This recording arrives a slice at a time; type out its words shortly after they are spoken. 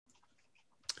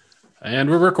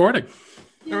And we're recording.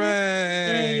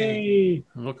 Hooray! Yay!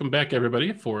 Welcome back,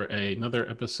 everybody, for another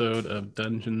episode of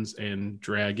Dungeons and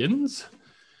Dragons.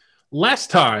 Last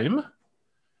time,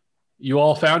 you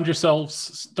all found yourselves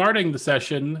starting the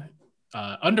session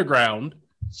underground,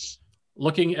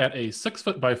 looking at a 6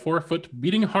 foot by 4 foot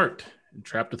beating heart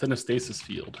trapped within a stasis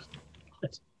field.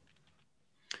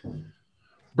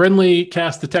 Brinley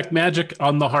cast Detect Magic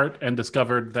on the heart and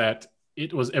discovered that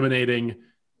it was emanating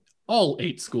all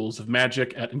 8 schools of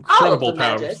magic at incredible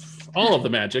powers. All of the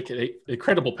magic at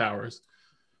incredible powers.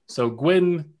 So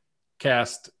Gwyn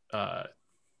cast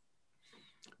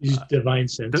Divine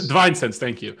Sense. Divine Sense,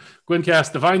 thank you. Gwyn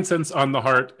cast Divine Sense on the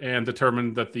heart and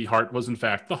determined that the heart was in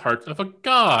fact the heart of a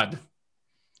god.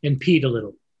 And peed a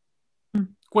little.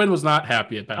 Gwyn was not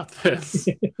happy about this.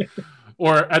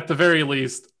 Or at the very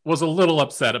least, was a little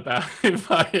upset about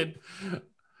it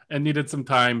and needed some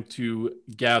time to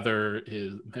gather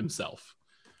himself.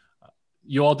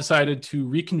 You all decided to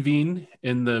reconvene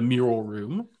in the mural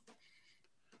room,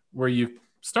 where you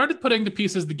started putting the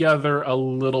pieces together a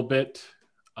little bit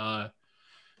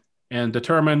and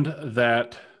determined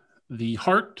that the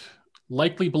heart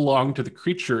likely belonged to the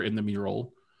creature in the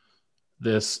mural,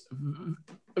 this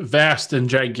vast and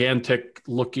gigantic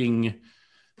looking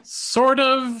sort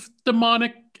of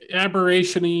demonic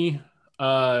aberration-y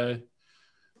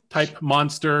type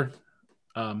monster,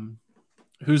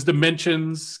 whose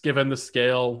dimensions, given the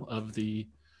scale of the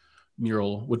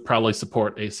mural, would probably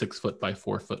support a 6 foot by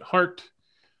 4 foot heart.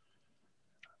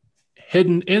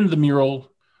 Hidden in the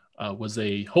mural was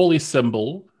a holy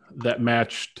symbol that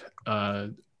matched a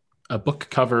book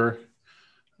cover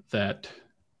that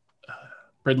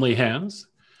Brinley has.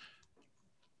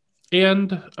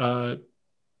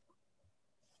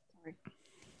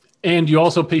 And you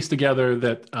also piece together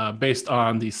that based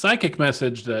on the psychic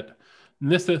message that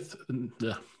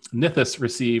Nithis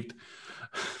received,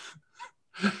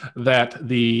 that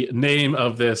the name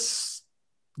of this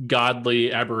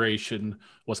godly aberration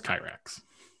was Kyrax.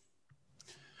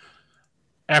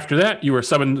 After that, you were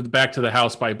summoned back to the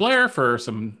house by Blair for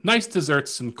some nice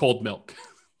desserts and cold milk,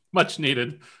 much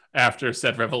needed after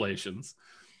said revelations.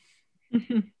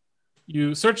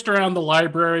 You searched around the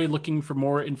library looking for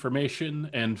more information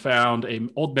and found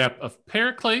an old map of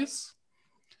Pericles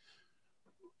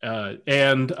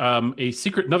and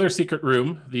another secret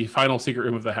room, the final secret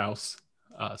room of the house.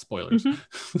 Spoilers.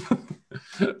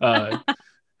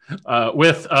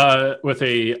 With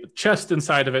a chest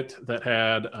inside of it that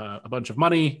had a bunch of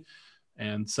money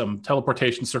and some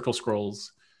teleportation circle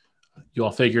scrolls. You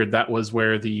all figured that was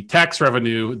where the tax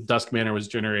revenue Dusk Manor was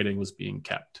generating was being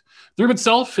kept. The room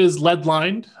itself is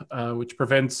lead-lined, which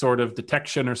prevents sort of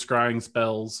detection or scrying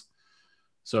spells.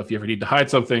 So if you ever need to hide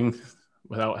something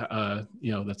without,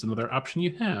 that's another option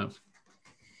you have.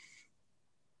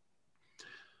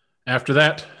 After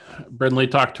that, Brinley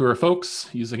talked to her folks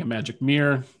using a magic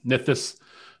mirror. Nithis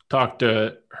talked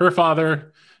to her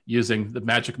father using the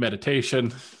magic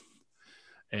meditation.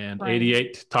 And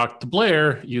 88 talked to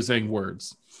Blair using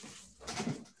words.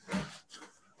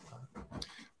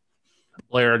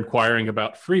 Blair inquiring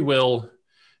about free will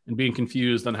and being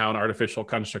confused on how an artificial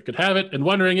construct could have it and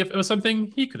wondering if it was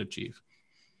something he could achieve.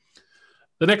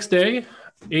 The next day,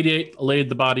 88 laid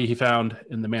the body he found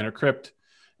in the manor crypt,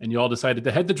 and you all decided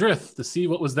to head to Dryth to see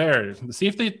what was there, to see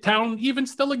if the town even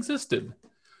still existed.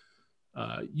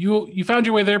 You found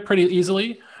your way there pretty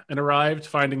easily and arrived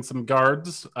finding some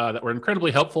guards that were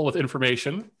incredibly helpful with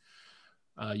information.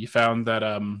 You found that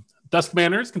Dusk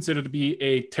Manor is considered to be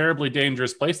a terribly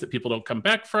dangerous place that people don't come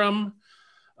back from,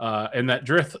 and that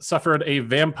Dryth suffered a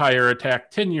vampire attack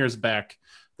 10 years back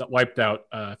that wiped out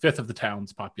a fifth of the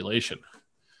town's population.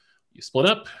 You split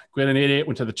up. Gwyn and 88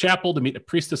 went to the chapel to meet a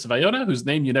priestess of Iona, whose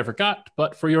name you never got,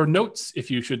 but for your notes, if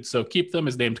you should so keep them,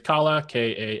 is named Kalla,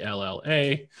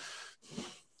 Kalla.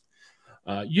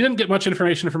 You didn't get much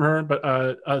information from her,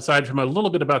 but aside from a little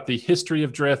bit about the history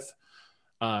of Dryth,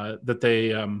 that they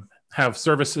have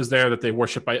services there, that they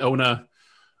worship Iona,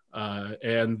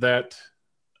 and that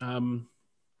Farmer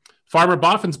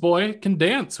Boffin's boy can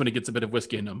dance when he gets a bit of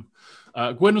whiskey in him.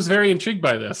 Gwyn was very intrigued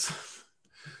by this.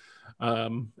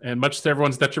 And much to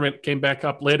everyone's detriment, came back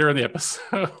up later in the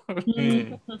episode.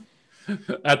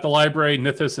 At the library,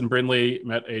 Nithis and Brinley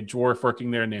met a dwarf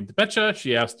working there named Betcha.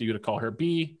 She asked you to call her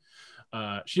B.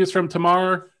 She is from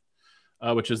Tamar,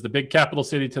 which is the big capital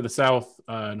city to the south.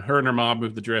 And her mom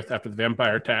moved to Dryth after the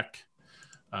vampire attack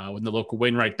when the local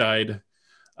Wainwright died.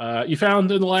 You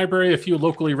found in the library a few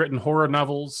locally written horror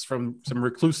novels from some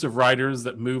reclusive writers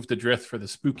that moved to Dryth for the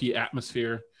spooky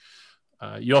atmosphere.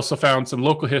 You also found some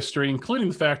local history, including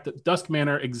the fact that Dusk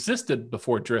Manor existed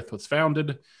before Dryth was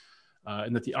founded,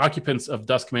 and that the occupants of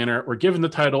Dusk Manor were given the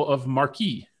title of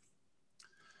Marquis,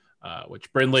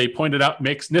 which Brindley pointed out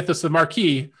makes Nithis a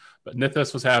Marquis, but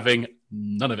Nithis was having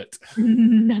none of it.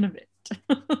 None of it.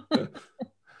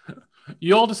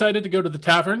 You all decided to go to the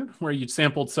tavern where you'd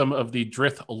sampled some of the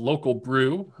Dryth local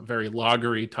brew, a very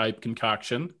lagery type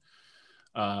concoction,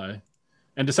 and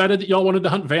decided that y'all wanted to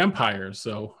hunt vampires.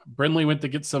 So Brindley went to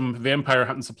get some vampire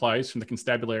hunting supplies from the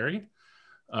constabulary,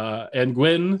 and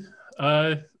Gwen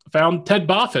found Ted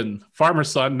Boffin, farmer's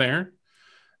son, there,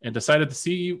 and decided to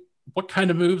see what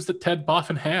kind of moves that Ted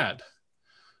Boffin had.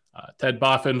 Ted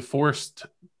Boffin forced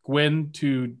Gwen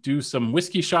to do some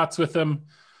whiskey shots with him,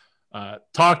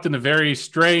 talked in a very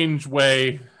strange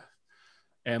way,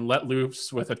 and let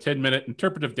loose with a 10-minute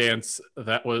interpretive dance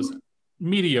that was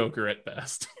mediocre at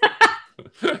best.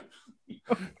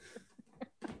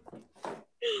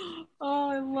 Oh,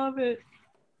 I love it.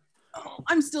 Oh,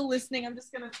 I'm still listening. I'm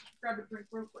just gonna grab a drink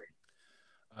real quick.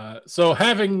 So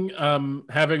having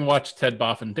watched Ted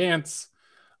Boffin dance,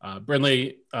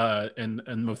 Brindley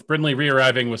and with Brindley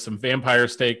re-arriving with some vampire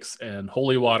steaks and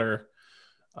holy water,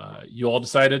 you all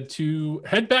decided to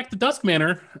head back to Dusk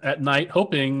Manor at night,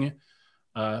 hoping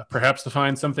perhaps to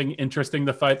find something interesting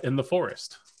to fight in the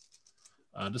forest.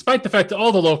 Despite the fact that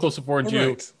all the locals have warned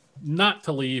you not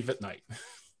to leave at night.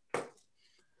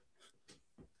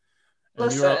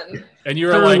 And you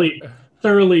were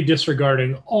thoroughly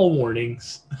disregarding all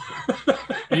warnings.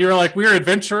 And you were like, we're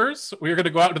adventurers. We're going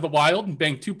to go out into the wild and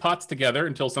bang 2 pots together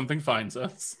until something finds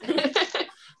us.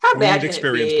 How bad can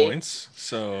experience points?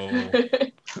 So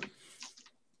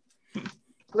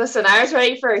listen, I was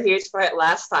ready for a huge fight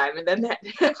last time, and then that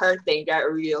heart thing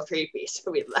got real creepy,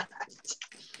 so we left.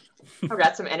 I've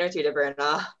got some energy to burn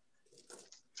off.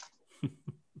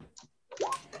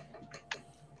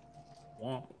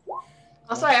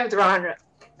 Also, I have drawn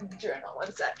journal.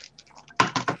 1 sec.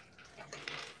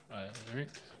 All right.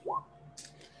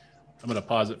 I'm going to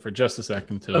pause it for just a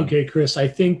second. Okay, Chris, I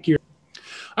think you're...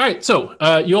 All right, so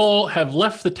you all have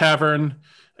left the tavern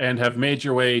and have made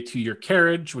your way to your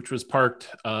carriage, which was parked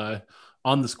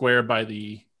on the square by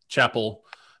the chapel.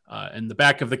 In the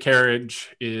back of the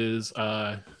carriage is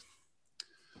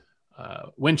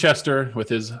Winchester with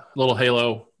his little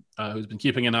halo, who's been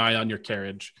keeping an eye on your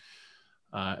carriage.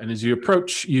 And as you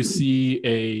approach, you see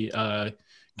a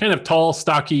kind of tall,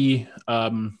 stocky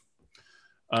man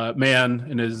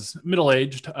and is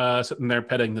middle-aged, sitting there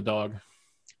petting the dog.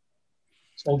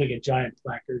 He's holding a giant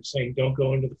placard saying, "Don't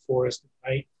go into the forest at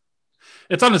night."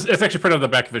 It's actually printed on the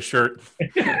back of his shirt.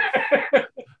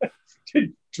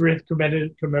 Dryth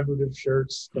commemorative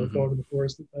shirts. Don't go into the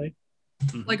forest at night.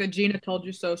 Mm-hmm. Like a Gina told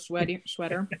you so sweater.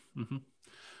 Mm-hmm.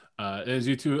 As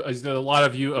a lot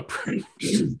of you approach.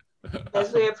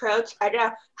 As we approach, I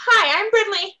go, "Hi, I'm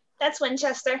Brindley. That's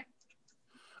Winchester."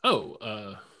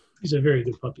 Oh, he's a very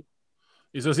good puppy.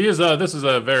 He says this is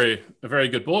a very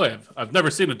good boy. I've never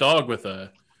seen a dog with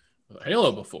a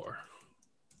halo before.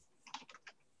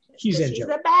 He's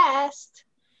the best.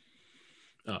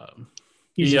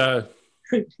 He's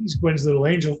Gwen's little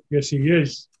angel. Yes, he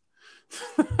is.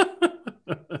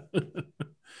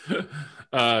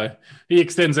 He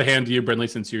extends a hand to you, Brindley,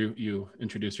 since you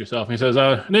introduced yourself. He says,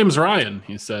 "Name's Ryan."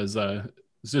 He says,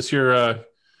 "Is this your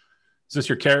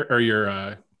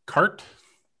cart?"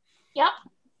 Yep.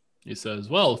 He says,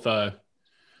 "Well, if you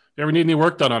ever need any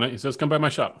work done on it," he says, "come by my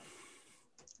shop."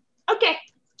 Okay,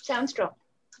 sounds good.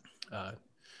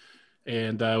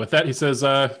 And with that, he says,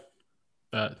 "Have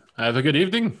a good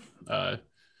evening." And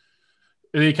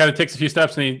he kind of takes a few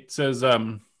steps and he says,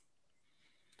 "We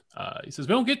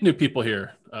don't get new people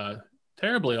here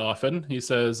terribly often." He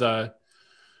says,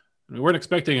 "We weren't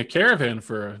expecting a caravan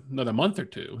for another month or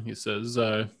two." He says,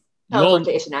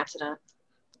 "Teleportation accident."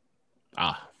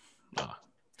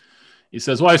 He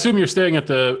says, "Well, I assume you're staying at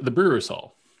the Brewer's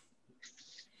Hall."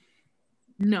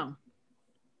 No.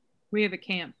 We have a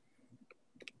camp.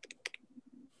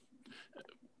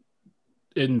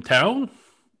 In town?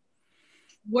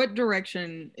 What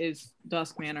direction is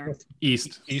Dusk Manor?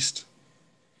 East. East.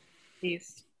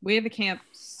 We have a camp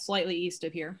slightly east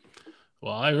of here.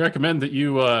 Well, I recommend that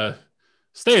you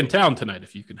stay in town tonight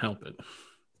if you can help it.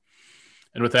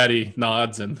 And with that, he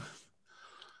nods and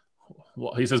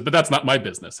he says, "But that's not my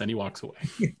business," and he walks away.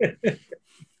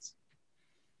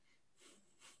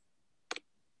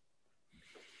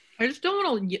 I just don't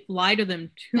want to lie to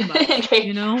them too much,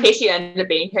 you know? In case you end up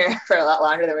being here for a lot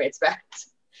longer than we expect.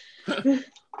 All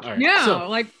right, yeah, so,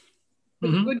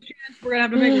 there's a good chance we're going to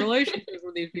have to make relationships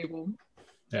with these people.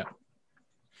 Yeah.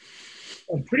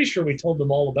 I'm pretty sure we told them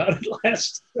all about it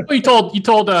last. Well, you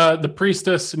told the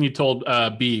priestess and you told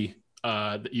B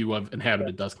that you have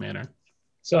inhabited Dusk Manor.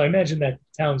 So I imagine that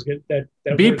town's good. That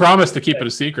Bee promised to keep it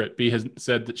a secret. Bee has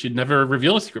said that she'd never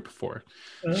reveal a secret before.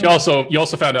 You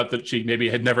also found out that she maybe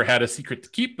had never had a secret to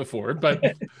keep before,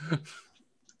 but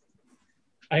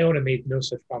Iona made no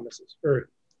such promises. Or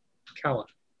Kala,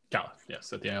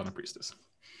 yes, at the Iona priestess.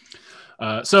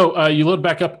 So you load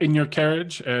back up in your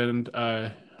carriage and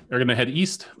are going to head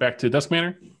east back to Dusk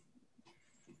Manor.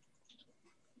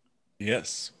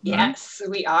 Yes. Yes,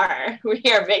 we are. We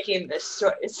are making this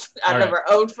choice out of our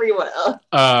own free will.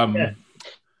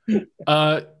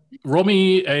 Roll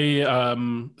me a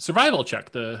survival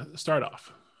check to start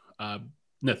off,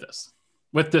 Nithis.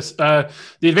 With this, the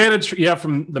advantage you have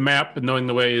from the map and knowing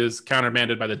the way is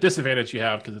countermanded by the disadvantage you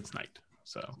have because it's night.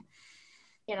 So,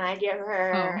 can I give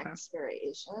her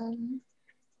inspiration?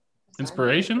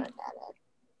 Inspiration?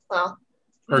 Well,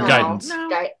 or guidance? No.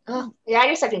 Yeah, I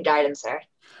guess I can guidance her.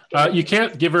 You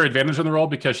can't give her advantage on the roll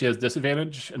because she has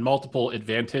disadvantage, and multiple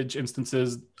advantage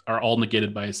instances are all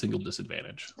negated by a single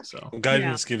disadvantage. So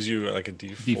guidance gives you like a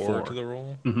D4 to the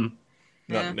roll,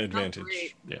 not an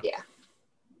advantage. Yeah.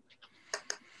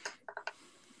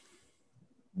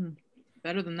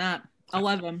 Better than that.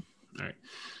 11. All right.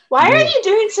 Why are you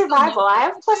doing survival? I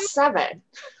have +7.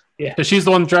 Yeah, because she's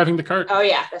the one driving the cart. Oh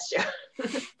yeah, that's true.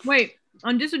 Wait,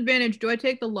 on disadvantage, do I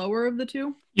take the lower of the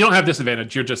two? You don't have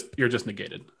disadvantage. You're just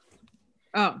negated.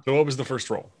 Oh. So what was the first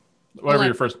roll? Whatever 11.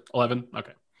 Your first 11.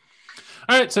 Okay.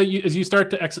 All right. So as you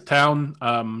start to exit town,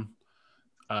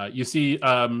 you see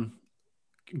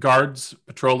guards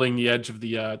patrolling the edge of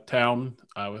the town.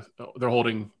 They're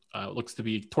holding looks to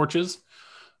be torches.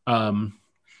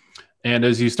 And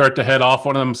as you start to head off,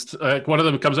 one of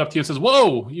them comes up to you and says,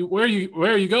 "Whoa! Where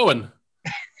are you going?"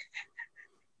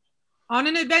 On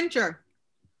an adventure.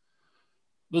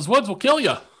 Those woods will kill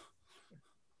you.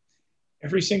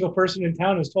 every single person in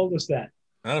town has told us that.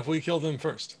 Not if we kill them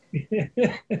first.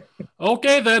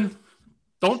 Okay, then.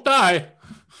 Don't die.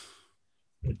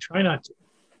 Try not to.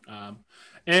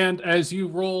 And as you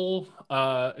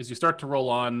start to roll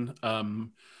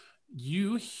on,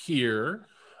 you hear.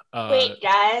 Wait,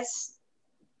 guys.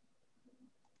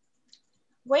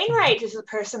 Wainwright is the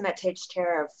person that takes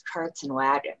care of carts and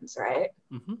wagons, right?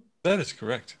 Mm-hmm. That is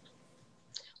correct.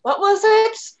 What was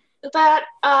it that?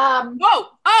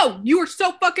 Oh! You were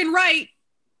so fucking right.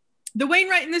 The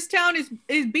Wainwright in this town is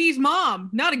Bee's mom,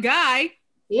 not a guy.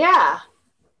 Yeah.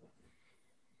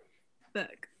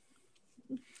 Fuck.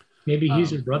 Maybe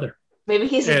he's his brother. Maybe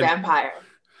he's a vampire.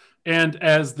 And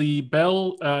as the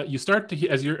bell, you start to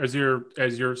as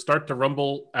you start to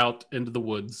rumble out into the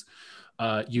woods,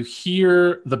 you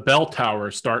hear the bell tower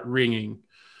start ringing,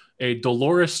 a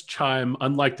dolorous chime,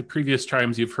 unlike the previous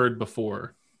chimes you've heard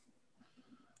before.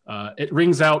 It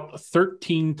rings out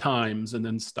 13 times and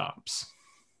then stops.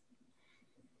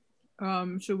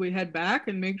 Should we head back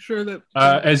and make sure that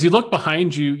as you look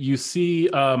behind you, you see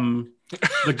the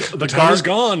guard is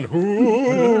gone.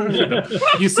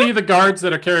 You see the guards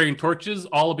that are carrying torches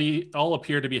all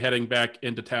appear to be heading back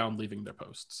into town, leaving their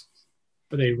posts.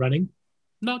 Are they running?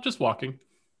 No, just walking.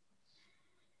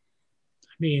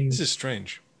 I mean, this is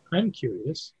strange. I'm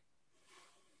curious.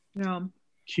 Yeah.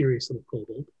 Curious little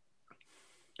kobold.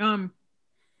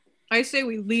 I say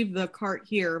we leave the cart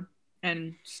here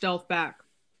and stealth back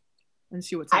and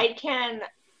see what's up. I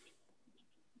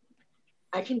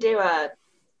can do a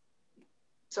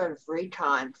sort of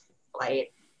recon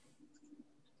flight.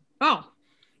 Oh,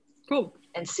 cool.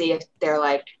 And see if they're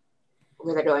like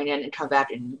where they're going in and come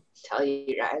back and tell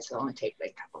you guys. It'll only take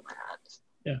like a couple minutes.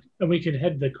 Yeah, and we could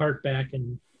head the cart back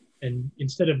and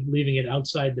instead of leaving it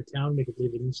outside the town, we could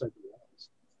leave it inside the walls.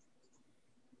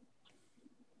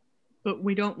 But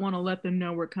we don't want to let them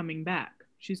know we're coming back.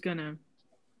 She's gonna.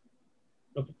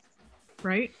 Okay.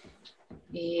 Right?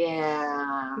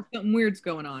 Yeah. Something weird's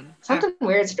going on. Something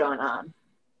weird's going on.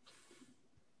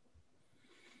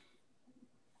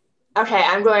 Okay,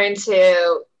 I'm going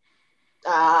to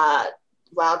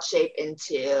wild shape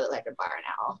into like a barn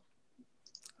owl.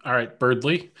 All right,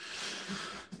 Birdly.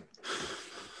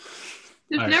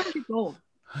 This never gets old.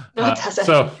 No, it doesn't.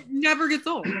 It never gets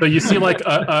old. So you see like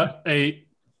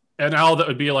an owl that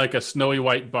would be like a snowy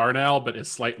white barn owl, but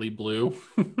is slightly blue.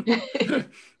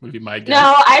 Would be my guess.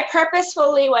 No, I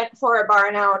purposefully went for a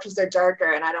barn owl because they're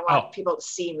darker and I don't want people to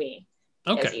see me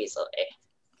as easily.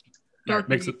 Right,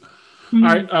 makes it. All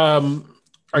right.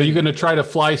 Are you going to try to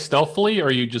fly stealthily, or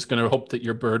are you just going to hope that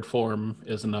your bird form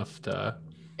is enough to?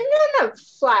 I'm going to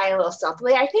fly a little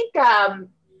stealthily. I think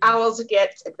owls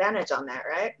get advantage on that,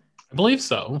 right? I believe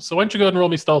so. So why don't you go ahead and roll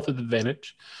me stealth with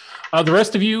advantage? The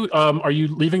rest of you, are you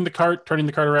leaving the cart, turning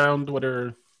the cart around? What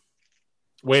are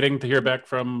waiting to hear back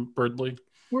from Birdly?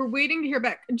 We're waiting to hear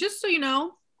back. Just so you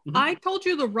know, I told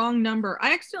you the wrong number.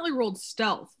 I accidentally rolled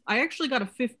stealth. I actually got a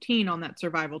 15 on that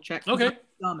survival check. Okay.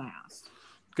 Dumbass.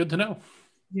 Good to know.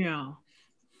 Yeah.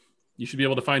 You should be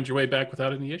able to find your way back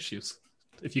without any issues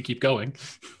if you keep going.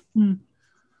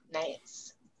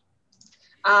 Nice.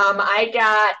 I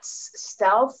got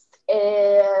stealth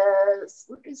is,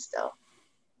 what is stealth?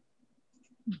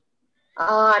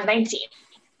 19.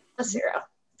 A 0.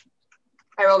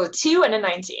 I rolled a 2 and a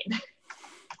 19.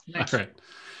 Nice. All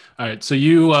right. So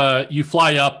you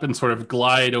fly up and sort of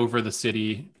glide over the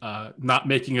city, not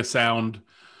making a sound,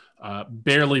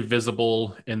 barely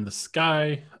visible in the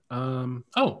sky.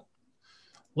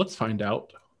 Let's find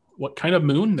out what kind of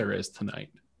moon there is tonight.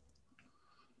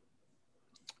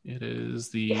 It is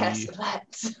the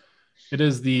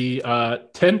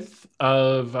 10th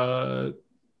of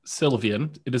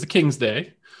Sylvian. It is a King's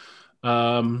Day.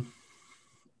 And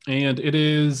it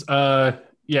is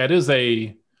it is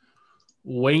a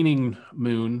waning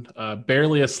moon,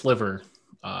 barely a sliver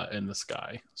in the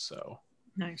sky. So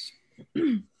nice.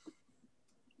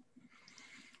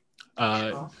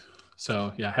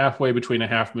 Halfway between a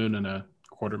half moon and a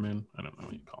quarter moon. I don't know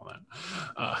what you call that.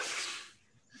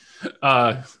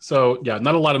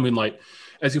 Not a lot of moonlight.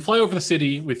 As you fly over the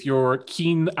city with your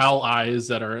keen owl eyes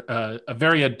that are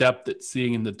very adept at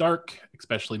seeing in the dark,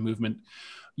 especially movement,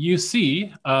 you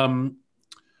see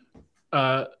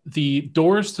the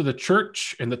doors to the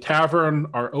church and the tavern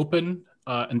are open,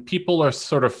 and people are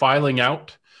sort of filing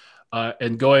out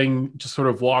and going, just sort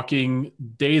of walking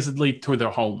dazedly to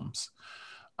their homes.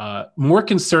 More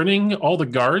concerning, all the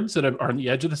guards that are on the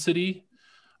edge of the city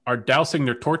are dousing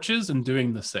their torches and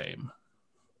doing the same.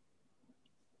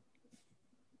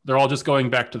 They're all just going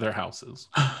back to their houses.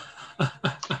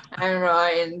 I'm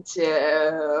going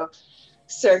to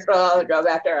circle, go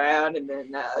back around, and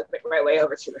then make my way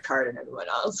over to the cart and everyone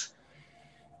else.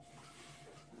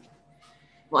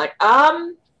 I'm like,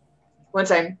 once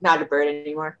I'm not a bird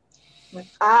anymore. I'm like,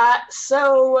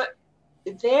 so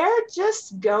they're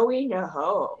just going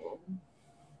home.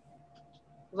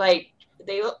 Like,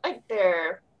 they look like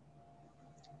they're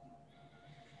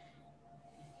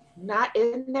not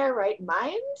in their right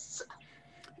minds.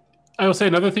 I will say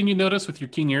another thing you notice with your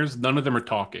keen ears, none of them are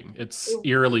talking. It's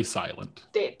eerily silent.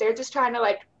 They're just trying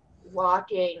to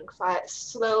walking,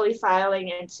 slowly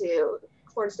filing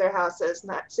towards their houses,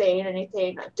 not saying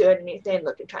anything, not doing anything,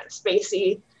 looking kind of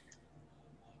spacey.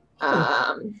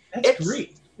 That's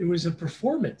great. It was a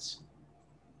performance.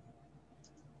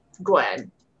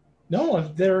 Gwen. No,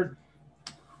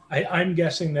 I'm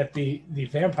guessing that the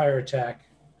vampire attack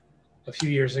a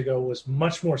few years ago was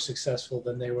much more successful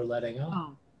than they were letting on.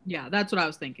 Oh, yeah, that's what I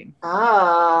was thinking.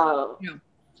 Oh. Yeah,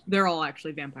 they're all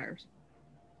actually vampires.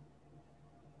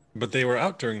 But they were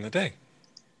out during the day.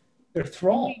 They're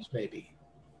thralls, maybe.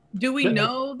 Do we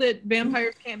know that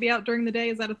vampires can't be out during the day?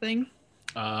 Is that a thing?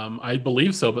 I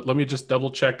believe so, but let me just double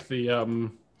check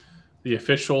the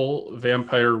official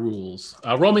vampire rules.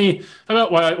 Roll me. How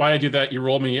about why I do that? You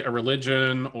roll me a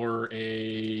religion or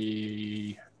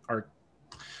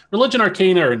religion,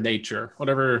 arcana, or nature,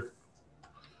 whatever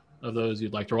of those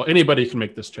you'd like to roll. Anybody can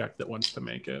make this check that wants to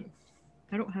make it.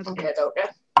 I don't have. Okay.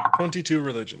 22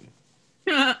 religion.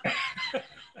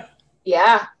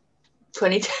 Yeah.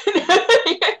 22.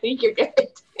 I think you're good.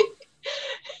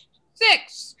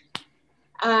 6.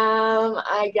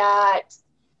 I got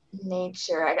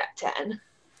nature. I got 10.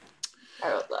 I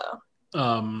rolled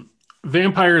low.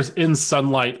 Vampires in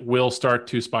sunlight will start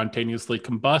to spontaneously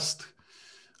combust,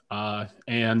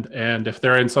 and if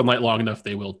they're in sunlight long enough,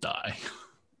 they will die.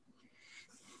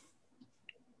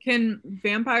 Can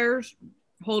vampires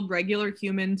hold regular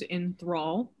humans in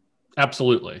thrall?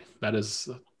 Absolutely, that is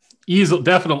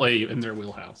definitely in their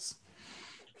wheelhouse.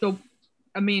 So,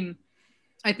 I mean,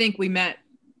 I think we met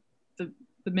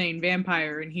the main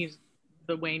vampire, and he's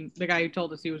the guy who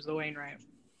told us he was the Wainwright.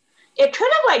 It could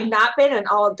have not been an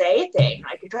all day thing.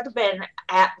 It could have been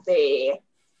at the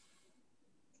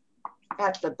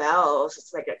bells.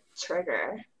 It's like a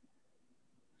trigger.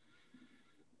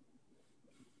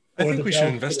 I think we should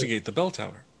investigate the bell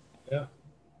tower. Yeah.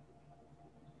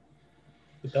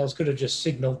 The bells could have just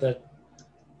signaled that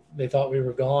they thought we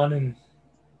were gone, and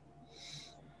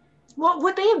Well,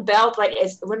 would they have belled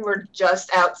when we're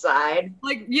just outside?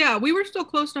 Yeah, we were still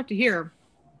close enough to hear.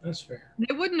 That's fair.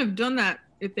 They wouldn't have done that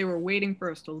if they were waiting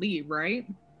for us to leave, right?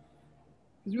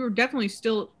 Because we were definitely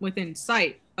still within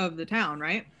sight of the town,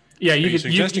 right? Yeah, you could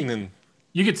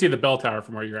see the bell tower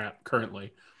from where you're at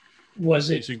currently. Was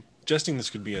it suggesting this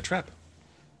could be a trap?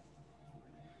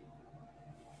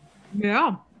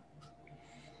 Yeah.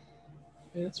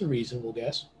 That's a reasonable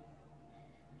guess.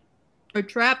 a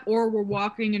trap, or we're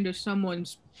walking into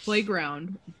someone's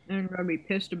playground and we're gonna be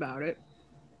pissed about it.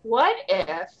 What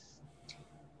if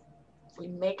we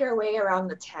make our way around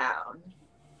the town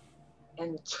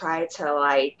and try to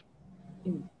like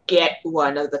get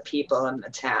one of the people in the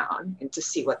town and to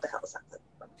see what the hell's happening?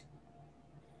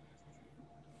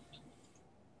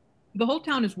 The whole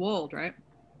town is walled, right?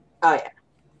 Oh yeah.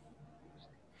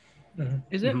 Mm-hmm.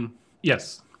 Is it? Mm-hmm.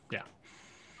 Yes. Yeah.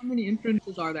 How many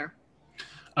entrances are there?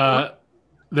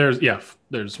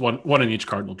 There's one in each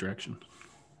cardinal direction.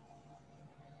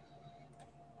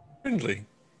 Friendly.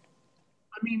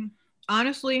 I mean,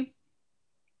 honestly,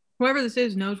 whoever this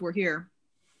is knows we're here.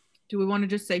 Do we want to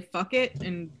just say fuck it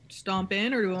and stomp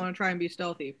in, or do we want to try and be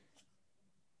stealthy?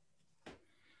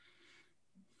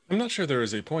 I'm not sure there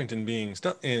is a point in being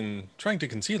in trying to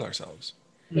conceal ourselves.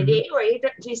 Mm-hmm.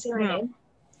 Do you see my name?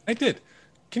 I did.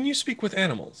 Can you speak with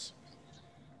animals?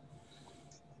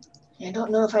 I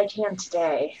don't know if I can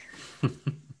today.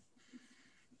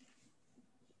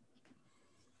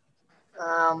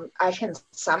 I can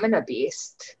summon a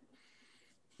beast.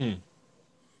 I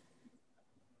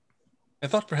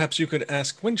thought perhaps you could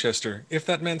ask Winchester if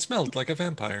that man smelled like a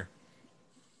vampire.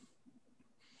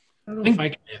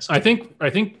 I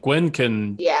think Gwen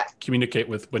can Yeah. communicate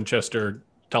with Winchester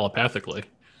telepathically.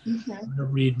 Mm-hmm. I'm gonna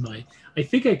read my. I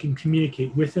think I can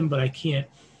communicate with him, but I can't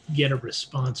get a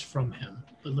response from him.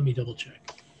 But let me double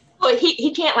check. Well,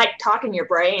 he can't like talk in your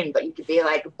brain, but you could be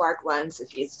like bark once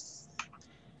if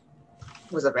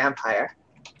was a vampire.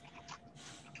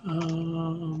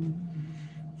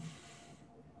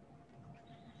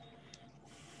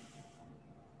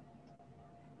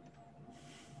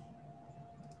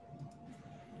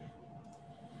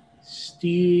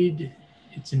 Steed,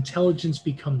 its intelligence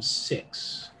becomes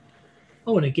 6.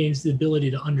 Oh, and it gains the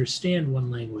ability to understand one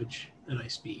language that I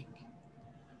speak.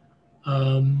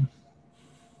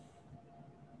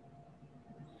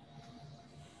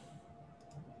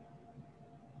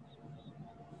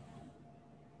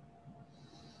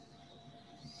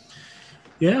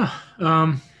 Yeah.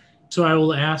 So I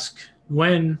will ask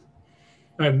Gwen.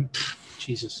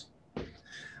 Jesus.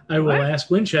 I will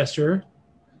ask Winchester.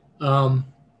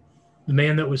 The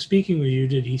man that was speaking with you,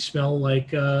 did he smell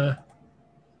like an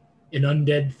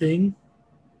undead thing?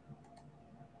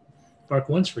 Bark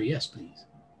once for yes, please.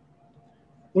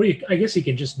 Or I guess he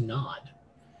can just nod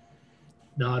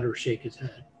or shake his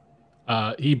head.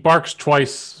 He barks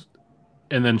twice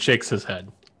and then shakes his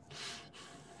head.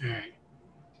 All right.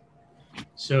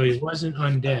 So he wasn't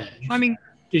undead. I mean,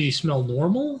 did he smell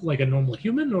normal, like a normal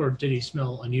human, or did he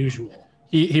smell unusual?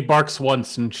 He barks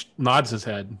once and nods his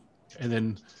head, and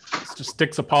then just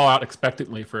sticks a paw out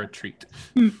expectantly for a treat.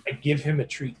 I give him a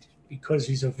treat because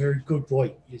he's a very good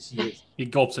boy. Yes, he is. He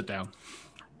gulps it down.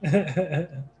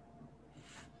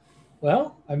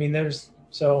 Well, I mean, there's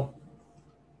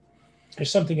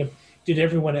something. Did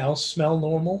everyone else smell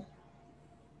normal,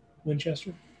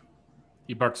 Winchester?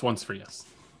 He barks once for yes.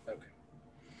 Okay.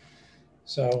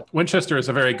 So Winchester is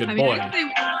a very good boy.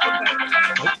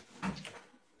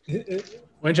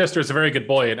 Winchester is a very good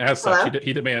boy, and as such,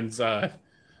 he demands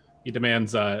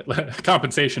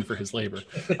compensation for his labor.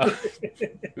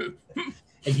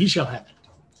 And he shall have it.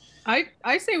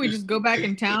 I say we just go back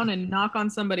in town and knock on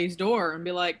somebody's door and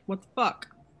be like, what the fuck?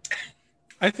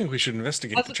 I think we should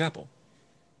investigate the chapel.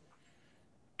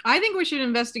 I think we should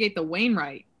investigate the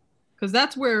Wainwright, because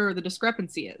that's where the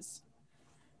discrepancy is.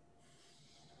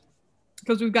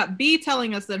 Because we've got B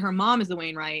telling us that her mom is the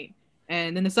Wainwright,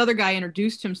 and then this other guy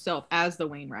introduced himself as the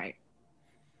Wainwright.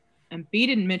 And B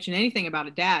didn't mention anything about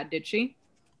a dad, did she?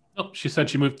 Nope, she said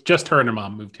she moved, just her and her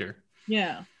mom moved here.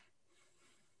 Yeah.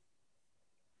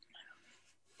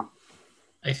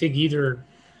 I think either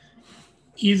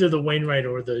the Wainwright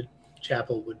or the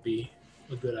chapel would be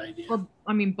a good idea. Or,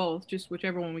 I mean, both. Just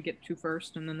whichever one we get to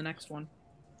first, and then the next one.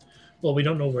 Well, we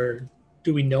don't know where.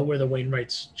 Do we know where the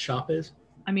Wainwright's shop is?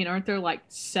 I mean, aren't there like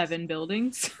 7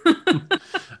 buildings?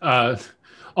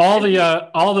 All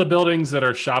the buildings that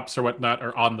are shops or whatnot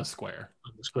are on the square.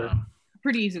 On the square.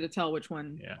 Pretty easy to tell which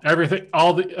one. Yeah, everything.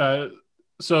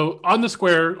 So on the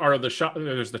square are the shop.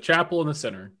 There's the chapel in the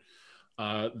center.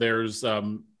 There's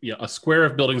a square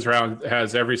of buildings around that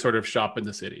has every sort of shop in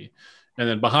the city, and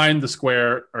then behind the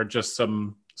square are just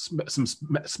some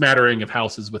smattering of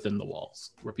houses within the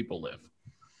walls where people live.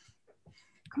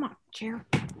 Come on, chair.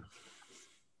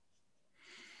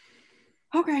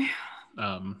 Okay.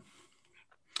 And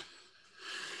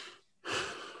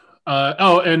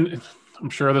I'm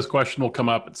sure this question will come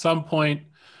up at some point.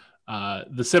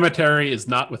 The cemetery is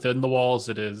not within the walls.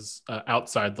 It is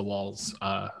outside the walls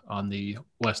on the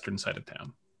western side of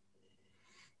town.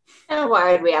 And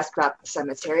why would we ask about the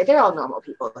cemetery? They're all normal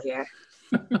people here.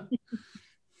 All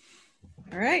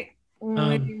right.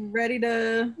 Are you ready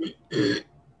to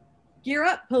gear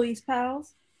up, police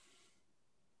pals?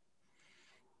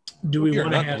 Do we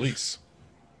want to not have police?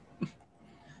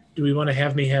 Do we want to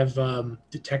have me have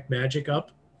detect magic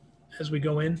up as we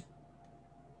go in?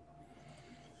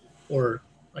 Or,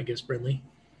 I guess, Brindley?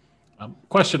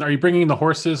 Question, are you bringing the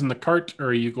horses in the cart, or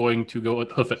are you going to go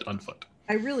hoof it on foot?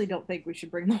 I really don't think we should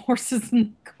bring the horses in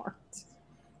the cart.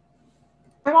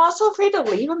 I'm also afraid to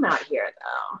leave them out here,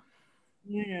 though.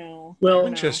 Yeah. Well,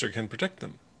 Winchester can protect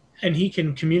them. And he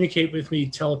can communicate with me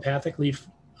telepathically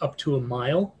up to a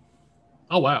mile.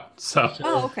 Oh, wow. So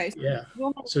okay. Yeah.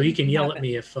 So he can yell at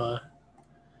me if,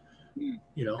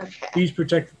 please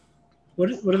protect. What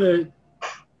are the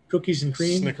cookies and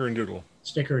cream? Snicker and Doodle.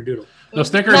 Snicker and Doodle. No,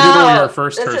 Snicker and Doodle are your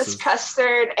first this curses. Is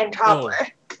custard and cobbler.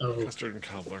 Oh. Custard and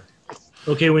cobbler.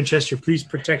 Okay, Winchester, please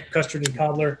protect custard and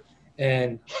cobbler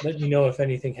and let me know if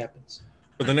anything happens.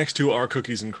 But the next two are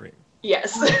cookies and cream.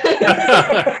 Yes.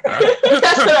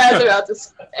 That's what I was about to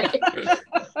say.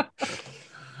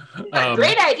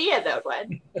 Great idea, though,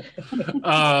 Glenn.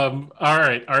 All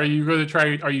right. Are you going to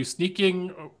try? Are you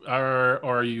sneaking, or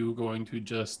are you going to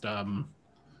just? I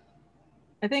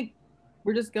think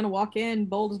we're just gonna walk in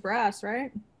bold as brass,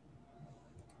 right?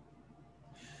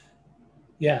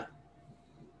 Yeah.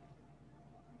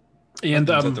 And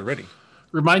at the ready.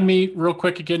 Remind me real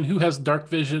quick again, who has dark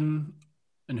vision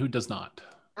and who does not?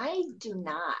 I do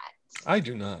not. I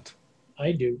do not.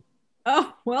 I do.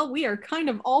 Oh, well, we are kind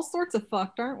of all sorts of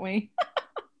fucked, aren't we?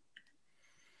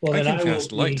 Well, then I can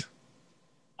cast light.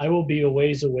 I will be a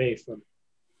ways away from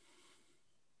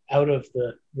out of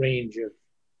the range of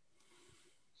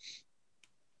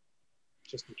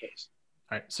just in case.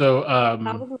 All right. So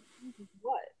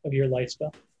what? Of your light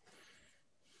spell.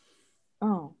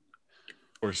 Oh.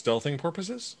 For stealthing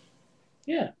purposes?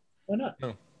 Yeah, why not?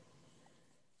 No.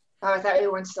 Oh, I thought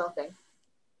you weren't stealthing.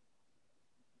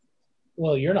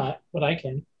 Well, you're not, but I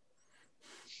can.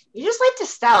 You just like to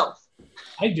stealth.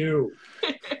 I do.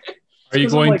 Are you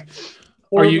going?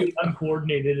 Are you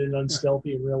uncoordinated and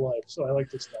unstealthy in real life? So I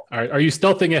like to stealth. All right. Are you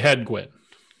stealthing ahead, Gwen?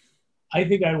 I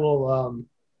think I will.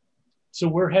 So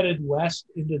we're headed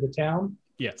west into the town.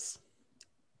 Yes.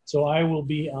 So I will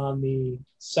be on the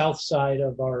south side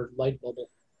of our light bubble.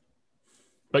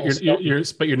 But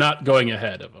you're not going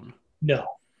ahead of them. No.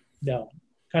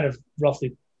 Kind of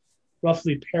roughly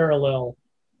parallel.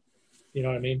 You know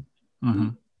what I mean? Mm-hmm.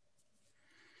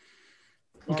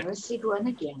 Never see Glenn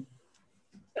again.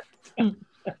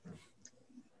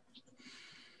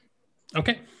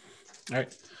 Okay. All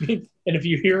right. And if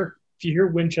you hear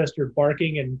Winchester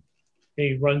barking and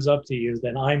he runs up to you,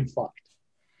 then I'm fucked.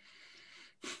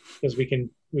 Because we can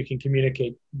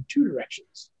communicate in two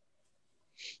directions.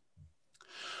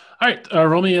 All right.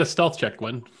 Roll me a stealth check,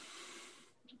 Gwen.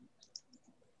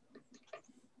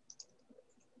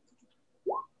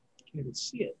 Can't even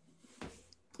see it.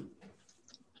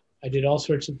 I did all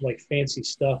sorts of fancy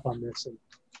stuff on this,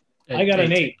 and I got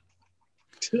an 8.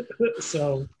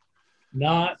 So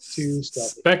not too stealthy.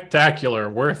 Spectacular.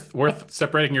 Worth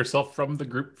separating yourself from the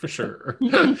group for sure.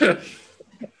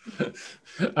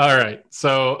 All right.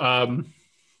 So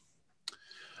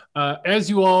as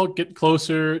you all get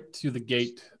closer to the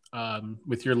gate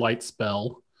with your light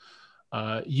spell,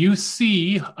 you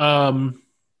see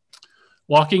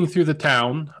walking through the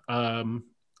town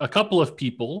a couple of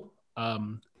people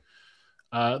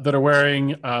that are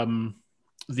wearing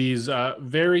these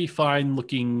very fine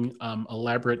looking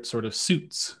elaborate sort of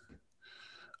suits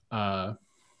with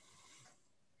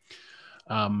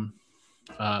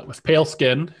pale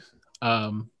skin,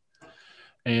 and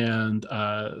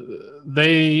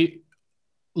they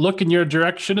look in your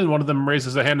direction, and one of them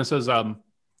raises a hand and says,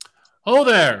 "Oh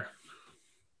there."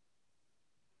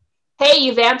 Hey,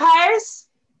 you vampires.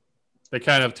 They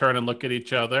kind of turn and look at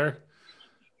each other,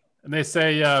 and they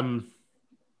say,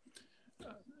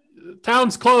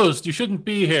 "Town's closed. You shouldn't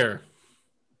be here."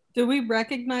 Do we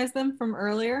recognize them from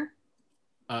earlier?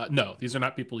 No, these are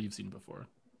not people you've seen before.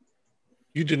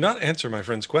 You did not answer my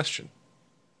friend's question.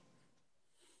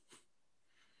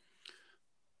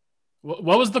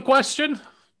 What was the question?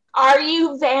 Are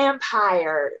you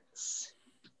vampires?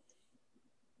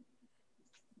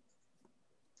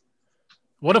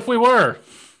 What if we were?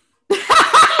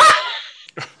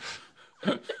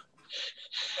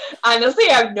 Honestly,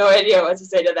 I have no idea what to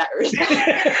say to that response.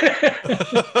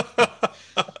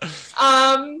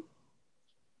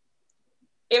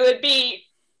 It would be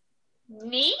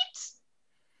neat.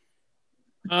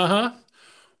 Uh-huh.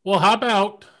 Well, how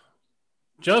about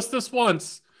just this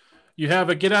once, you have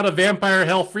a get out of vampire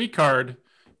hell free card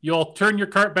you'll turn your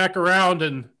cart back around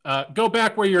and go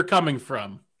back where you're coming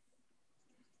from.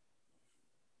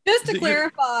 Just to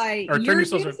clarify, you're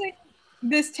using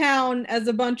this town as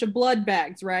a bunch of blood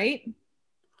bags, right?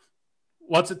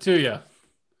 What's it to you?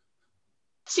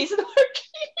 She's working.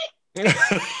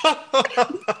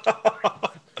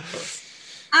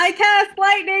 I cast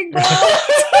lightning bolt.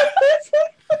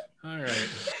 All right.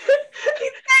 He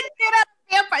said get out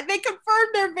vampire. They confirmed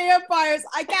they're vampires.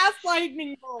 I cast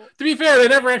lightning bolt. To be fair, they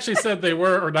never actually said they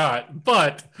were or not,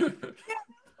 but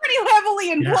pretty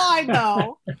heavily implied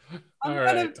though.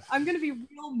 I'm gonna be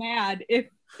real mad if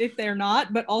they're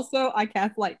not, but also I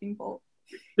cast lightning bolt.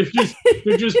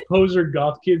 They're just poser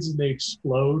goth kids and they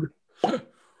explode.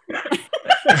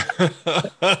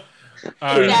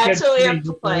 It's actually a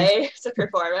play. It's a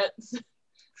performance.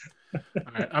 All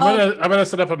right, I'm gonna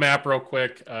set up a map real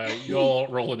quick. You all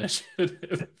roll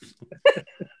initiative.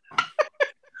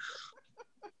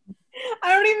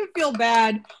 I don't even feel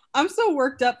bad. I'm so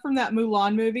worked up from that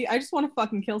Mulan movie. I just want to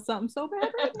fucking kill something so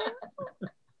bad right now.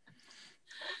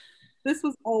 This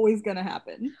was always gonna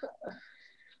happen.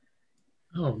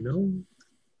 Oh no.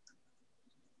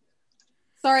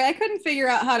 Sorry, I couldn't figure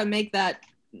out how to make that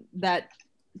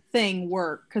thing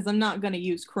work because I'm not gonna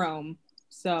use Chrome.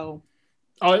 So.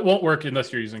 Oh, it won't work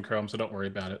unless you're using Chrome, so don't worry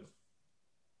about it.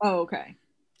 Oh, okay.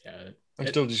 Yeah. I'm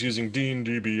still just using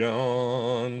D&D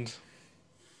Beyond.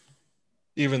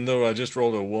 Even though I just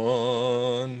rolled a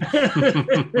 1.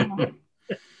 I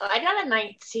got a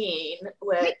 19,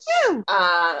 which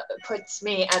puts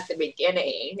me at the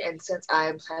beginning. And since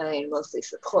I'm playing mostly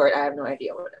support, I have no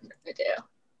idea what I'm going to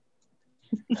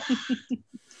do.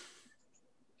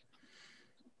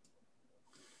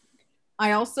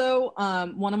 I also,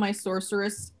 one of my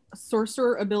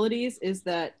sorcerer abilities is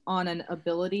that on an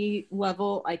ability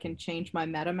level, I can change my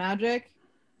meta magic.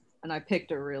 And I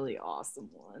picked a really awesome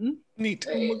one. Neat.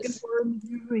 I'm looking forward to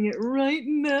using it right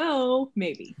now.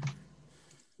 Maybe.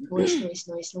 Noise.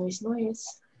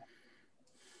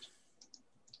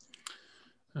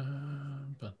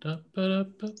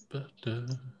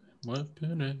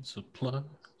 Weapon and supplies.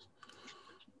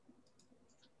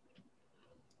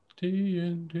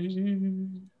 D&D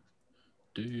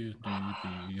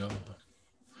Beyond.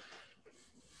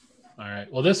 All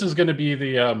right. Well, this is going to be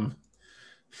the.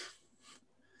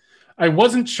 I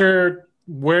wasn't sure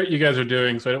where you guys are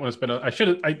doing, so I don't want to spend. I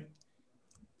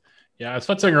was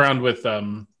futzing around with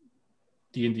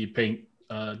D&D Paint,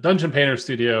 Dungeon Painter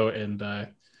Studio, and I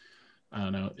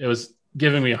don't know. It was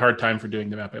giving me a hard time for doing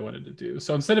the map I wanted to do.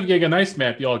 So instead of getting a nice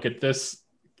map, you all get this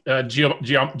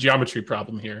geometry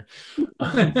problem here.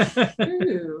 All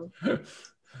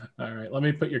right, let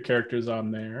me put your characters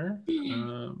on there.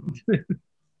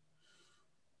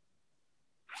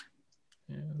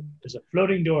 There's a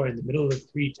floating door in the middle of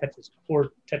 4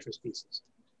 Tetris pieces.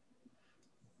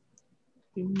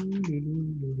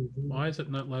 Why is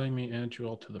it not letting me add you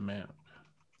all to the map?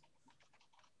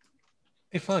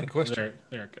 A fine question.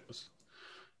 There it goes.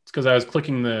 It's because I was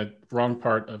clicking the wrong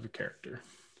part of the character.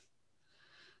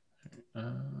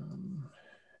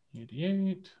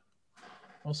 88.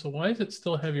 Also, why is it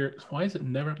still have your? Why is it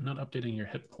never not updating your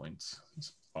hit points?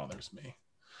 This bothers me.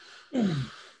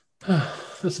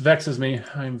 This vexes me.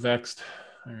 I'm vexed.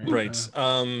 All right.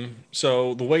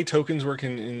 So the way tokens work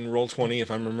in Roll20, if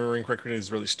I'm remembering correctly,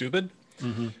 is really stupid.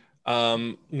 Mm-hmm.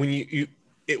 When you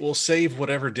it will save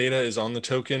whatever data is on the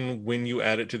token when you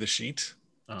add it to the sheet.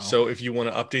 Oh. So if you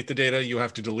want to update the data, you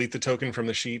have to delete the token from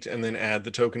the sheet and then add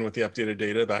the token with the updated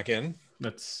data back in.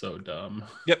 That's so dumb.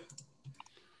 Yep.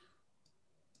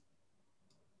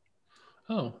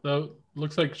 Oh, though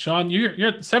looks like Sean, you're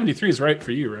at 73 is right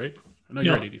for you, right? I know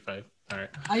you're at 85. All right.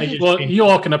 Well, you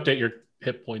all can update your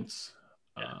hit points.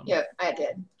 Yeah, I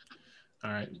did.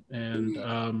 All right, and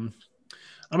I'm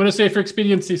going to say for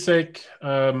expediency's sake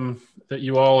that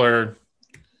you all are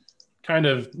kind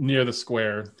of near the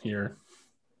square here.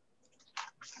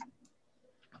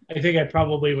 I think I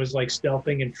probably was like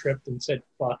stealthing and tripped and said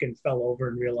fuck and fell over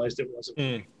and realized it wasn't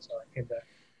me, so I came back.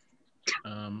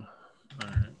 All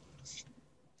right.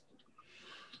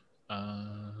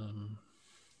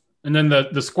 And then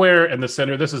the square and the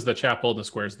center, this is the chapel, the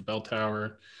square is the bell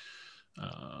tower.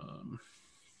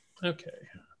 Okay.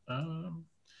 And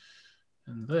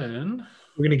then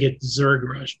we're going to get Zerg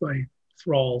rushed by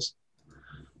thralls.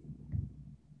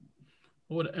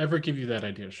 What would ever give you that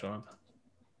idea, Sean?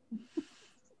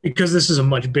 Because this is a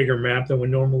much bigger map than we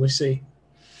normally see.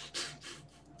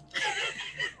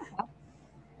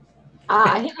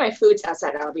 I think my food's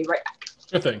outside. I'll be right back.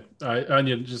 Good thing. I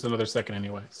need just another second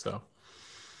anyway, so.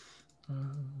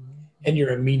 And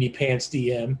you're a meanie pants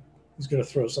DM who's going to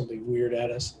throw something weird at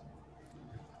us.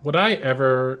 Would I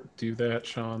ever do that,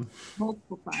 Sean?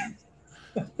 Multiple times.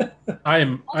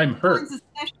 I'm hurt. Times a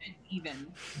session, even.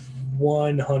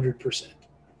 100%.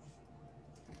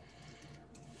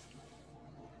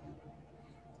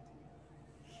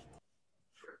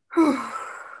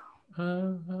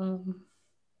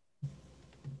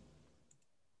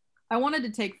 I wanted to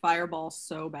take Fireball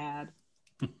so bad.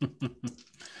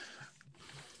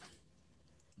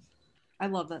 I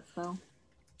love that spell.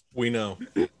 We know.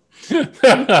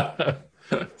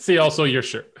 See also your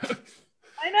shirt.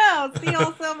 I know. See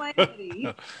also my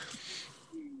hoodie.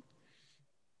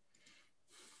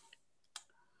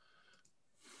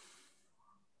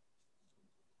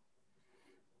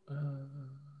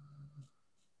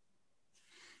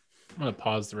 I'm going to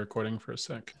pause the recording for a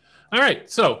sec. All right,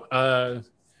 so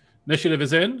initiative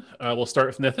is in. We'll start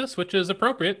with Nithis, which is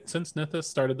appropriate since Nithis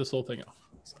started this whole thing off.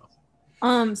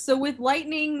 So with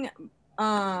lightning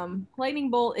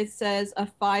bolt, it says a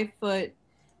 5-foot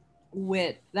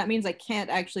width. That means I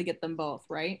can't actually get them both,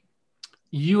 right?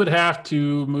 You would have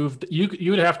to move.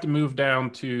 You would have to move down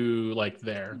to like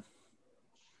there.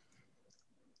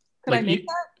 Could I make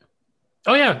that?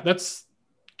 Oh yeah, that's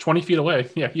 20 feet away.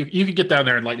 Yeah, you could get down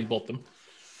there and lightning bolt them.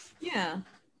 Yeah.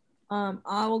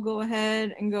 I will go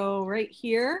ahead and go right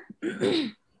here,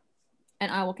 and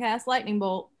I will cast lightning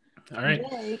bolt. All right.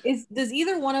 Does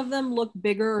either one of them look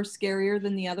bigger or scarier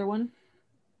than the other one?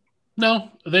 No,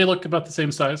 they look about the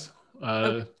same size.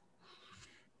 Okay.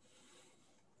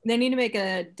 They need to make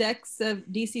a Dex of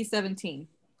DC 17.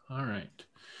 All right.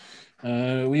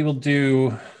 We will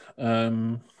do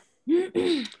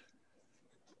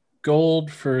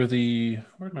gold for the.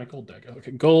 Where'd my gold deck go?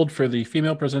 Okay, gold for the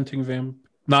female presenting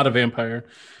not a vampire,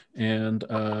 and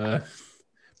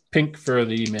pink for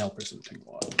the male presenting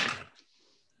one.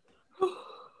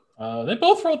 They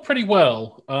both rolled pretty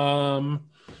well.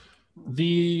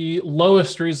 The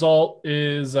lowest result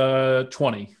is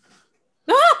 20.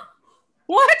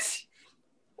 What?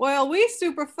 Well, we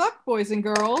super fuck boys and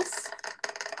girls.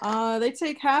 They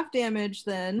take half damage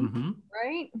then,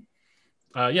 right?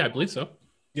 Yeah, I believe so.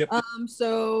 Yep.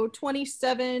 So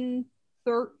 27,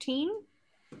 13,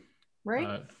 right?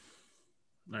 All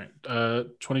right.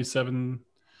 27.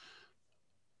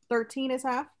 13 is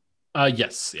half?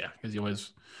 Yes, yeah, because you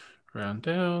always round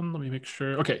down. Let me make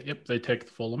sure. Okay, yep, they take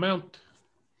the full amount.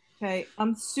 Okay,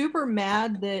 I'm super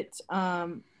mad that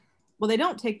well, they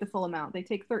don't take the full amount. They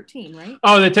take 13, right?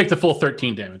 Oh, they take the full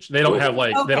 13 damage. They don't have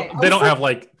like okay. they don't have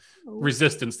like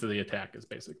resistance to the attack is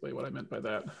basically what I meant by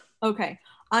that. Okay.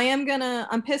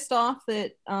 I'm pissed off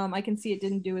that I can see it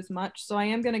didn't do as much. So I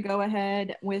am gonna go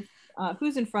ahead with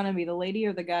who's in front of me, the lady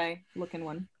or the guy looking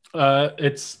one?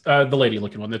 It's the lady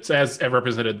looking one. It's as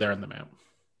represented there in the map.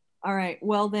 All right.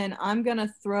 Well, then I'm going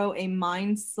to throw a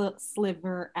mind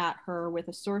sliver at her with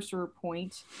a sorcerer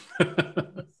point.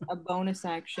 It's a bonus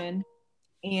action.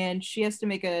 And she has to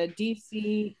make a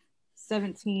DC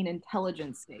 17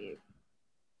 intelligence save.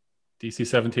 DC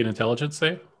 17 intelligence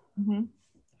save?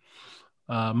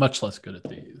 Mm-hmm. Much less good at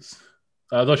these.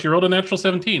 Though she rolled a natural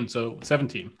 17, so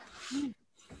 17.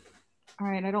 All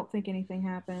right. I don't think anything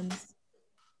happens.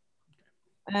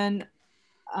 And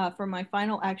for my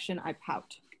final action, I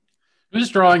pout. Who's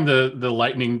drawing the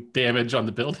lightning damage on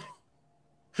the building?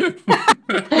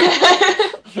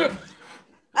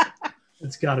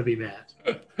 It's got to be Matt.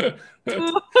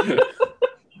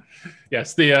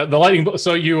 Yes, the lightning.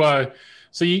 So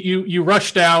you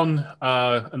rush down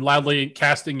and loudly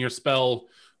casting your spell.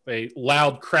 A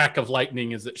loud crack of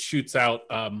lightning as it shoots out.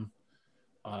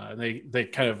 They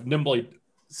kind of nimbly,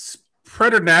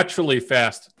 preternaturally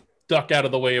fast, duck out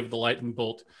of the way of the lightning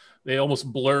bolt. They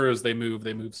almost blur as they move.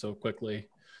 They move so quickly.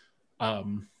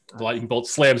 The lightning bolt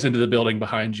slams into the building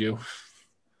behind you.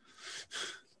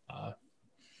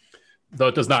 Though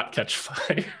it does not catch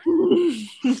fire.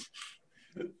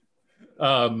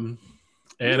 And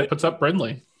it puts up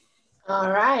Brindley. All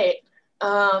right.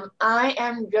 I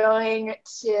am going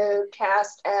to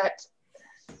cast at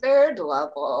 3rd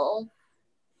level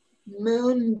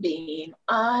Moonbeam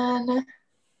on,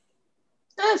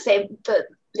 let's say, the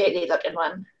lady looking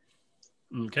one.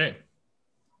 Okay.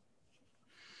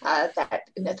 That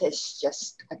Nithis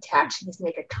just attacked. He needs to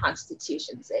make a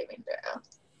Constitution saving throw.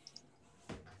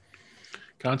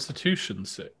 Constitution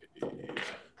save.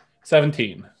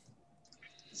 17.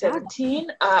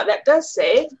 17. That does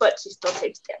save, but she still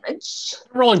takes damage.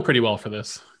 Rolling pretty well for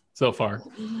this so far.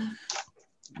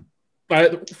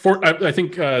 I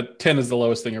think 10 is the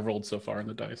lowest thing I've rolled so far in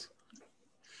the dice.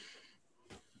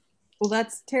 Well,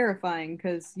 that's terrifying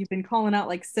because you've been calling out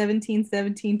like 17,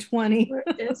 17, 20.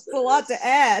 It's a lot to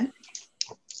add.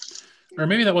 Or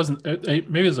maybe that wasn't.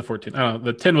 Maybe it was a 14. I don't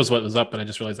know. The 10 was what was up, but I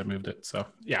just realized I moved it. So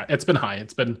yeah, it's been high.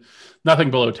 It's been nothing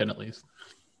below 10 at least.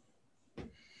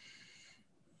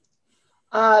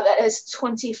 That is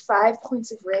 25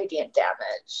 points of radiant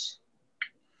damage.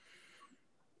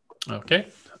 Okay.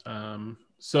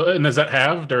 So, and is that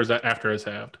halved or is that after it's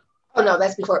halved? Oh no,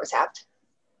 that's before it was halved.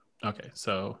 Okay,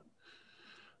 so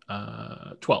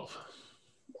 12.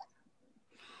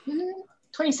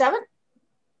 27?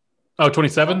 Oh,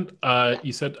 27?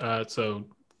 You said so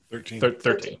 13.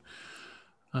 13.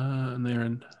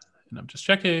 And I'm just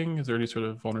checking. Is there any sort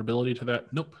of vulnerability to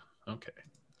that? Nope. Okay.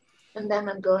 And then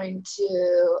I'm going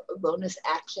to bonus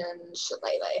action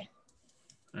Shillelagh.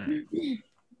 All right.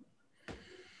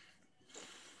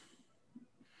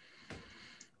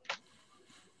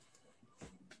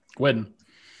 When?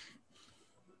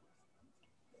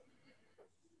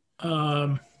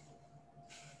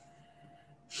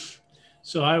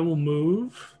 So I will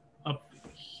move up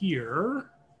here.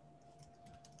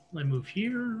 I move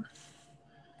here.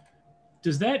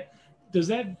 Does that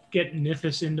get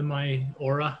Nithis into my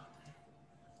aura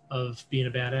of being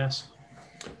a badass?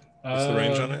 What's the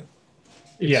range on it?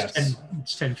 Yes.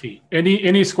 It's 10 feet.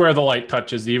 Any square the light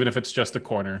touches, even if it's just a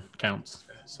corner, counts.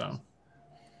 So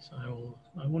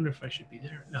I wonder if I should be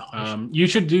there. No. You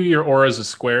should do your auras as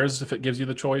squares if it gives you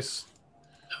the choice.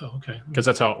 Oh, okay. Because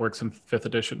that's how it works in 5th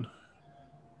edition.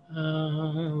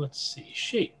 Let's see.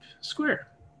 Shape. Square.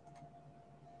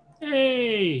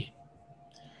 Hey!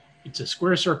 It's a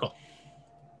square circle.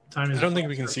 I don't think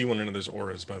we can see one of those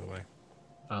auras, by the way.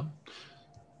 Oh.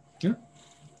 Yeah.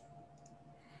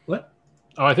 What?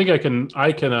 Oh, I think I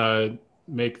can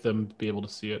make them be able to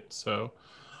see it. So.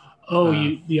 Oh,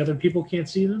 the other people can't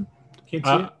see them? Can't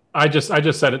see it? I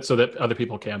just set it so that other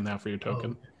people can now for your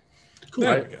token. Oh, cool.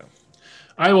 There we go.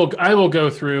 I will go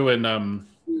through and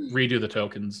redo the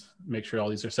tokens. Make sure all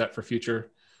these are set for future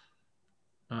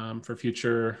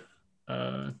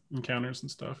encounters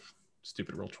and stuff.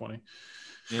 Stupid roll 20.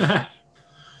 Yeah.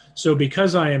 So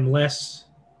because I am less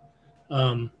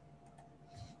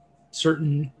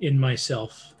certain in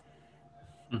myself,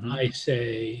 I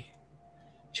say,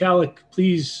 Chalik,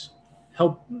 please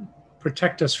help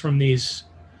protect us from these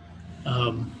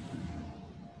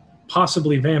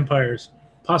possibly vampires,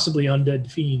 possibly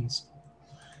undead fiends.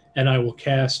 And I will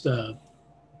cast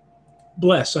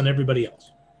Bless on everybody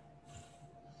else.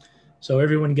 So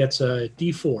everyone gets a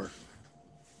D4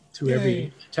 to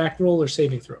every attack roll or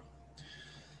saving throw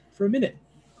for a minute.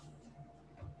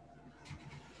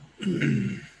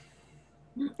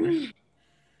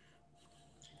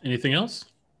 Anything else?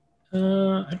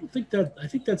 I think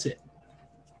that's it.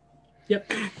 Yep.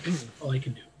 That's all I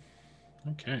can do.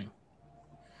 Okay.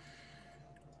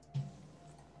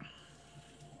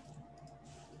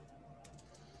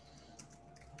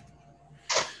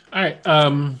 All right.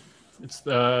 It's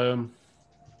the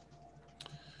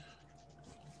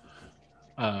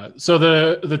so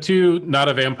the two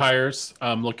not vampires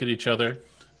look at each other,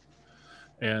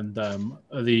 and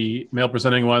the male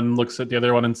presenting one looks at the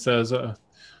other one and says, "Oh,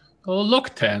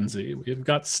 look, Tansy, we've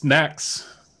got snacks."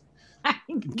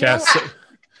 Cass,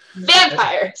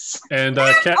 Vampires. and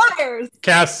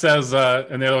Cass says,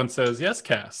 and the other one says, "Yes,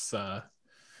 Cass.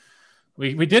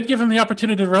 We did give him the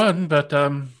opportunity to run, but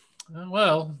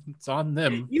well, it's on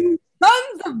them." You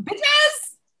sons of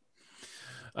bitches!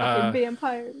 Fucking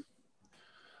vampires.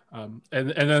 And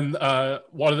then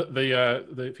one of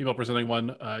the female presenting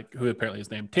one, who apparently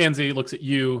is named Tansy, looks at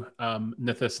you,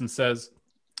 Nithis, and says,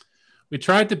 "We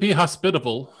tried to be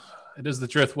hospitable. It is the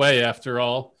Dryth way, after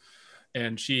all."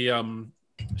 And she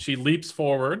leaps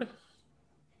forward.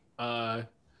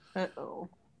 Uh-oh.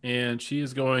 And she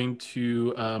is going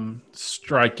to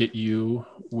strike at you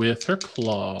with her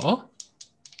claw.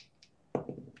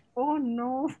 Oh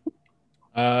no.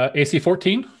 AC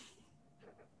 14.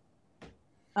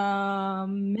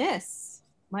 Miss.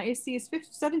 My AC is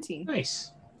 17.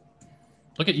 Nice.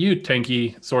 Look at you,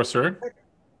 tanky sorcerer.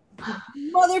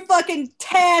 Motherfucking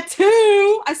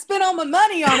tattoo! I spent all my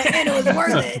money on it and it was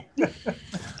worth it.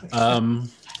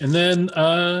 And then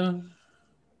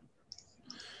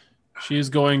she's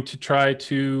going to try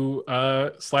to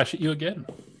slash at you again.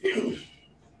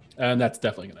 And that's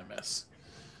definitely going to miss.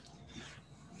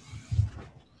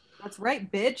 That's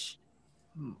right, bitch.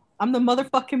 I'm the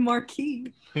motherfucking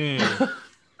marquee.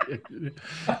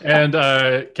 And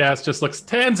Cass just looks,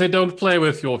 Tansy, don't play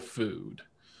with your food.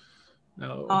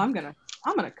 No. Oh, I'm gonna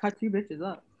cut you bitches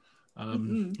up.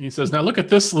 He says, now look at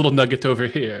this little nugget over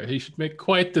here. He should make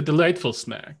quite the delightful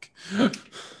snack.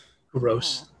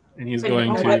 Gross. And he's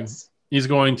going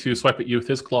to swipe at you with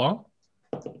his claw.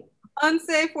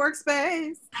 Unsafe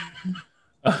workspace.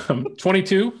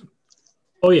 22.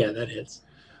 Oh yeah, that hits.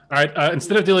 All right.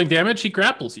 Instead of dealing damage, he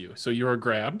grapples you, so you are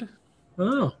grabbed.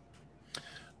 Oh.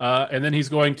 And then he's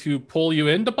going to pull you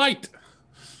in to bite.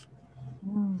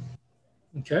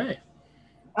 Okay.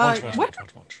 Watch. Can we be turned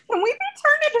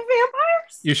into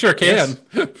vampires? You sure can.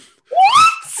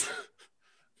 Yes.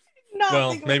 What?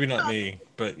 Well, maybe not me,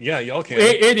 but yeah, y'all can.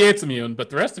 88's immune, but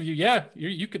the rest of you, yeah,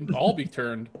 you can all be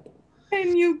turned.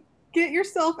 Can you get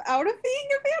yourself out of being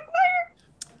a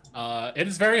vampire? It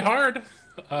is very hard.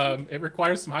 It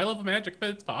requires some high-level magic, but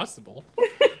it's possible.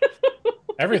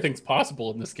 Everything's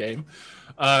possible in this game.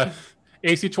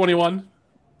 AC 21.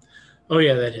 Oh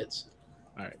yeah, that hits.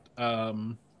 All right.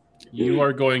 You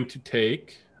are going to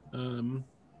take...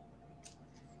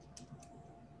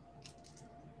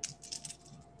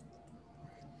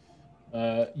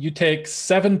 you take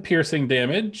 7 piercing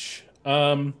damage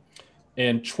and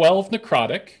 12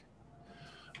 necrotic.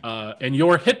 And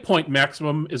your hit point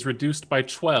maximum is reduced by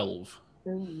 12.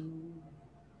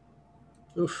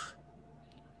 Oof.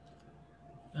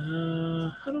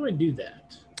 How do I do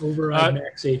that? Override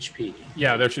max HP.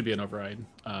 Yeah, there should be an override.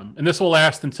 And this will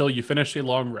last until you finish a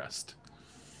long rest.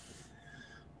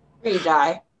 You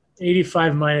die.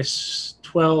 85 minus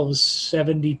 12 is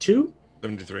 72?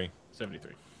 73.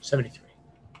 73. 73.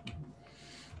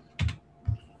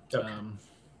 Okay.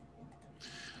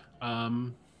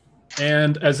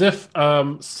 And as if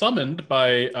summoned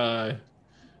by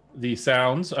the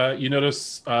sounds, you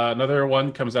notice another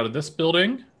one comes out of this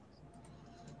building.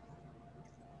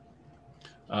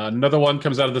 Another one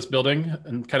comes out of this building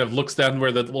and kind of looks down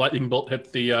where the lightning bolt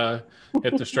hit the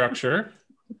structure.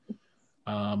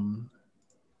 2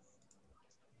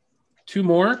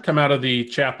 more come out of the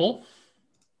chapel.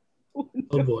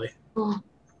 Oh boy.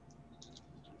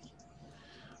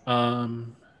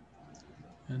 And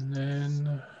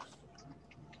then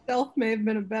Stealth may have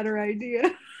been a better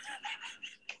idea.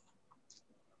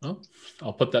 well,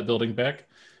 I'll put that building back.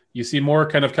 You see more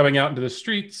kind of coming out into the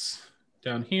streets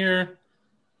down here.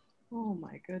 Oh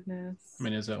my goodness. How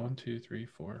many is that? 1, 2, 3,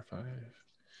 4, 5,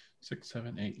 6,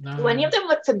 7, 8, 9. Do any of them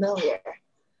look familiar?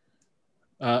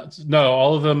 No,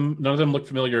 all of them. None of them look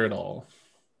familiar at all.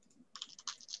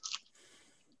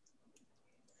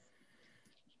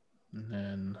 And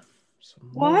then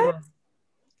some What? more.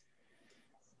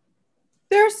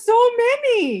 There's so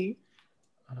many.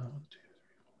 1, 2, 3, 4,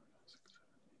 6, 7.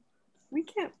 We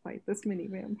can't fight this many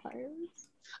vampires.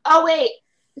 Oh wait,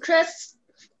 Chris.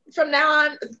 From now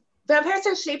on, vampires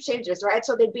are shape changers, right?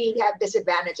 So they'd have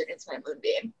disadvantage against my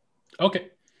moonbeam. Okay.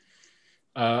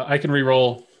 I can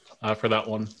re-roll for that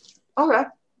one. Okay.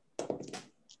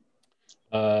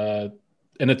 And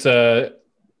it's a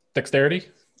dexterity.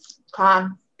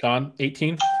 Con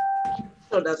 18.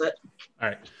 So does it. All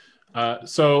right.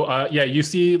 So yeah, you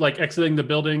see like exiting the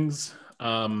buildings,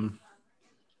 the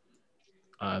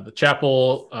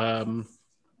chapel,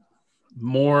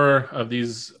 more of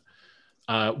these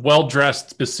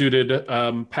well-dressed, besuited,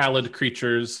 pallid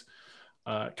creatures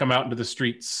come out into the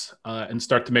streets and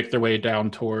start to make their way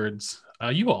down towards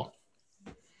you all.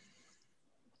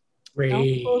 I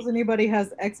don't suppose anybody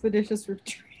has expeditious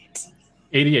retreat.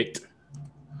 88.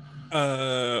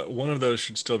 One of those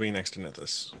should still be next to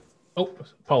Nithis. Oh,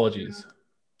 apologies.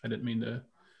 I didn't mean to.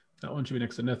 That one should be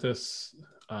next to Nithis.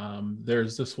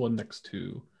 There's this one next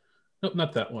to. Nope,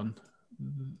 not that one.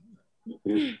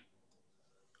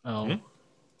 Oh.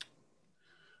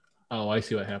 Oh, I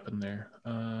see what happened there.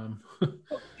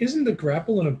 Isn't the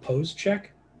grapple an opposed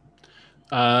check?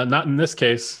 Not in this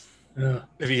case.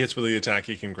 If he hits with the attack,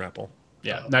 he can grapple.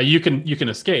 Yeah. Now you can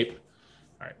escape.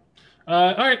 All right.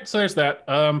 All right. So there's that.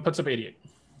 Puts up 88.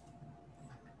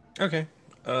 Okay.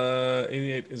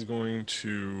 88 is going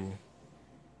to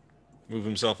move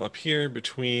himself up here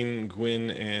between Gwyn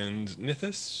and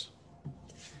Nithis.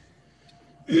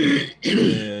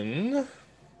 Then,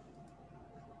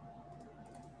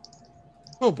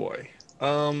 oh boy.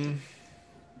 We'll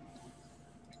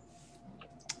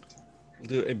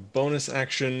do a bonus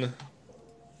action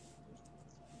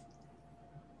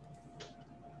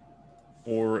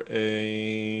or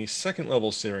a 2nd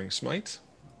level Searing Smite.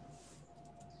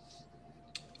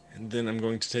 And then I'm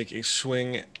going to take a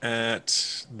swing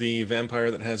at the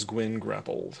vampire that has Gwyn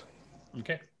grappled.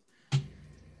 Okay.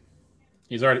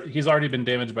 He's already been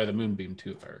damaged by the moonbeam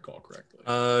too, if I recall correctly.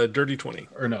 Dirty 20.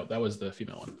 Or no, that was the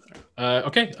female one.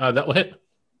 Okay, that will hit.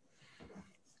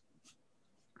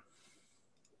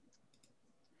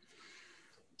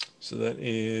 So that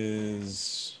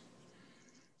is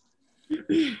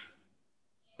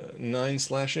 9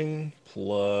 slashing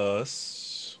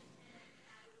plus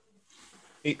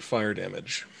 8 fire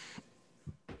damage.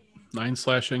 9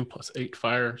 slashing plus 8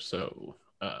 fire, so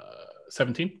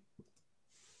 17.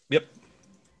 Yep.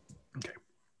 Okay.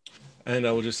 And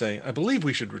I will just say, I believe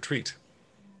we should retreat.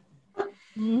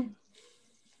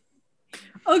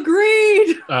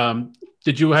 Agreed.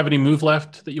 Did you have any move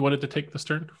left that you wanted to take this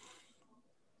turn?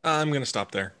 I'm going to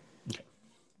stop there. Okay.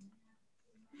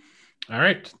 All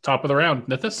right. Top of the round.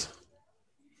 Nithis?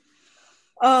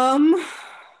 I'm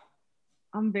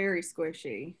very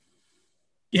squishy.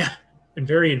 Yeah, and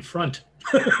very in front.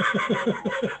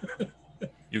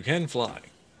 You can fly.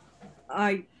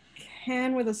 I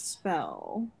can with a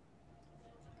spell.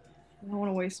 I don't want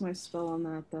to waste my spell on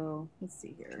that, though. Let's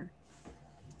see here.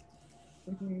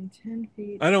 Within 10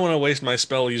 feet. I don't want to waste my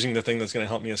spell using the thing that's going to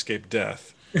help me escape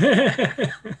death.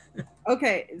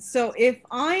 Okay, so if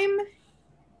I'm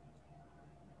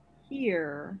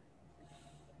here,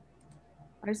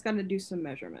 I just got to do some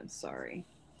measurements. Sorry.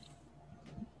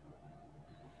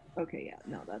 Okay, yeah,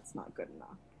 no, that's not good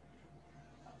enough.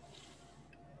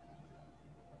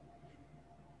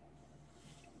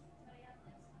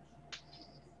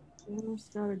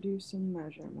 Just got to do some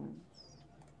measurements.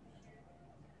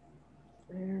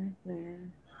 There.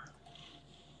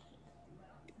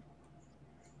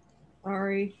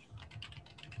 Sorry.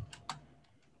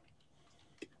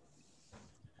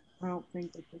 I don't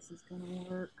think that this is going to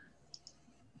work.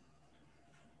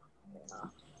 Yeah.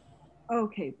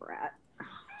 Okay, Brat.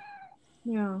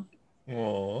 Yeah.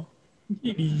 Aww.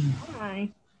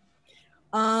 Hi.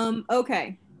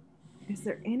 Okay. Is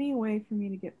there any way for me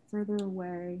to get further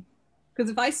away? Because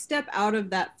if I step out of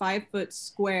that 5-foot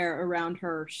square around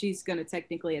her, she's going to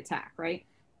technically attack, right?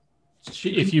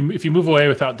 If you move away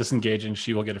without disengaging,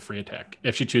 she will get a free attack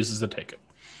if she chooses to take it.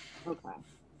 Okay.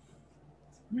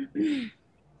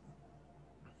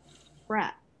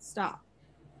 Brat, stop.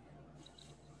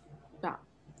 Stop.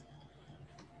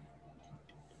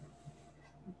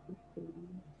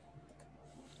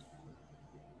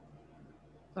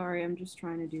 Sorry, I'm just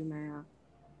trying to do math.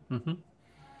 Mm-hmm.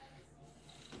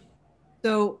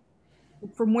 So,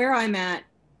 from where I'm at,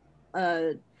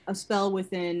 a spell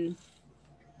within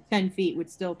 10 feet would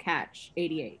still catch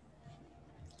 88.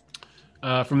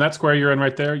 From that square you're in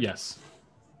right there, yes.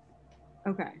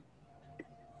 Okay.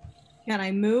 Can I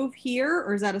move here,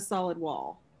 or is that a solid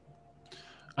wall?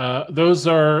 Those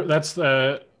are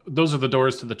the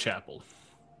doors to the chapel.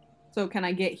 So can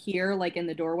I get here, like in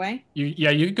the doorway?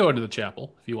 You could go into the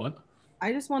chapel if you want.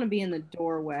 I just want to be in the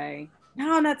doorway.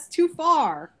 No, that's too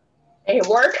far. Hey,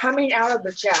 we're coming out of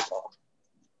the chapel.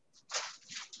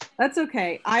 That's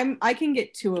okay. I can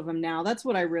get 2 of them now. That's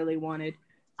what I really wanted.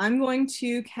 I'm going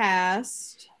to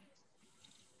cast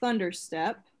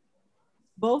Thunderstep.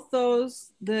 Both those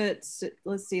let's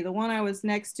see, the one I was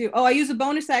next to. Oh, I use a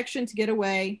bonus action to get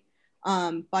away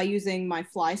by using my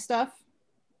fly stuff.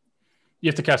 You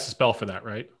have to cast a spell for that,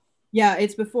 right? Yeah,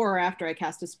 it's before or after I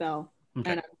cast a spell. Okay.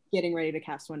 And I'm getting ready to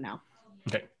cast one now.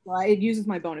 Okay. Well, it uses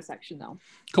my bonus action though.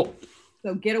 Cool.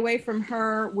 So get away from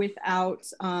her without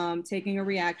taking a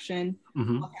reaction.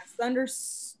 Mm-hmm. I'll cast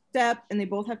Thunderstep, and they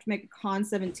both have to make a con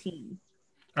 17.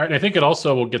 All right. I think it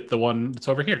also will get the one that's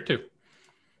over here too.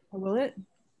 Oh, will it?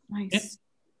 Nice. Yeah.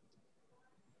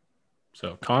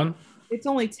 So con. It's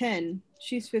only 10.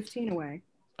 She's 15 away.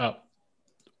 Oh.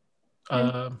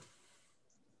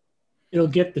 It'll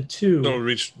get the 2. It'll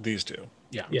reach these 2.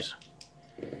 Yeah. Yes.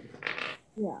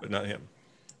 Yeah. But not him.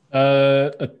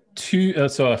 A 2.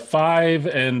 So a 5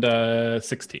 and a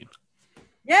 16.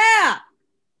 Yeah.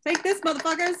 Take this,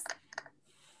 motherfuckers.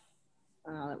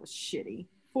 Oh, that was shitty.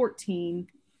 14.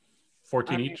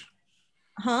 14 right. each.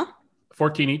 Huh?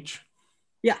 14 each.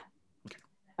 Yeah. Okay.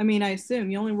 I mean, I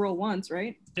assume you only roll once,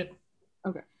 right? Yep.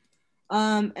 Okay.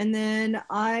 And then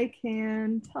I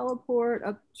can teleport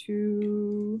up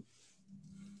to.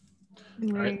 All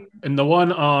right. And the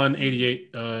one on 88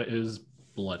 is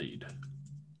bloodied.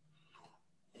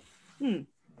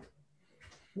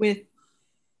 With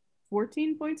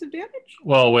 14 points of damage?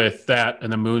 Well, with that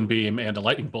and a moonbeam and a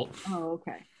lightning bolt. Oh,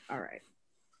 okay. All right.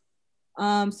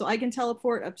 So I can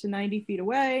teleport up to 90 feet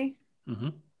away. Mm-hmm.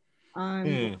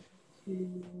 I'm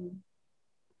to...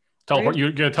 Teleport.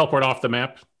 You're gonna teleport off the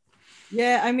map.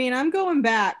 Yeah, I mean, I'm going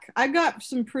back. I got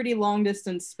some pretty long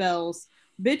distance spells.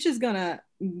 Bitch is gonna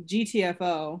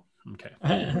GTFO. Okay.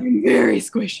 I'm very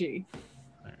squishy.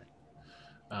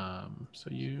 All right. So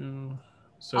you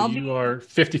are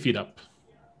 50 feet up.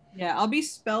 Yeah, I'll be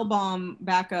spellbomb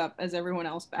back up as everyone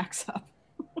else backs up.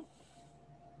 All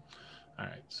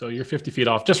right. So you're 50 feet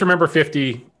off. Just remember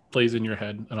 50, please, in your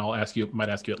head, and I'll might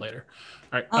ask you it later.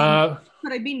 All right.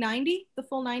 Could I be 90? The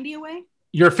full 90 away?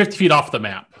 You're 50 feet off the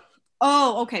map.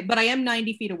 Oh, okay. But I am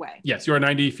 90 feet away. Yes, you are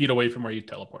 90 feet away from where you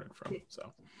teleported from.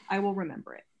 So I will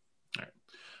remember it.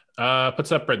 all right.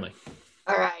 Puts up Brindley.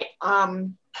 All right.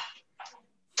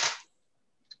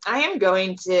 I am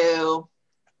going to.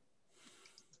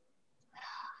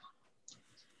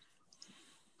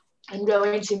 I'm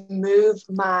going to move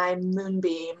my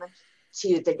moonbeam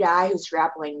to the guy who's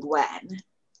grappling Gwen.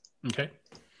 Okay.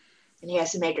 And he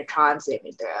has to make a con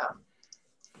saving throw.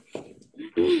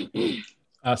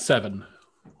 7.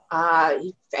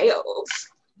 He fails.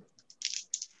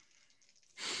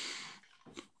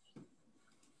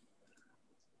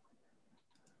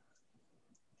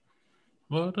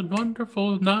 What a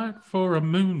wonderful night for a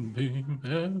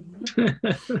moonbeam.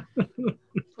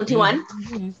 21?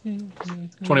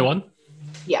 21?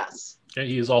 Yes. Okay,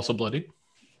 he is also bloodied.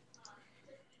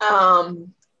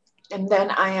 And then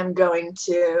I am going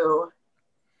to.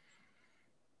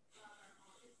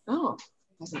 Oh,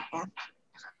 there's an app.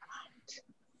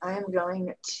 I am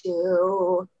going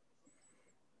to.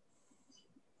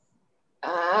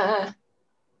 I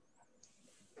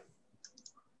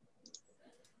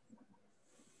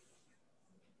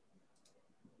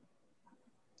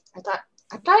thought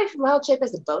wild shape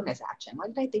is a bonus action. Why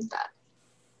did I think that?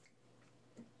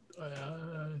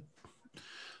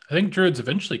 I think druids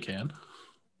eventually can.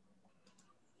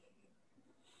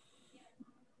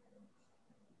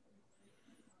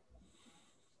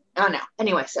 Oh no.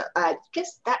 Anyway, so I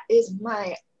guess that is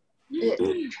my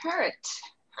current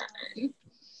turn.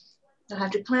 I'll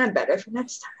have to plan better for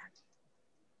next time.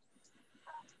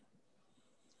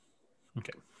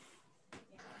 Okay.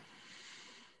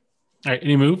 All right,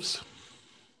 any moves?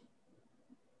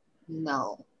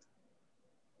 No.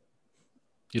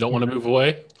 You don't want to move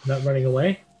away? Not running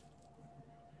away?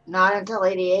 Not until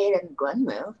 88 and Gwen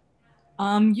move.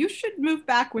 You should move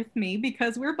back with me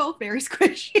because we're both very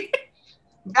squishy.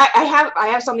 I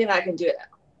have something that I can do now.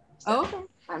 So Okay.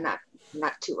 I'm not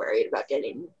too worried about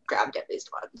getting grabbed at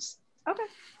least once. Okay.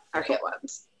 Or hit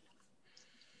once.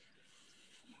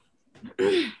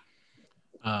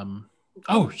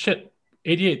 Oh shit.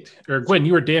 88. Or Gwen,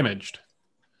 you were damaged.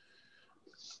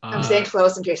 I'm staying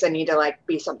close in case I need to like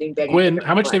be something big. Gwen,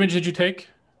 how much damage did you take?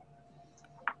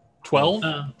 12?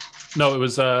 No, it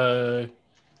was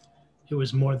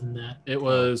more than that. It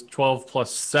was 12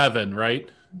 plus 7, right?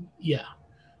 Yeah.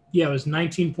 Yeah, it was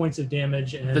 19 points of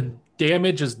damage, and the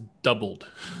damage is doubled.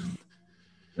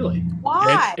 Really?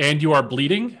 Why? And you are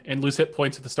bleeding and lose hit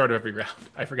points at the start of every round.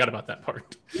 I forgot about that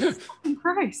part. Fucking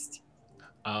Christ.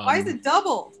 Why is it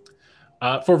doubled?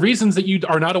 For reasons that you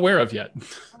are not aware of yet.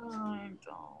 I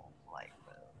don't like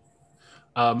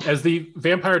this. As the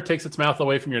vampire takes its mouth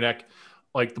away from your neck,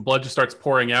 like the blood just starts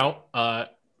pouring out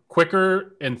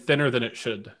quicker and thinner than it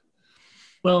should.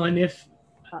 Well, and if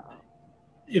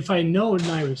I know and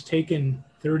I was taking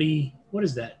 30, what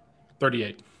is that?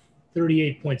 38.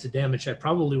 38 points of damage, I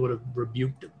probably would have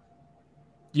rebuked him.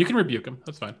 You can rebuke him.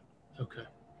 That's fine. Okay.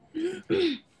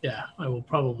 Yeah, I will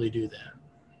probably do that.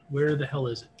 Where the hell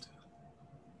is it?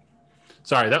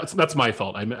 Sorry, that's my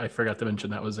fault. I forgot to mention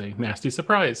that was a nasty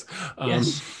surprise.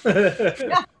 Yes.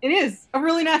 Yeah, it is a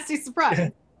really nasty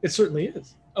surprise. It certainly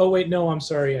is. Oh, wait, no, I'm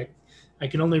sorry. I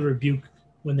can only rebuke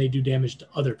when they do damage to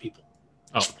other people.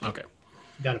 Oh, okay.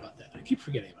 Forgot about that. I keep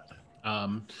forgetting about that.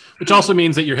 Which also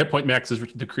means that your hit point max is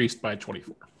decreased by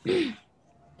 24.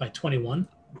 By 21?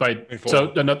 By 24.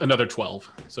 So another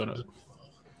 12. So no.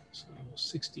 So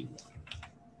 61.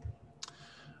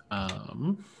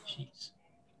 Jeez.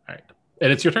 All right.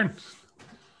 And it's your turn.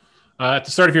 At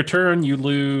the start of your turn, you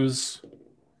lose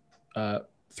 3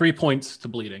 points to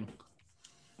bleeding.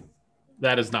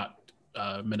 That is not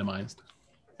minimized.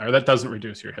 Or that doesn't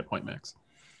reduce your hit point max.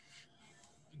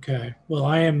 Okay. Well,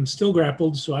 I am still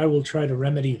grappled, so I will try to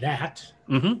remedy that.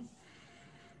 Mm-hmm.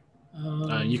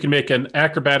 You can make an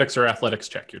acrobatics or athletics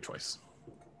check, your choice.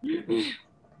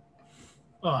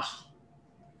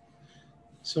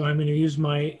 So I'm going to use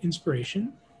my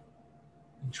inspiration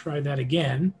and try that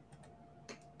again.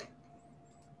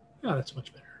 Oh, that's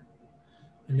much better.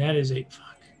 And that is I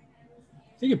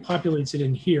think it populates it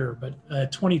in here, but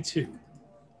 22.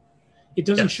 It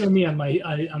doesn't show me on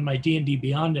my D&D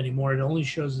Beyond anymore. It only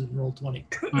shows in Roll20.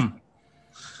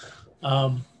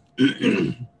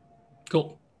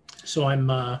 Cool. So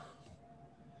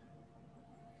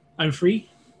I'm free?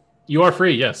 You are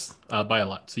free, yes, by a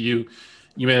lot. So you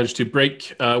managed to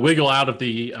wiggle out of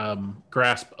the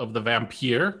grasp of the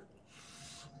vampire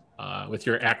with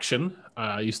your action.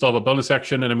 You still have a bonus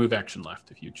action and a move action left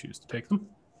if you choose to take them.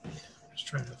 Just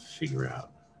trying to figure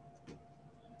out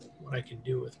what I can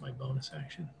do with my bonus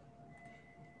action.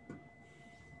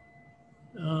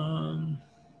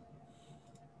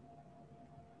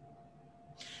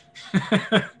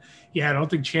 Yeah, I don't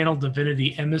think Channel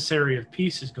Divinity Emissary of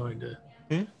Peace is going to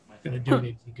do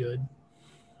anything good.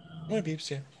 My beeps,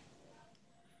 yeah.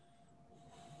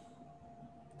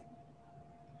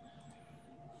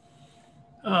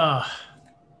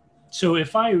 So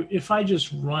if I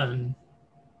just run,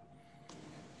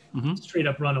 straight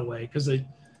up run away, because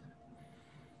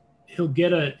he'll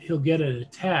get an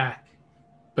attack.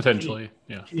 Potentially,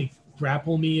 yeah. Can he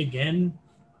grapple me again?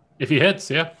 If he hits,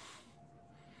 yeah.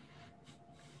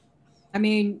 I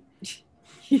mean,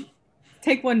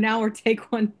 take one now or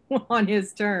take one on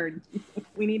his turn.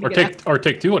 We need to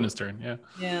take two on his turn, yeah.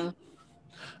 Yeah.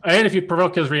 And if you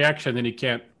provoke his reaction, then he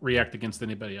can't react against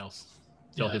anybody else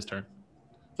till his turn.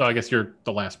 So I guess you're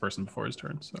the last person before his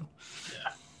turn. So,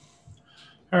 yeah.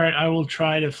 All right, I will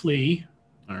try to flee.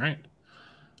 All right.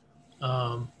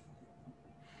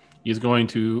 He's going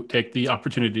to take the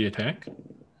opportunity attack.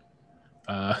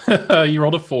 You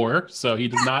rolled a 4, so he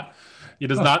does not. He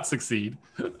does not succeed.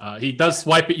 He does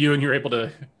swipe at you, and you're able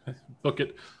to book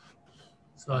it.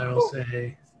 So I will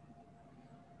say,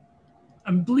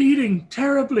 "I'm bleeding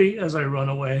terribly" as I run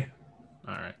away.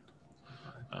 All right.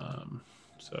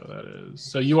 So that is.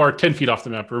 So you are 10 feet off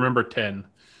the map. Remember 10.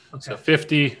 Okay. So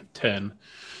 50, 10.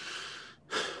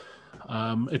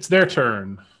 It's their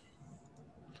turn.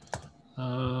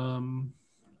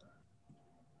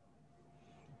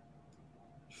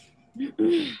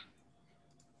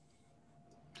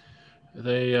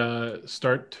 They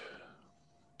start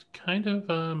kind of.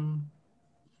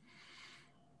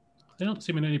 They don't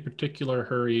seem in any particular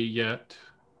hurry yet,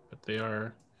 but they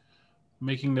are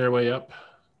making their way up.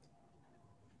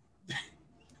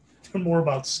 They're more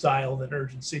about style than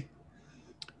urgency.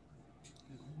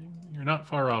 You're not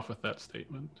far off with that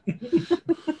statement.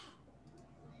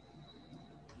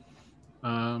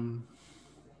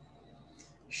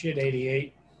 Shit,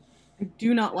 88. I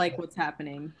do not like what's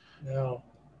happening. No.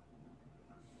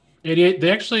 88, they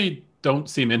actually don't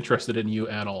seem interested in you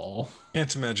at all.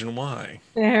 Can't imagine why.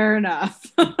 Fair enough.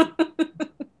 All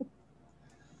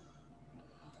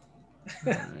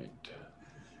right.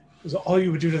 Because all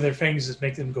you would do to their fangs is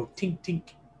make them go tink, tink.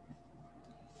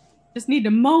 Just need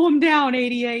to mow them down,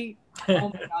 88. Oh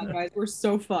my god, guys, we're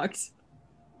so fucked.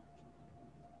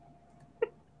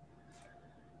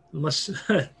 Unless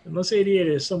 88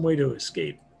 has some way to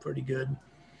escape, pretty good.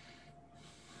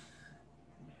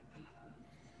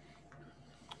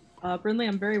 Brindley,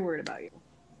 I'm very worried about you.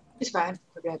 It's fine.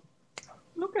 We're good.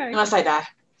 Okay. Unless I die.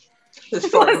 There's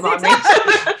 4 of them on me.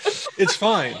 It's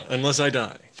fine, unless I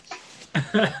die.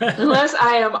 Unless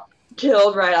I am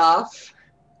killed right off.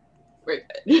 We're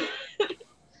good.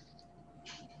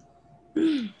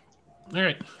 All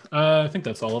right. I think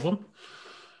that's all of them.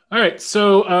 All right.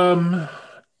 So,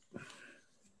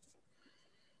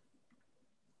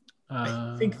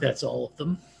 I think that's all of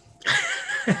them.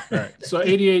 All right. So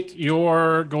 88,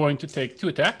 you're going to take 2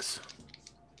 attacks.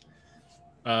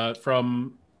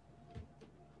 From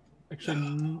actually,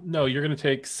 no, you're going to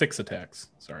take 6 attacks.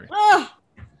 Sorry.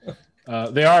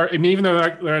 They are. I mean, even though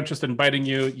they're interested in biting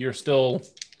you, you're still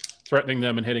threatening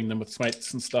them and hitting them with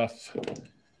smites and stuff.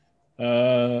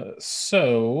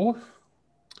 So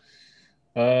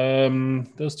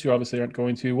those 2 obviously aren't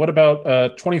going to. What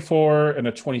about 24 and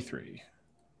a 23?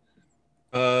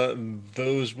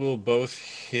 Those will both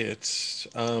hit.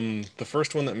 The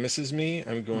first one that misses me,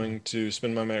 I'm going to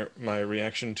spend my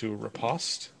reaction to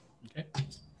riposte. Okay.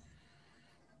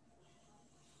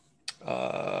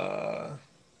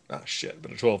 Shit,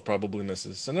 but a 12 probably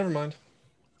misses, so never mind.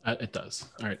 It does.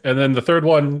 All right. And then the third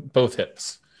one, both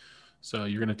hits. So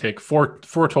you're going to take four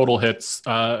total hits.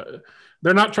 They're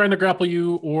not trying to grapple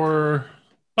you or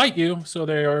bite you, so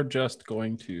they are just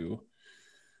going to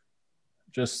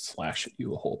just slash at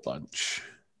you a whole bunch.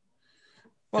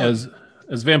 Well, as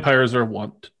vampires are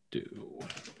wont to do.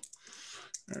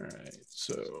 All right.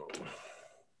 So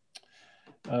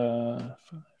 5,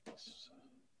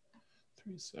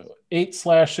 3, so 8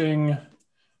 slashing,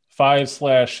 5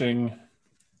 slashing,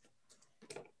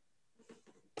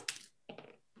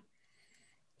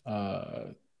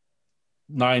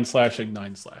 9 slashing,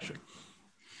 9 slashing.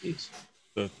 Jeez.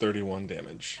 The 31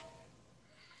 damage.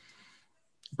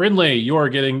 Brindley, you are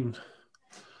getting.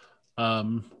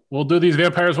 We'll do these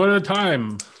vampires one at a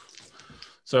time.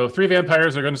 So 3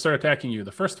 vampires are going to start attacking you.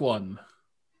 The first one,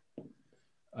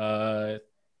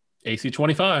 AC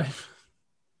 25.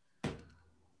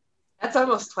 That's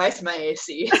almost twice my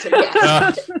AC. So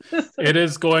yes. It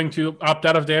is going to opt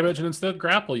out of damage and instead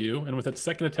grapple you. And with its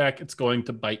second attack, it's going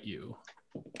to bite you.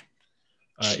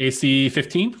 AC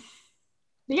 15.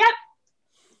 Yep.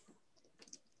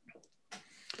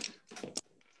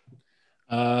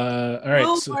 All right.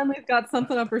 Will finally's got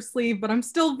something up her sleeve, but I'm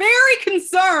still very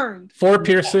concerned. 4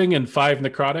 piercing and 5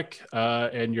 necrotic,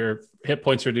 and your max hit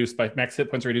points reduced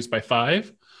by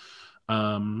 5.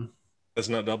 That's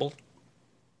not doubled.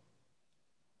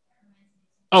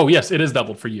 Oh, yes, it is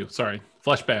doubled for you. Sorry.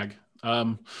 Flesh bag.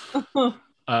 You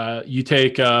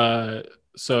take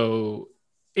so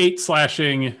 8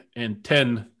 slashing and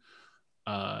 10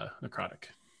 necrotic.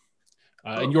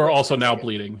 And you're also now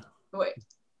bleeding. Wait.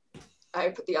 I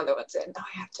put the other ones in. Now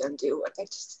I have to undo what I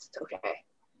just... Okay.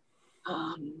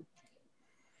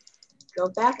 Go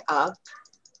back up.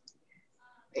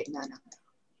 Wait, no.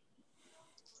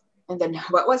 And then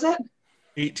what was it?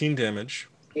 18 damage.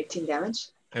 18 damage.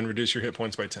 And reduce your hit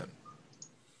points by 10.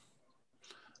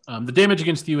 The damage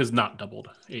against you is not doubled.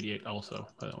 88 also,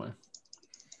 by the way.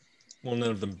 Well,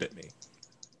 none of them bit me.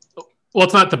 Well,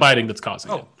 it's not the biting that's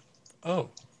causing it. Oh.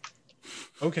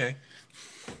 Okay.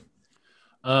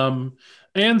 And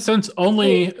since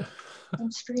only...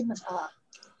 Stream is up.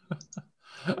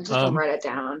 I'm just going to write it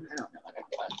down. I don't know what I'm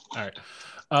doing. All right.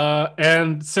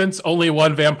 And since only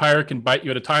one vampire can bite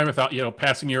you at a time without,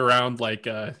 passing you around like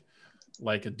a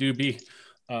doobie,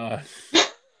 the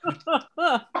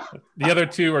other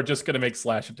two are just going to make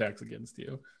slash attacks against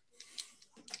you.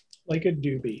 Like a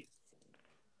doobie.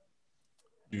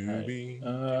 Doobie.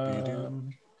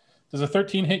 Right. Does a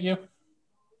 13 hit you?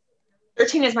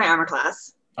 13 is my armor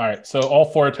class. All right. So all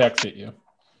 4 attacks hit you.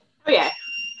 Oh, yeah.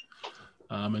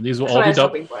 And these will That's all what I be was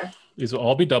doubled. hoping for. These will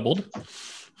all be doubled.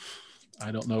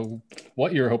 I don't know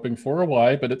what you're hoping for or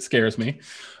why, but it scares me.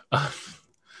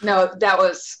 No, that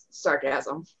was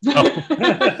sarcasm. Oh.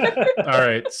 All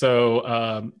right.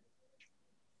 So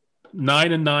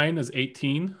 9 and 9 is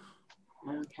 18.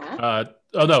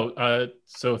 Okay.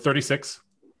 So 36.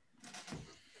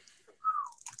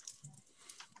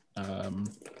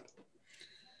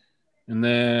 And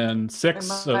then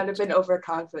 6 I might have been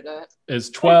overconfident. is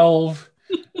 12.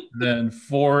 Then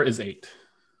 4 is 8.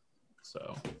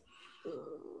 So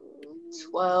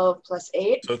 12 plus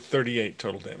 8. So 38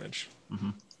 total damage. Mm-hmm.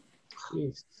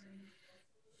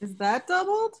 Is that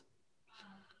doubled?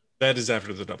 That is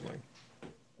after the doubling.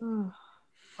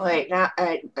 Wait, now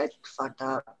I fucked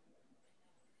up.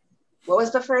 What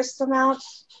was the first amount?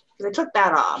 Because I took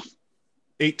that off.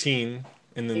 18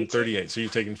 and then 18. 38. So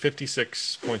you've taken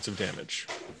 56 points of damage.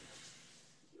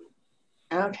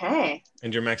 Okay.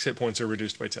 And your max hit points are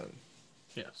reduced by 10.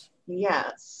 Yes.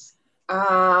 Yes.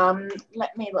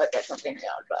 Let me look at something real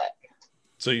quick.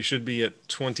 So you should be at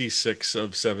 26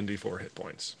 of 74 hit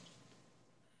points.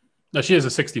 No, she has a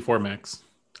 64 max,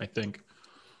 I think.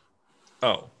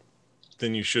 Oh.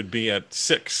 Then you should be at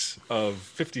 6 of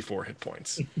 54 hit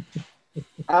points.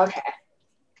 Okay.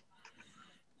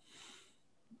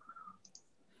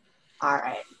 All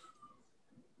right.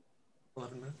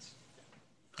 11 minutes.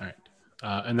 All right.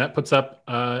 And that puts up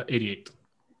 88.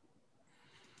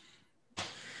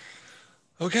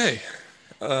 Okay.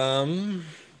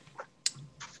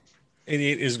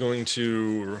 88 is going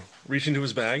to reach into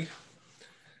his bag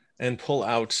and pull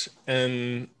out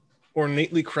an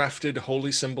ornately crafted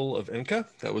holy symbol of Inca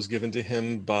that was given to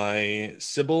him by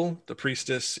Sybil, the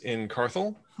priestess in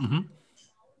Carthel. Mm-hmm.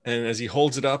 And as he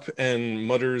holds it up and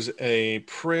mutters a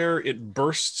prayer, it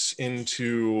bursts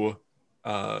into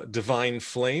divine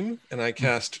flame, and I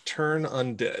cast Turn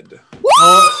Undead.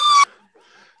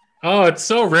 Oh, it's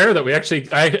so rare that we actually...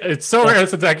 it's so rare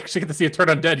that I actually get to see a Turn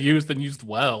Undead used and used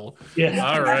well. Yeah.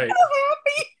 All right. I'm so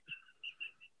happy.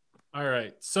 All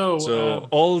right. So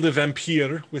all the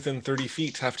vampire within 30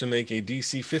 feet have to make a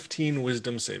DC 15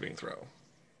 wisdom saving throw.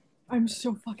 I'm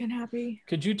so fucking happy.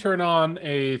 could you turn on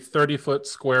a 30-foot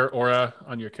square aura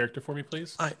on your character for me,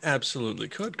 please? I absolutely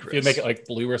could, Chris. You'd make it like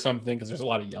blue or something, because there's a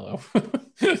lot of yellow.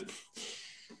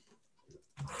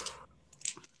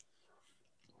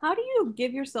 How do you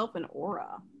give yourself an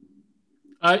aura?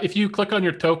 If you click on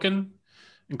your token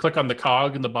and click on the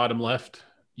cog in the bottom left,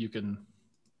 you can...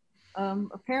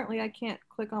 Apparently I can't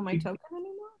click on my token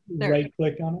anymore. There. Right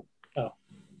click on it. Oh.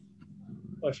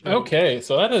 Okay,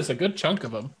 so that is a good chunk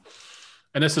of them.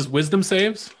 And this is wisdom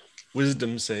saves?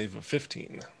 Wisdom save of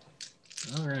 15.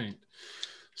 All right.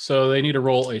 So they need to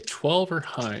roll a 12 or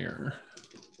higher.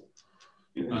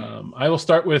 I will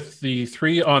start with the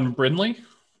 3 on Brindley.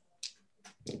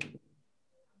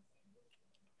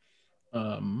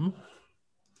 And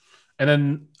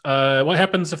then what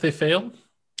happens if they fail?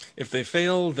 If they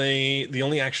fail, the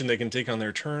only action they can take on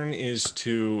their turn is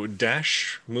to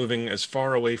dash, moving as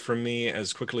far away from me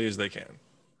as quickly as they can.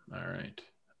 All right.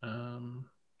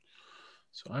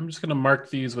 So I'm just going to mark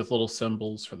these with little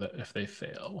symbols for that if they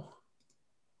fail.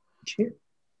 Sure.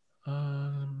 You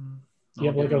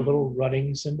have I'll like give a them- little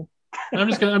running symbol. I'm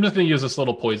just gonna use this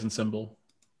little poison symbol.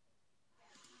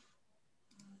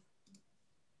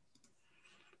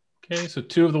 Okay, so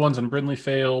 2 of the ones on Brindley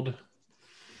failed.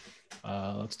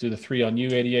 Let's do the 3 on you,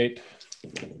 88.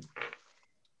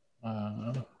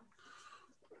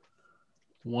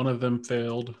 One of them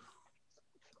failed.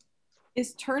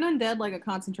 Is turn undead like a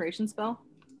concentration spell?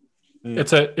 No.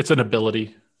 It's an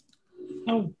ability.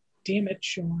 Oh, damn it,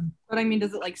 Sean. But I mean,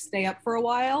 does it like stay up for a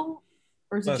while?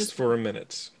 Or is it Lasts just for a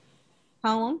minute.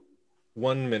 how long?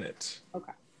 1 minute.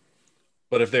 Okay.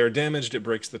 But if they are damaged, it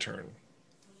breaks the turn.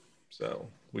 So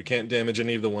we can't damage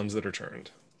any of the ones that are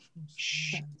turned.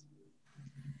 Shh.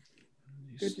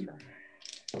 Good to know.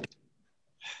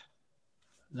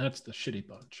 That's the shitty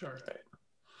bunch. All right.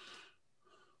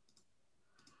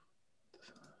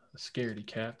 The scaredy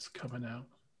cat's coming out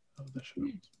of the show.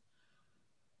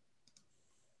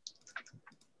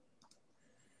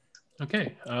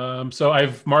 Okay. So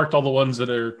I've marked all the ones that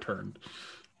are turned.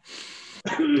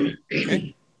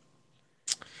 Okay.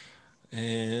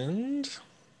 And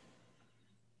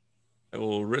I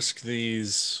will risk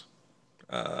these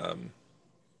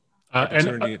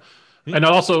opportunity. And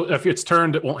also, if it's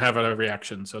turned, it won't have a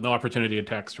reaction. So no opportunity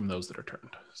attacks from those that are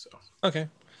turned. So Okay.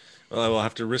 Well, I will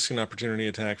have to risk an opportunity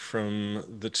attack from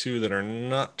the two that are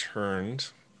not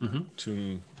turned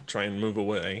to try and move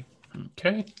away.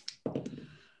 Okay.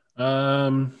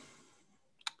 9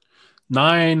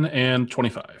 and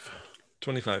 25.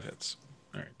 25 hits.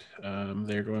 All right.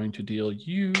 They're going to deal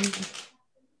you.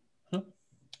 Huh?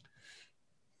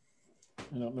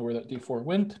 I don't know where that D4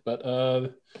 went, but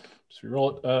just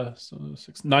reroll it. So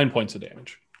 9 points of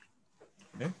damage.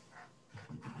 Okay.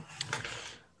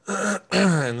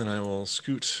 And then I will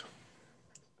scoot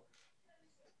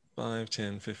 5,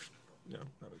 10, 15. No,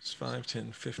 that was 5,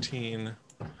 10, 15,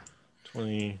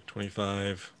 20,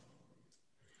 25,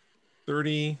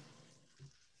 30.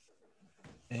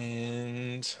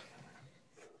 And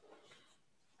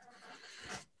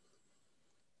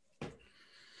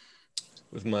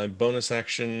with my bonus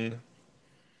action,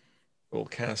 I will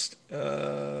cast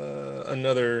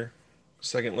another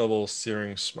second level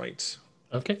Searing Smite.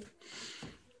 Okay.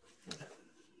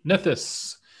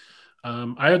 Nethys.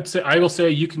 I will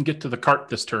say you can get to the cart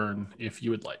this turn if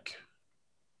you would like.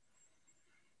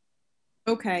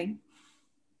 Okay.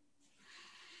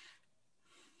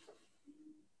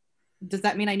 Does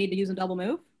that mean I need to use a double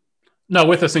move? No,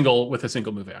 with a single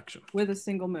move action. With a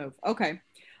single move. Okay.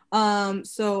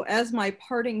 So as my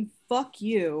parting fuck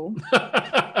you,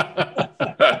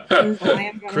 I am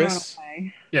gonna Chris? run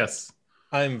away. Yes.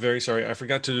 I'm very sorry. I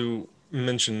forgot to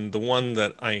mention the one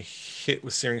that I hit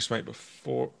with Searing Smite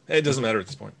before. It doesn't matter at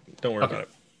this point. Don't worry about it.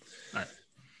 All right.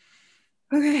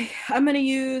 Okay, I'm going to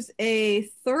use a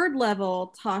 3rd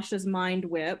level Tasha's Mind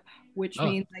Whip, which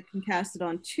means I can cast it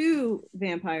on 2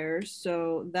 vampires.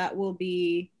 So that will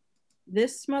be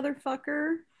this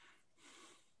motherfucker.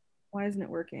 Why isn't it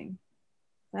working?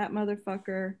 That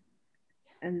motherfucker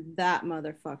and that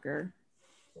motherfucker.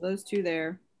 Those 2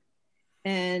 there.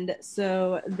 And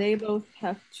so they both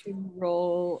have to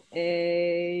roll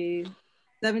a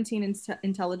 17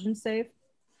 intelligence save.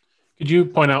 Could you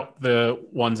point out the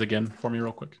ones again for me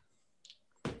real quick?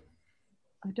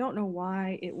 I don't know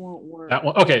why it won't work. That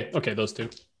one. Okay, those 2.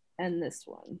 And this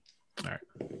one. All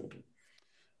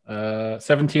right.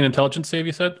 17 intelligence save,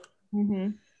 you said?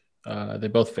 Mm-hmm. They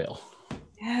both fail.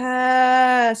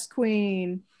 Yes,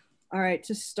 queen. All right,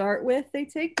 to start with, they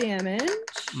take damage.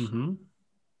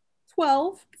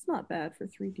 12. It's not bad for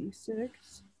 3d6.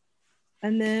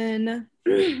 And then,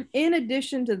 in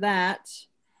addition to that,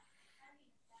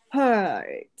 all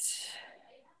right.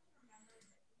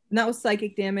 And that was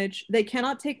psychic damage. They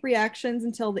cannot take reactions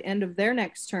until the end of their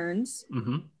next turns.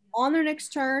 On their next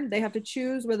turn, they have to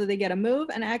choose whether they get a move,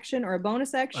 an action, or a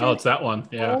bonus action. Oh, it's that one.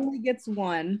 Yeah. Only gets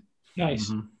one.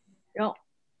 Nice. Yep.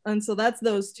 And so that's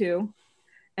those 2.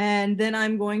 And then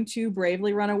I'm going to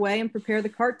bravely run away and prepare the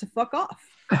cart to fuck off.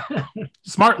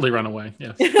 Smartly run away.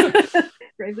 Yes.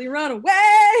 Bravely run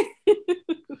away.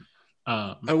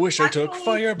 I wish I took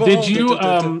fireball. Did you?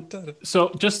 So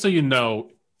just so you know,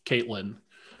 Caitlin,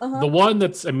 the one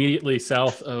that's immediately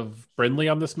south of Brindley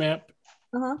on this map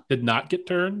did not get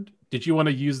turned. Did you want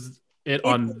to use it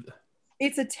on?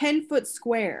 It's a 10-foot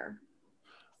square.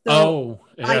 So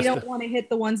I don't want to hit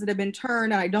the ones that have been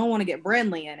turned, and I don't want to get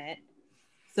Brindley in it.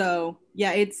 So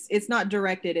yeah, it's not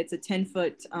directed. It's a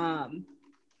 10-foot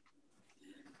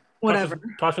whatever.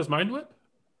 Tasha's Mind Whip?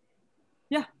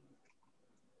 Yeah.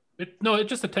 It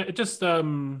just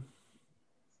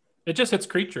hits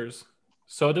creatures,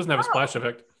 so it doesn't have a splash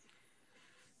effect.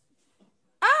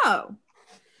 Oh.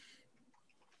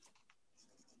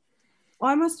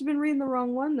 Well, I must have been reading the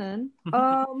wrong one then.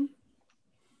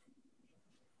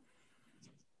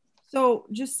 So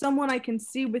just someone I can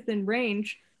see within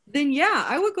range. then yeah,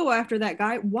 I would go after that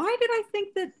guy. Why did I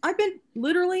think that? I've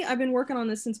been working on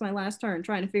this since my last turn,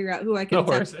 trying to figure out who I could. No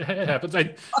worries, it happens.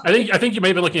 I think you may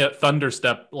have been looking at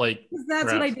Thunderstep, like That's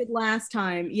perhaps. what I did last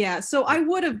time. Yeah, so I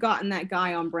would have gotten that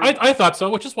guy on Brent. I thought so,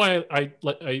 which is why I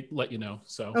let you know.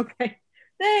 So Okay,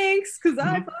 thanks, because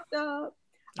I fucked up.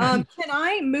 Can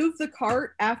I move the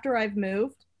cart after I've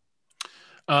moved?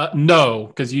 No,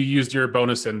 because you used your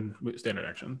bonus in standard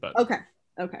action. But Okay.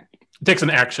 It takes an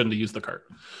action to use the cart.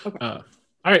 Okay. All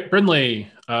right,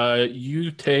 Brindley, you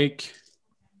take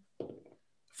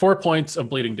 4 points of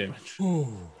bleeding damage.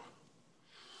 Ooh.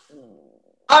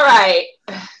 All right.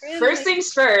 First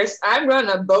things first, I'm going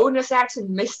to bonus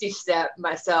action Misty Step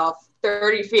myself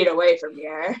 30 feet away from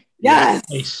here. Yes.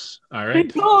 Nice. All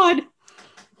right. Thank God.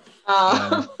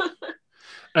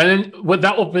 And then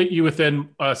that will put you within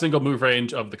a single move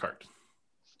range of the cart.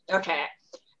 Okay.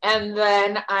 And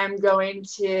then I'm going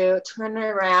to turn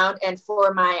around, and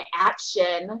for my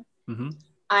action,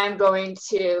 I'm going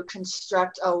to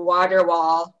construct a water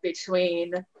wall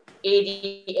between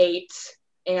 88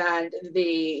 and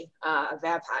the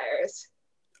vampires.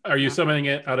 Are you summoning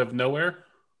it out of nowhere?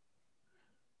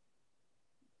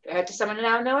 Do I have to summon it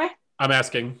out of nowhere? I'm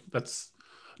asking.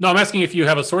 I'm asking if you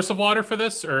have a source of water for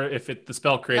this, or if the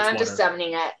spell creates I'm water. just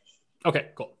summoning it. Okay,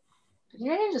 cool. You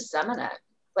didn't just summon it.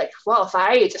 Like, well,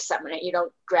 fire, you just summon it. You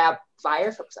don't grab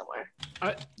fire from somewhere.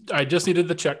 I just needed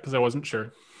the check because I wasn't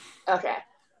sure. Okay.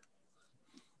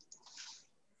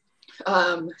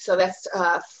 So that's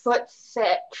a foot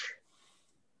thick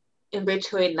in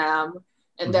between them,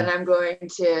 and then I'm going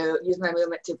to use my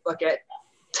movement to book it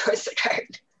towards the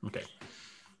cart. Okay.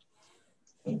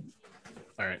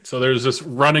 All right. So there's this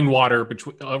running water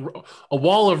between a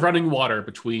wall of running water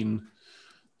between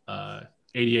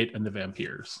 88 and the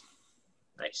vampires.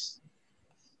 Nice.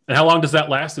 And how long does that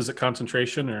last? Is it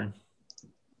concentration or?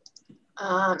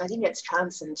 I think it's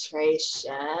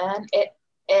concentration. It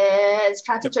is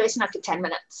concentration up to 10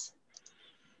 minutes.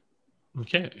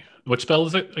 Okay. Which spell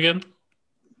is it again?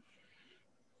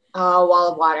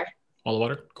 Wall of water. Wall of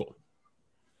water? Cool.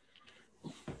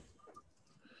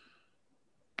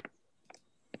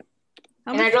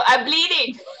 And I go, I'm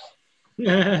bleeding.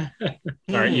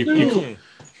 All right.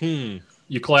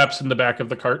 You collapse in the back of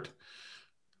the cart.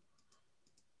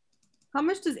 How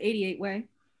much does 88 weigh?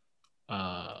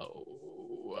 Let's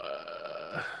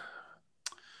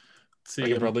see. I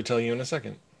can probably tell you in a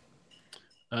second.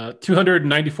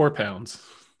 294 pounds.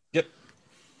 Yep.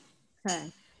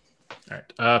 Okay. All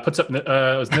right. Puts up. Was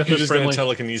You're Nithis just friendly? going to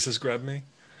telekinesis grab me?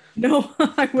 No,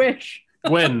 I wish.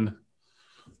 When?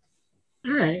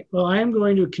 All right. Well, I am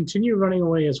going to continue running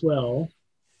away as well.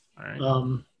 All right.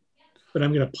 But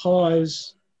I'm going to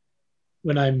pause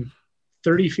when I'm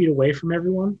 30 feet away from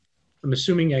everyone. I'm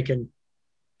assuming I can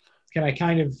I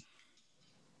kind of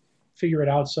figure it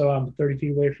out so I'm 30 feet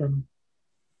away from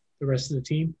the rest of the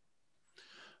team?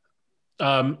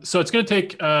 So it's going to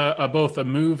take both a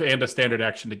move and a standard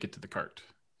action to get to the cart.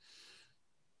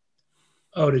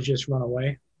 Oh, to just run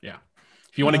away? Yeah.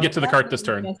 If you want to get to the cart this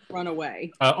turn. Just run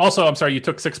away. Also, I'm sorry, you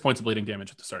took 6 points of bleeding damage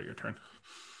at the start of your turn.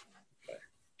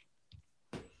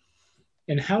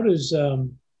 And how does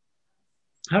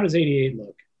 88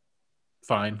 look?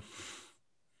 Fine.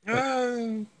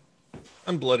 I'm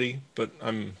bloody, but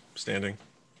I'm standing.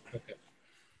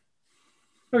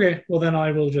 Okay, well then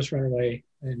I will just run away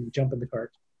and jump in the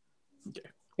cart. Okay.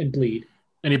 And bleed.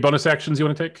 Any bonus actions you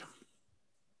want to take?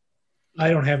 I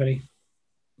don't have any.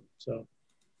 So,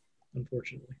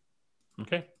 unfortunately.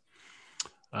 Okay.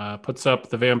 Puts up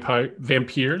the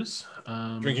vampires.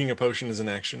 Drinking a potion is an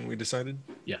action, we decided?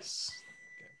 Yes.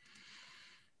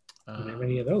 I don't have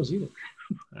any of those either.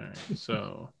 All right.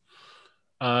 So,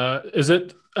 is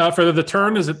it for the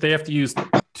turn? Is it they have to use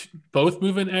both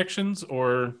movement actions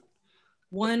or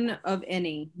one of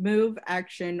any move,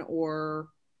 action, or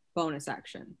bonus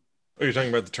action? Oh, you're talking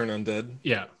about the turn undead?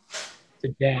 Yeah.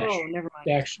 The dash. Oh, never mind.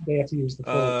 Dash. They have to use the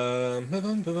full.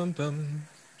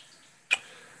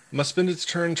 Must spend its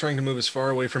turn trying to move as far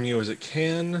away from you as it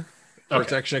can. For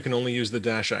its action, it can only use the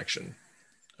dash action.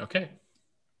 Okay.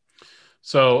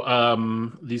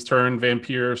 So these turn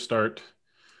vampires start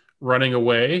running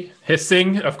away,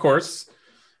 hissing, of course,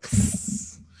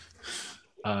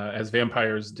 as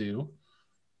vampires do.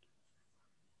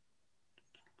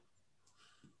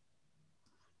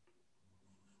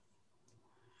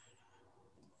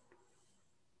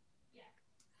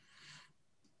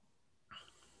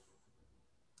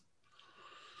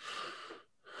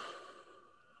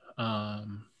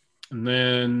 And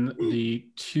then the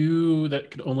two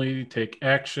that could only take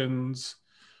actions,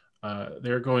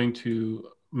 they're going to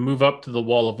move up to the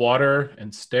wall of water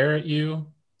and stare at you.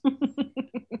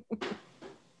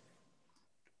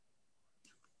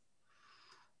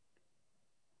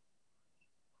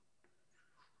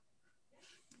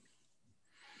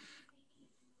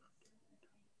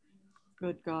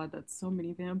 Good God, that's so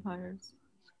many vampires.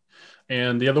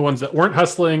 And the other ones that weren't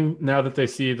hustling, now that they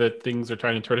see that things are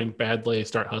trying to turn badly,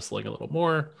 start hustling a little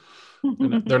more.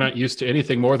 And they're not used to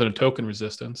anything more than a token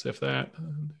resistance, if that.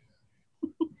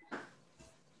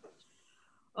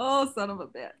 Oh, son of a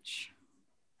bitch.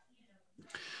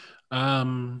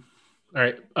 All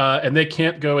right. And they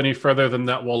can't go any further than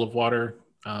that wall of water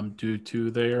due to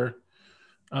their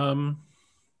not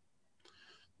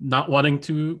wanting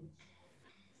to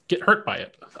get hurt by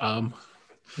it.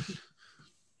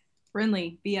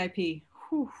 Friendly, VIP.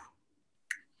 Whew.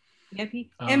 VIP?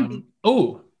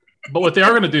 Oh, but what they are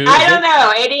going to do... I don't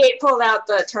know. 88 pulled out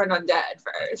the turn undead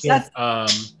first. Yeah.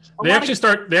 They actually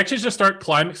just start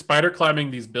spider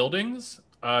climbing these buildings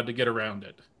to get around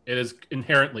it. It is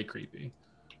inherently creepy.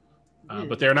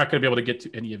 But they're not going to be able to get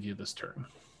to any of you this turn.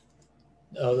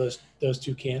 Oh, those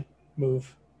two can't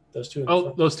move. Those two.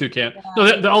 Those two can't.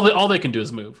 Yeah. No, all they can do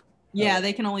is move. Yeah,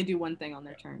 they can only do one thing on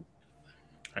their turn.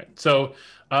 All right. So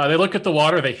they look at the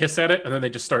water, they hiss at it, and then they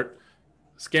just start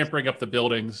scampering up the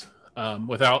buildings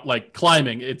without like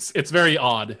climbing. It's very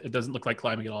odd. It doesn't look like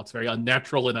climbing at all. It's very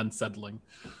unnatural and unsettling.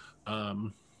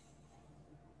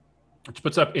 Which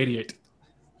puts up 88.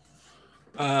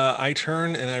 I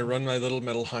turn and I run my little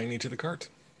metal hiney to the cart.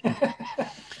 All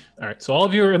right, so all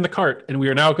of you are in the cart, and we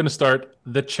are now going to start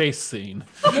the chase scene.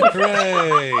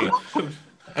 Hooray!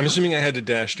 I'm assuming I had to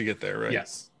dash to get there, right?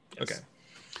 Yes. Okay.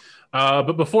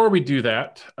 But before we do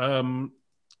that,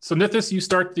 so Nithis, you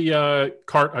start the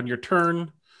cart on your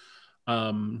turn.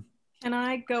 Can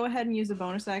I go ahead and use a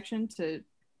bonus action to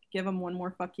give them one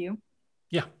more fuck you?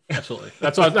 Yeah, absolutely.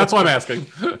 That's why I'm asking.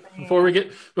 Before we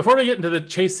get into the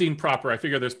chase scene proper, I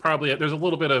figure there's a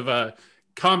little bit of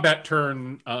combat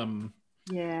turn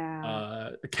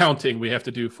accounting we have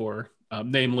to do for,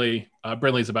 namely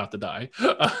Brinley's about to die.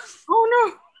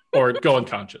 Oh no! Or go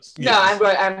unconscious. No, I'm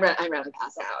going to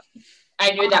pass out.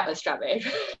 I knew that was coming.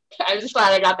 I'm just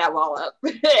glad I got that wall up.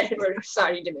 We're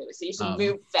starting to move, so you should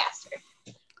move faster.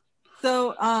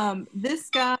 So this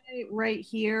guy right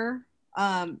here,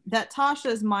 that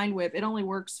Tasha's mind whip, it only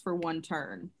works for one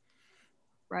turn,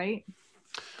 right?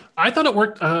 I thought it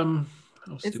worked.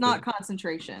 It's not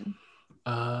concentration.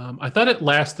 I thought it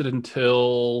lasted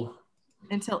until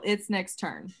its next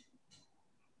turn.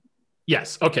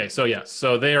 Yes. Okay. So yes.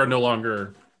 So they are no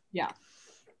longer. Yeah.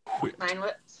 Mind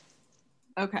whips.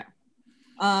 Okay.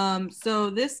 So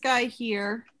this guy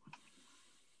here,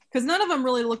 because none of them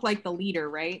really look like the leader,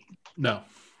 right? No.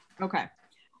 Okay.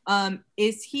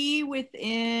 Is he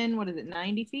within,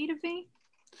 90 feet of me?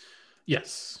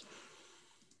 Yes.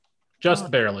 Just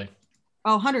barely.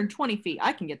 Oh, 120 feet.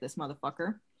 I can get this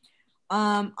motherfucker.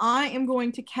 I am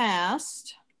going to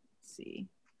cast, let's see.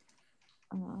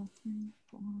 I'm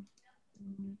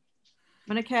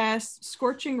going to cast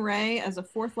Scorching Ray as a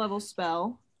 4th level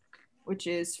spell, which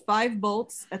is 5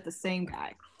 bolts at the same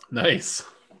guy. Nice.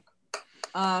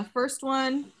 First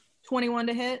one, 21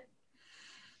 to hit.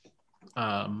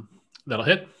 That'll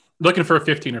hit. Looking for a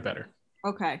 15 or better.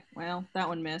 Okay, well, that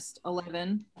one missed.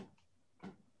 11.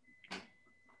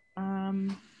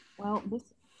 Well, this...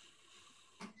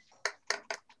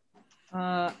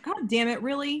 God damn it,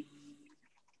 really?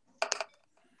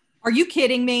 Are you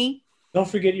kidding me? Don't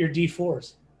forget your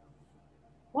D4s.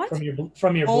 What? From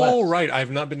your bless. Oh, right.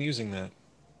 I've not been using that.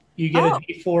 You get a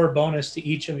D4 bonus to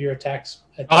each of your attacks.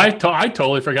 I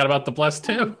totally forgot about the bless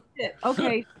too.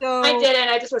 Okay, so... I didn't.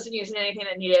 I just wasn't using anything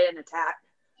that needed an attack.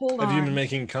 Hold on. Have you been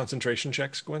making concentration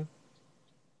checks, Gwen?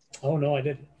 Oh, no, I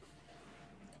didn't.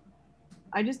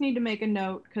 I just need to make a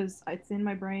note because it's in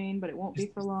my brain, but it won't be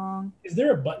for long. Is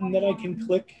there a button that I can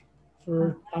click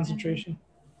for concentration?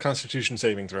 Constitution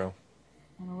saving throw.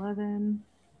 11.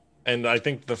 And I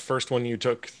think the first one you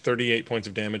took 38 points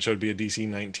of damage, so it'd be a DC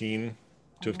 19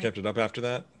 to have kept it up after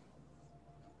that.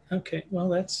 Okay, well,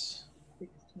 that's...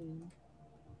 16.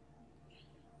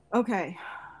 Okay.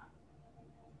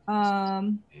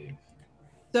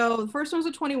 So the first one was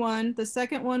a 21. The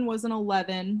second one was an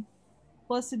 11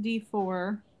 plus a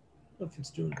D4 Look, it's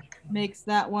doing it. makes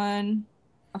that one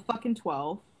a fucking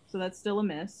 12. So that's still a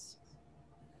miss.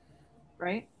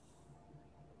 Right?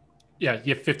 Yeah,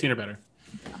 you have 15 or better.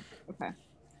 Yeah, okay.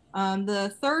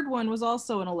 The third one was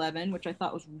also an 11, which I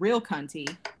thought was real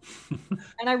cunty.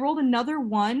 And I rolled another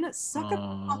one. Suck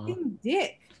a fucking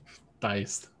dick.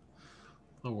 Diced.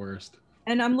 The worst.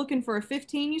 And I'm looking for a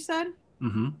 15, you said?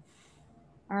 Mm-hmm.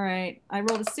 All right. I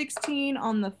rolled a 16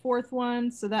 on the fourth one,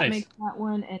 so that Nice. makes that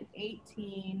one an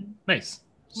 18. Nice.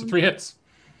 So 3 hits.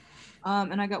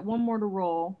 And I got one more to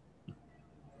roll.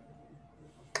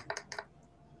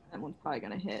 That one's probably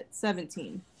going to hit.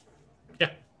 17. Yeah.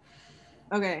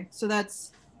 Okay, so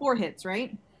that's 4 hits,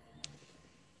 right?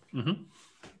 Mm-hmm.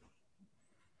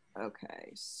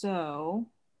 Okay, so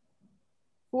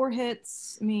 4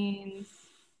 hits means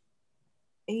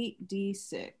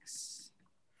 8d6.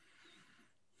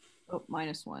 Oh,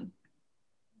 -1.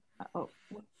 Oh,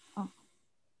 what? Oh.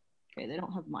 Okay, they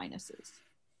don't have minuses.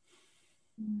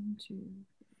 1, 2,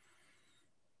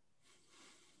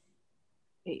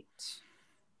 8.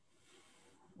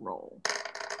 Roll.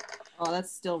 Oh,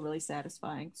 that's still really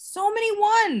satisfying. So many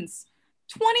ones.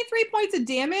 23 points of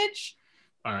damage.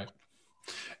 All right.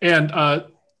 And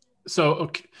so,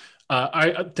 okay.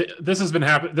 This has been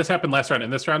happening. This happened last round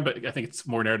and this round, but I think it's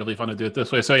more narratively fun to do it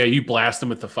this way. So yeah, you blast him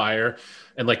with the fire,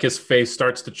 and like his face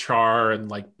starts to char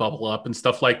and like bubble up and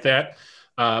stuff like that.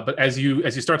 But as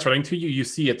he starts running to you, you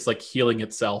see it's like healing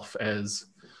itself as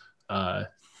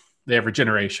they have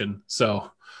regeneration. So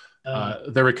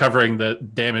they're recovering the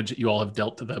damage that you all have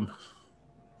dealt to them.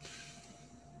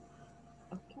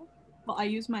 Okay. Well, I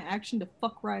use my action to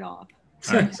fuck right off.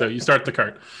 All right, so you start the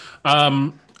cart.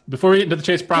 Before we get into the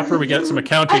chase proper, we get some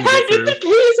accounting I to had get to the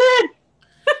through. keys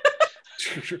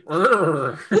in.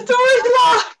 The door is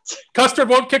locked. Custard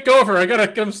won't kick over. I gotta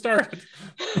get him started.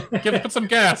 Put some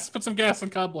gas. Put some gas in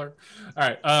Cobbler. All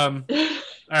right. All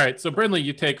right. So Brindley,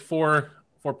 you take four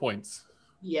points.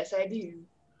 Yes, I do.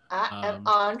 I am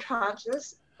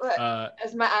unconscious, but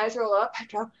as my eyes roll up, I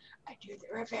do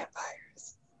there are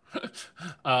vampires.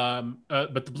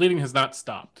 But the bleeding has not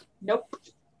stopped. Nope.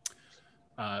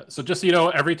 So just so you know,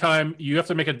 every time you have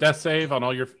to make a death save on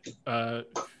all your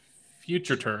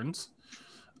future turns,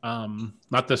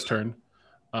 not this turn,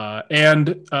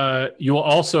 and you will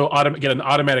also get an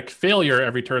automatic failure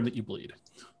every turn that you bleed.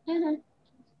 Mm-hmm.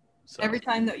 So Every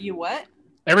time that you what?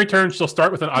 every turn she'll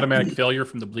start with an automatic failure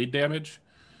from the bleed damage,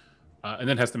 and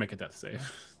then has to make a death save.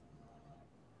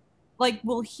 Like,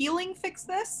 will healing fix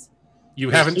this? You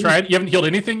haven't healed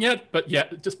anything yet, but yeah,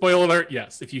 just spoiler alert,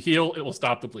 yes. If you heal, it will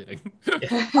stop the bleeding.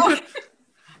 Oh,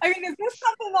 I mean, is this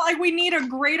something that like we need a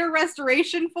greater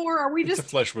restoration for? Are we It's a just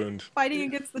flesh wound. fighting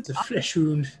against the It's a flesh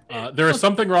wound. There is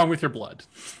something wrong with your blood.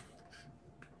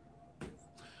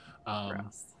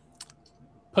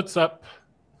 Puts up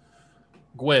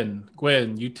Gwen.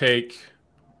 Gwen, you take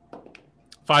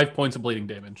 5 points of bleeding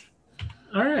damage.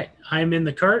 All right. I'm in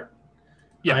the cart.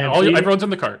 Yeah, bleeding. everyone's in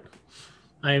the cart.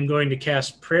 I am going to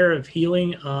cast Prayer of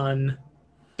Healing on...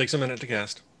 Takes a minute to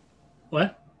cast.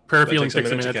 What? Prayer of That Healing takes a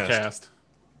takes a minute minute to to cast.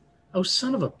 Oh,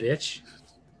 son of a bitch.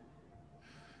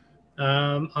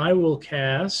 I will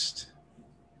cast...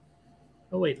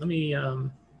 Oh, wait. Let me...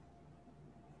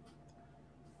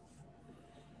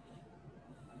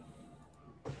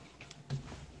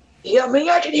 Heal me,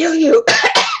 I can heal you.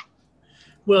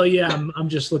 Well, yeah, I'm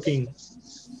just looking.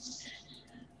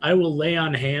 I will lay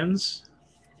on hands.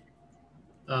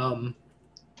 I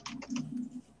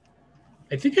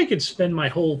think I could spend my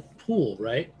whole pool,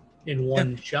 right? In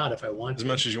one shot if I want As to.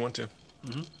 much as you want to.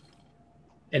 Mm-hmm.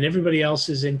 And everybody else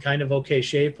is in kind of okay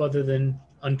shape other than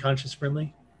unconscious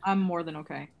Brinley? I'm more than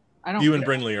okay. I don't. You and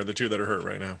Brinley are the two that are hurt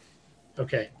right now.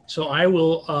 Okay. So I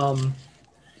will...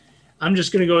 I'm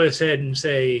just going to go ahead and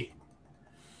say,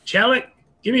 Chalik,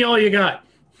 give me all you got.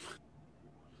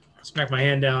 Smack my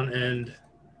hand down and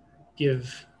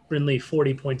give Brinley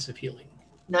 40 points of healing.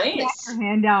 Nice. Put your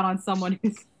hand down on someone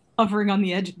who's hovering on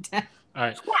the edge of death. All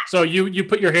right. So you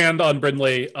put your hand on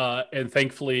Brindley, and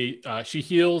thankfully she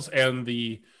heals, and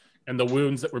the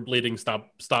wounds that were bleeding stop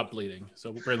bleeding.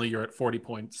 So Brindley, you're at 40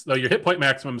 points. Though your hit point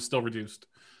maximum is still reduced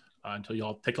until you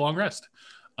all take a long rest.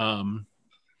 All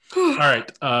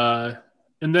right.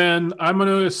 And then I'm going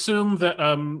to assume that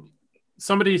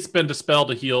somebody spend a spell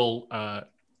to heal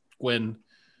Gwen.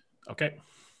 Okay.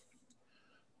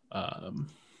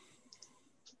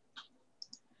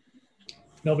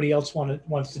 Nobody else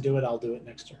wants to do it. I'll do it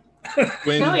next turn.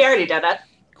 Gwen, No, we already did that.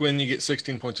 Gwen, you get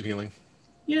 16 points of healing.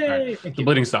 Yay! Right. Thank The you.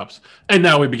 bleeding stops. And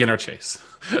now we begin our chase.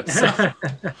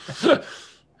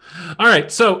 All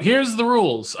right, so here's the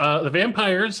rules. The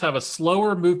vampires have a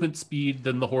slower movement speed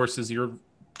than the horses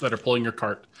that are pulling your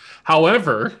cart.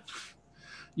 However,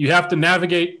 you have to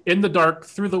navigate in the dark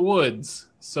through the woods,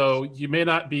 so you may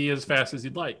not be as fast as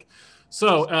you'd like.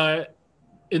 So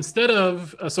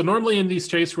so normally in these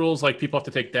chase rules, like people have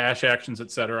to take dash actions,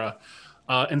 etc.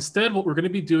 Instead, what we're going to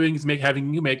be doing is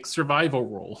having you make survival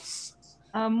rolls.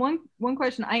 One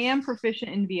question. I am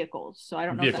proficient in vehicles, so I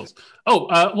don't know. Vehicles.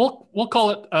 We'll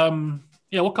call it.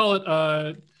 We'll call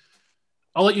it.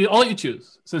 I'll let you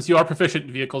choose, since you are proficient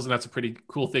in vehicles, and that's a pretty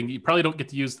cool thing. You probably don't get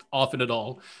to use often at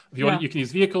all. If you want, you can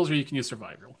use vehicles, or you can use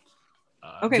survival.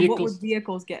 Okay, vehicles, what would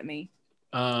vehicles get me?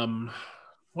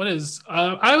 What is?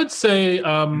 I would say.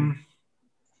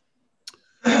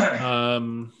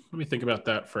 Let me think about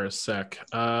that for a sec.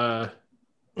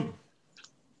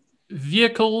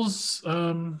 Vehicles,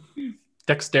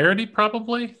 dexterity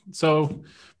probably. So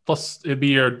plus it'd be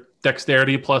your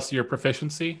dexterity plus your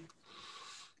proficiency.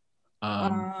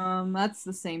 That's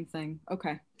the same thing.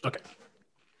 Okay. Okay.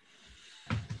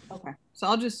 Okay. So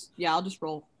I'll just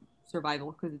roll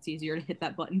survival because it's easier to hit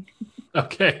that button.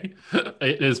 Okay.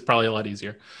 It is probably a lot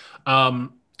easier.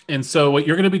 And so what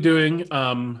you're going to be doing,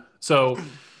 so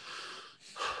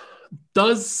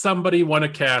does somebody want to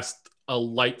cast a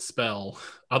light spell?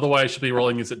 Otherwise, should be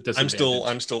rolling is at disadvantage.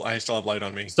 I still have light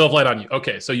on me. Still have light on you.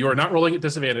 Okay, so you are not rolling at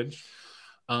disadvantage.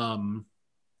 And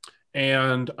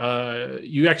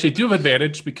you actually do have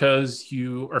advantage because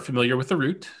you are familiar with the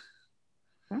route.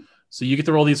 Okay. So you get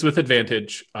to roll these with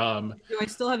advantage. Do I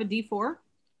still have a D4?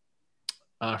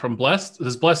 From Blessed?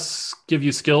 Does Bless give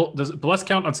you skill? Does Bless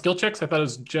count on skill checks? I thought it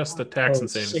was just attacks and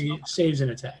saves. Saves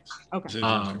and attacks. Okay.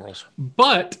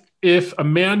 But if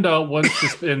Amanda wants to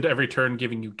spend every turn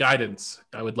giving you guidance,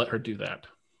 I would let her do that.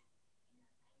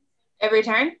 Every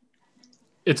turn?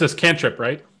 It's a cantrip,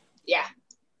 right? Yeah.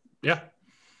 Yeah.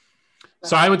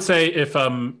 So I would say if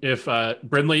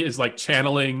Brindley is like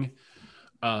channeling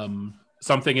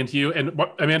something into you, and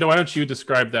Amanda, why don't you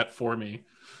describe that for me?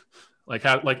 Like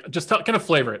how, like just kind of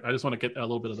flavor it. I just want to get a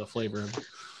little bit of the flavor.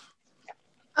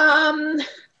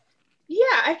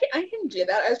 Yeah, I can do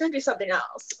that. I was going to do something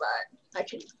else, but I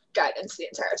can guidance the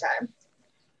entire time.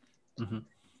 Mm-hmm.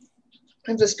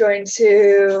 I'm just going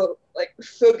to like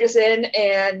focus in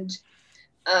and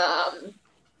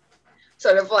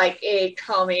sort of like a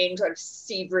calming sort of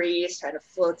sea breeze kind of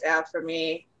floats out for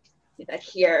me. I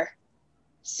hear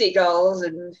seagulls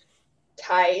and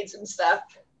tides and stuff.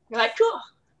 You're like, cool.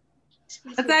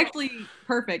 That's actually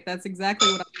perfect. That's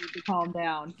exactly what I need to calm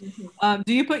down.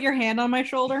 Do you put your hand on my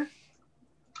shoulder?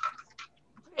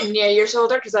 Near your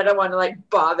shoulder because I don't want to like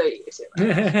bother you too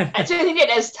much. I think it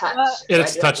is touch.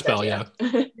 It's touch spell, yeah.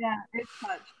 Yeah, it's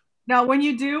touch. Now, when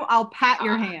you do, I'll pat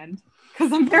your hand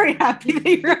because I'm very happy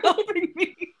that you're helping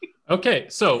me. Okay,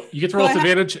 so you get to roll with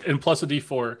advantage and plus a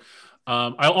D4.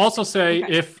 I'll also say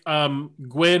if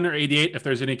Gwen or 88, if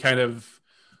there's any kind of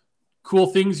cool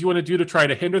things you want to do to try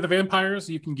to hinder the vampires,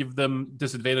 you can give them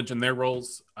disadvantage in their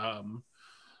rolls.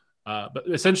 But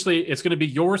essentially, it's going to be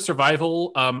your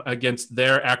survival against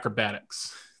their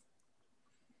acrobatics.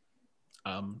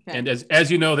 And as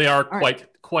you know, they are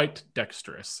quite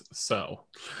dexterous. So,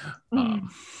 all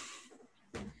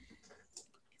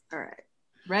right,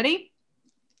 ready?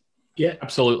 Yeah,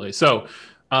 absolutely. So,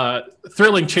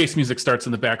 thrilling chase music starts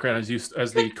in the background as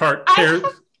the cart tears.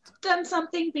 Done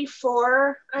something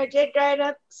before I did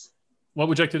guidance. What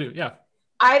would you like to do? Yeah,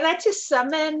 I like to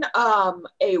summon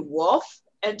a wolf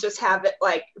and just have it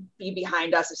like be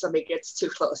behind us if somebody gets too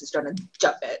close. It's going to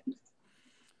jump it.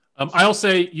 I'll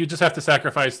say you just have to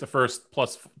sacrifice the first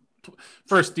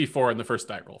D4 and the first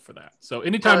die roll for that. So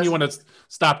anytime you want to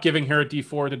stop giving her a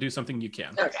D4 to do something, you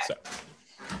can. Okay. So,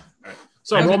 all right.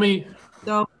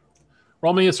 So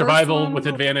roll me a survival with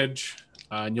advantage,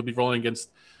 and you'll be rolling against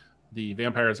the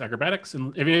vampire's acrobatics.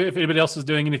 And if anybody else is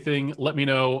doing anything, let me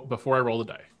know before I roll the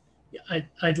die. Yeah,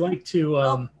 I'd like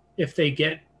to if they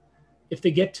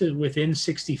get to within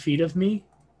 60 feet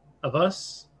of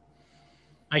us,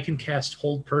 I can cast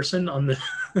Hold Person on the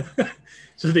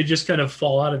so they just kind of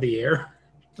fall out of the air.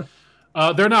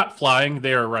 They're not flying;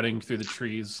 they are running through the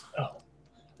trees. Oh,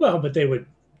 well, but they would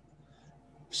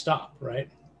stop, right?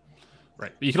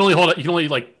 Right. But you can only hold it. You can only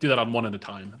like do that on one at a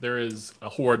time. There is a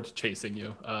horde chasing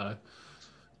you.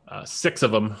 6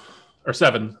 of them, or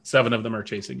 7 of them are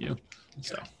chasing you.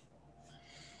 So.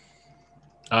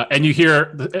 And you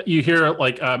hear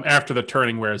like after the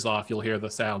turning wears off, you'll hear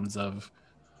the sounds of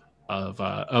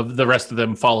the rest of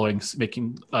them following,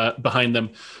 making behind them.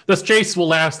 This chase will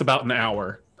last about an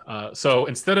hour. So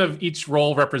instead of each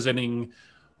roll representing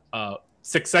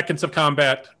 6 seconds of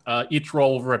combat, each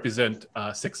roll will represent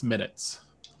 6 minutes.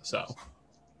 So, all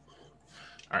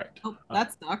right. Oh,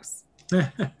 that sucks.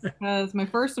 Because my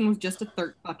first one was just a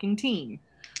 13.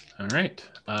 All right.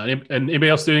 And anybody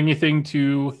else doing anything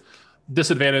to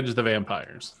disadvantage the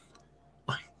vampires?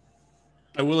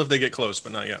 I will if they get close,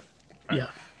 but not yet. Right. Yeah.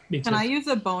 Me too. Can I use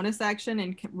a bonus action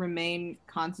and remain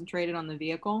concentrated on the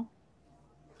vehicle?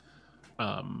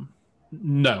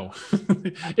 No.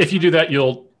 If you do that,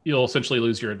 you'll essentially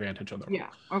lose your advantage on the roll. Yeah.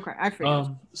 Okay. I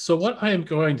figured. So what I am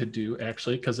going to do,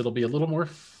 actually, because it'll be a little more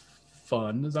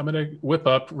fun, is I'm going to whip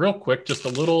up real quick just a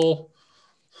little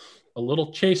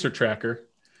chaser tracker.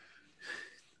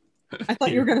 I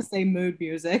thought you were going to say mood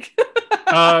music.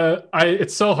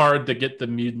 It's so hard to get the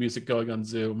mood music going on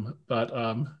Zoom, but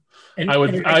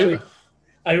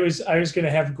I was going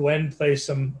to have Gwen play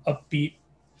some upbeat,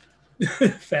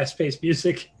 fast-paced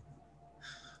music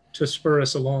to spur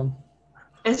us along.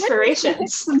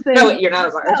 Inspirations. No, wait, you're not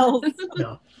a bard.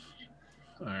 No.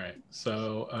 All right.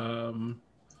 So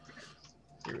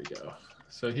here we go.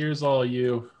 So here's all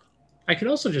you. I could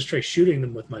also just try shooting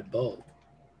them with my bow.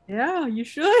 Yeah, you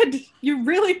should. You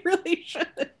really, really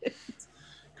should.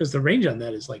 Because the range on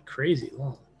that is like crazy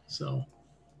long. So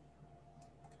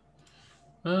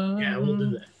yeah, we'll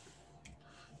do that.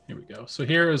 Here we go. So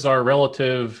here is our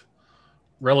relative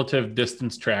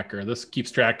distance tracker. This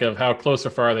keeps track of how close or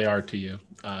far they are to you.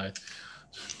 All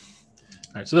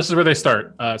right, so this is where they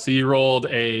start. So you rolled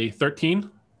a 13.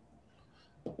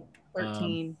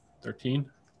 13.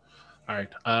 13. All right.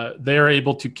 They are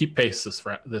able to keep pace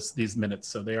these minutes,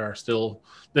 so they are still.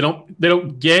 They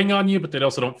don't gang on you, but they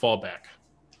also don't fall back.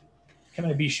 Can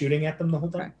I be shooting at them the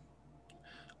whole time?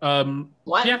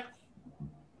 What? Yeah.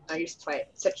 I used to fight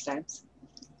 6 times.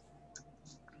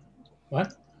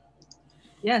 What?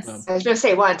 Yes. I was going to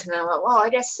say once, and then I went, well, I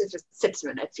guess if it's 6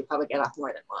 minutes, you probably get off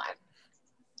more than one.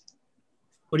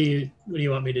 What do you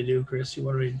want me to do, Chris? You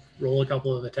want me to roll a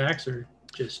couple of attacks or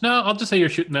just? No, I'll just say you're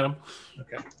shooting at them.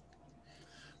 Okay.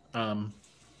 All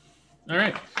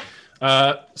right.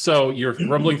 So you're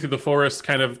rumbling through the forest,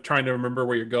 kind of trying to remember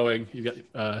where you're going. You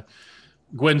got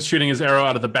Gwen's shooting his arrow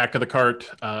out of the back of the cart.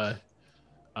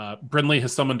 Brindley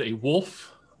has summoned a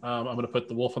wolf. I'm going to put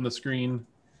the wolf on the screen.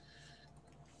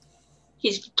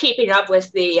 He's keeping up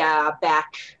with the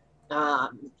back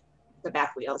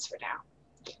wheels for now.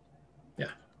 Yeah,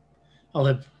 I'll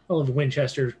have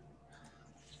Winchester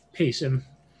pace him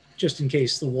just in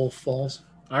case the wolf falls.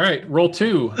 All right, roll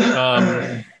 2.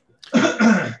 I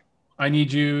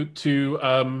need you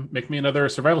to make me another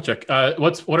survival check.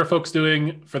 What are folks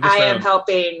doing for this round? I am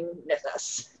helping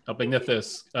Nithis. Helping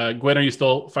Nithis. Gwen, are you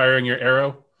still firing your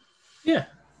arrow? Yeah.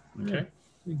 Okay. Yeah.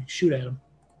 We can shoot at him.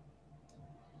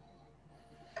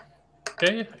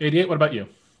 Okay. 88. What about you?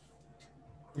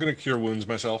 I'm gonna cure wounds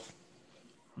myself.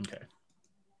 Okay.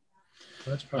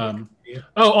 That's probably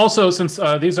Oh, also, since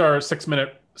these are 6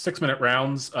 minute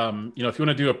rounds, if you want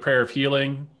to do a prayer of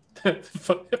healing,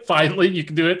 finally you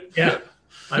can do it. Yeah,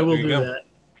 I will do go. that.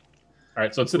 All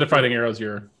right. So instead of fighting arrows,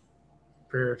 you're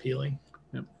Prayer of healing.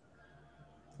 Yep.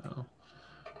 Oh.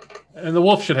 And the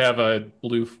wolf should have a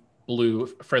blue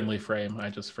friendly frame. I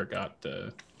just forgot.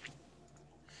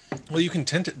 Well, you can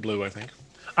tint it blue, I think.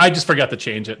 I just forgot to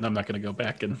change it, and I'm not going to go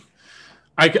back and.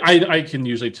 I can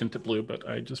usually tint it blue, but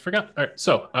I just forgot. All right.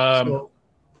 So. I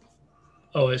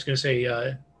was going to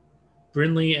say,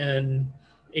 Brindley and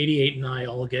 88 and I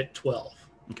all get 12.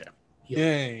 Okay.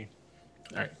 Yay!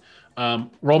 All right.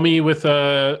 Roll me with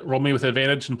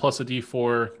advantage and plus a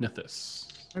D4 Nithis.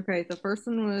 Okay, the first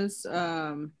one was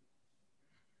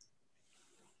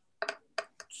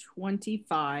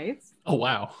 25. Oh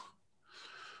wow.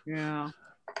 Yeah.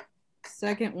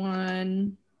 Second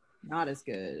one, not as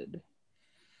good.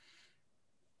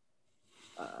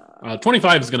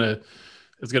 25 is gonna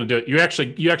do it. You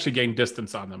actually gain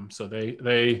distance on them, so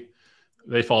they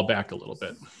fall back a little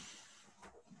bit.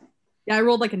 Yeah, I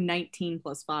rolled like a 19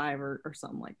 plus 5 or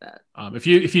something like that. If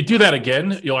you do that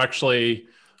again, you'll actually.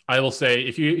 I will say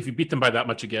if you beat them by that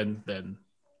much again, then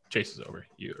chase is over.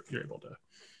 You're able to.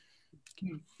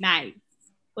 Nice.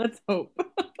 Let's hope.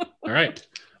 All right.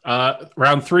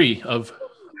 Round 3 of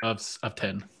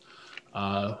 10.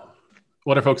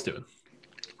 What are folks doing?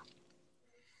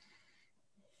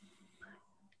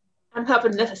 I'm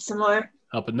helping Nithis some more.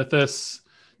 Helping Nithis.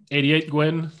 88,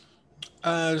 Gwen.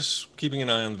 Just keeping an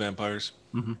eye on the vampires.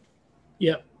 Mm-hmm.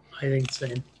 Yep, I think the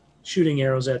same. Shooting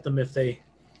arrows at them if they.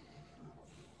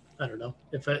 I don't know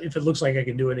if it looks like I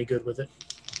can do any good with it.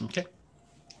 Okay.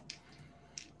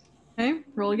 Okay,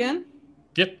 roll again.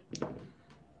 Yep.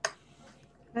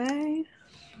 Okay.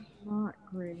 Not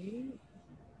great.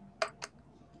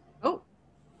 Oh.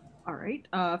 All right.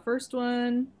 First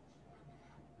one,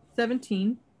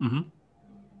 17. Mm-hmm.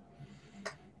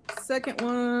 Second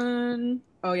one,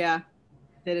 oh yeah.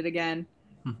 Did it again.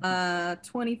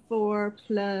 24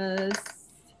 plus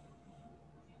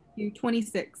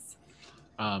 26.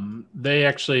 They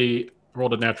actually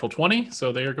rolled a natural 20,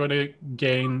 so they are going to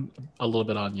gain a little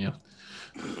bit on you.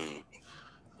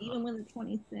 Even with a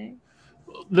 26.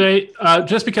 They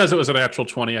just because it was a natural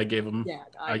 20, I gave them. Yeah,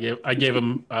 I gave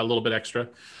them a little bit extra.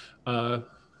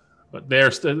 But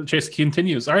the chase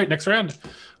continues. All right, next round.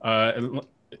 And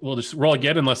we'll just roll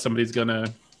again unless somebody's gonna.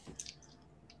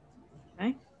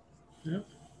 Okay. Yep.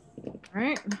 All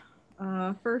right.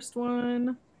 First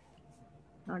one,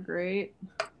 not great.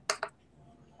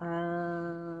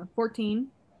 14.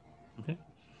 Okay.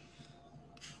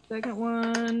 Second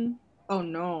one, Oh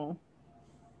no,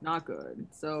 not good.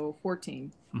 So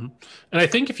 14. And I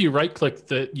think if you right click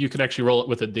that, you can actually roll it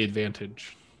with the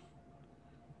advantage.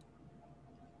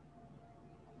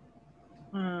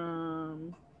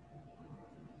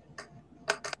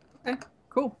 Okay,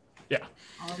 cool. Yeah.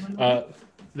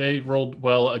 They rolled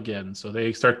well again, so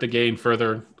they start to gain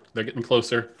further. They're getting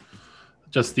closer.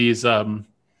 Just these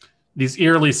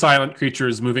eerily silent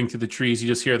creatures moving through the trees. You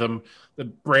just hear them, the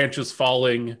branches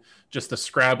falling, just the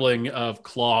scrabbling of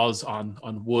claws on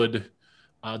wood.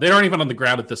 They aren't even on the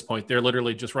ground at this point. They're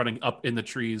literally just running up in the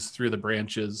trees through the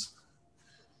branches.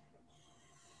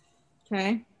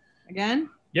 Okay, again.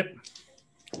 Yep.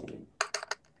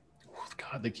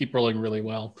 God, they keep rolling really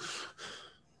well.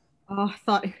 Oh, I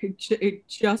thought it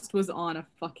just was on a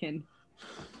fucking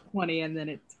 20 and then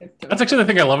it tipped over. That's actually the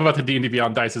thing I love about the D&D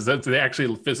Beyond dice is that they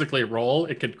actually physically roll.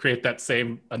 It could create that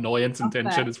same annoyance and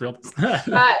tension as real.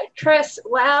 Chris,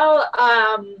 while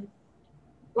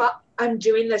I'm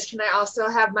doing this, can I also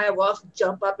have my wolf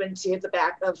jump up into the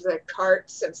back of the cart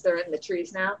since they're in the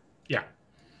trees now? Yeah.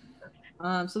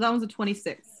 So that one's a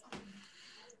 26.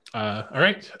 All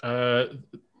right.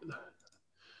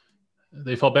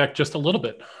 They fall back just a little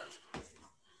bit.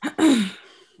 Okay.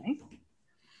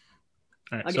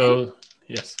 All right. Again? So,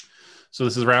 yes. So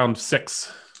this is round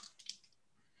 6.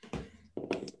 That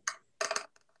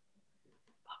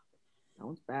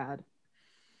one's bad.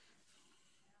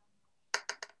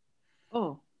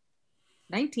 Oh,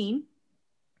 19.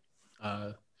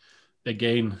 They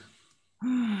gain.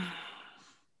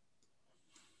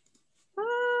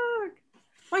 Fuck.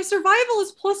 My survival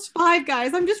is +5,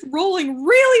 guys. I'm just rolling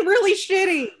really, really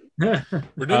shitty.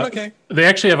 We're doing okay. They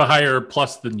actually have a higher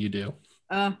plus than you do.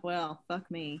 Well, fuck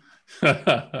me.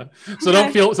 So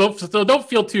don't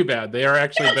feel too bad. They are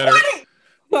actually better.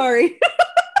 Sorry.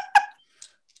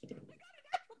 20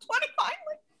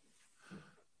 finally.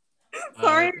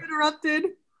 Sorry, I interrupted.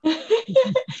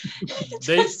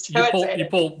 You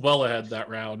pull well ahead that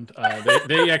round.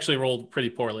 They actually rolled pretty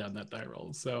poorly on that die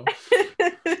roll. So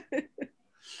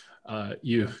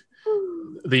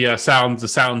the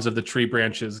sounds of the tree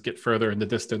branches get further in the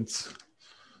distance.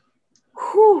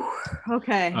 Whew.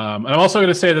 Okay. And I'm also going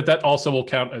to say that also will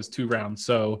count as 2 rounds.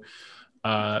 So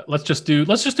let's just do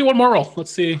one more roll.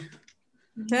 Let's see.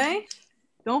 Okay.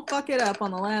 Don't fuck it up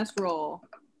on the last roll.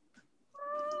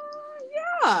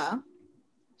 Yeah.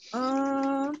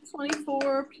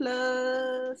 24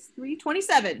 plus 3,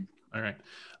 27. All right.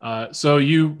 So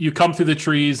you come through the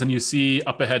trees and you see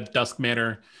up ahead Dusk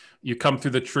Manor. You come through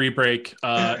the tree break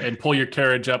and pull your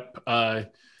carriage up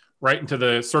right into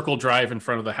the circle drive in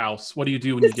front of the house. What do you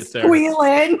do when you get there?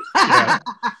 Squealing. Yeah.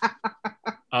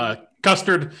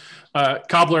 Custard,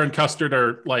 Cobbler and Custard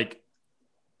are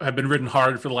have been ridden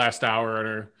hard for the last hour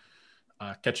and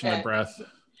are catching their breath.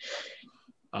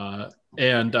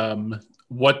 And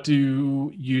what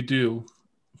do you do?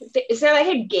 Is there like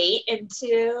a gate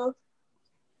into?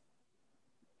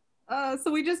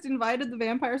 So we just invited the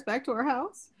vampires back to our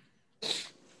house.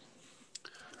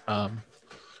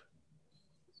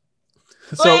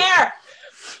 Blair!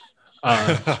 All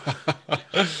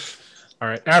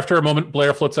right. After a moment,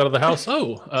 Blair floats out of the house.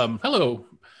 Oh, hello,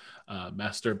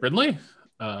 Master Brindley.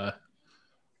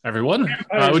 Everyone,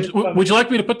 would you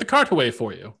like me to put the cart away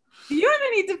for you? Do you have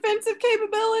any defensive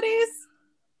capabilities?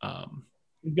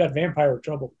 We've got vampire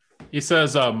trouble. He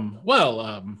says, I've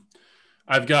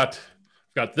got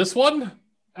this one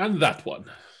and that one.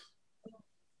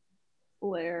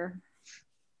 Blair.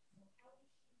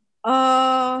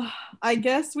 I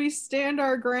guess we stand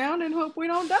our ground and hope we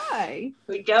don't die.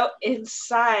 We go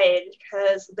inside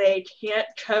because they can't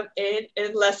come in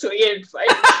unless we invite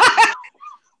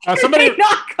them. Somebody,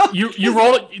 you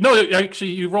roll it. No,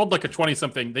 actually, you rolled like a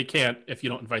 20-something. They can't if you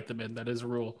don't invite them in. That is a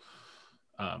rule.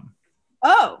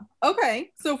 Oh,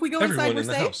 okay. So if we go Everyone inside, we're in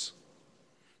the safe. house.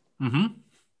 Mm-hmm.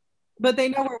 But they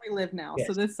know where we live now, Yes.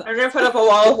 so this sucks. I'm gonna put up a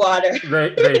wall of water.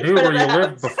 They knew where you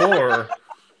lived before.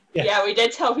 Yeah, we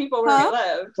did tell people where we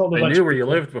lived. They knew where you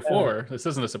lived before. This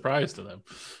isn't a surprise to them.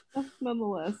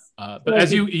 Nonetheless. But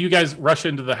as you guys rush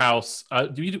into the house,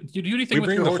 do you do anything We with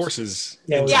bring your the horses?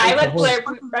 horses. Yeah, I let Blair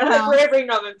bring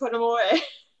them and put them away.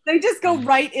 They just go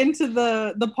right into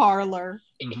the parlor.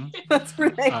 Mm-hmm. That's where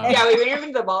they Yeah, we bring them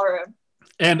into the ballroom.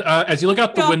 And as you look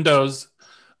out the windows,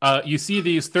 you see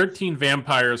these 13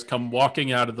 vampires come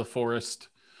walking out of the forest.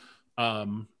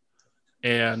 And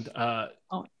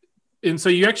so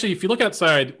you actually, if you look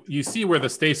outside, you see where the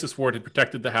stasis ward had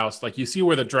protected the house. Like you see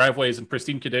where the driveway is in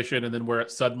pristine condition and then where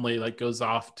it suddenly goes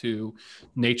off to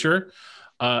nature.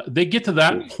 They get to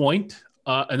that point,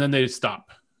 and then they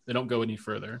stop. They don't go any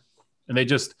further. And they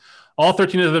just, all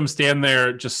 13 of them stand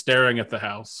there just staring at the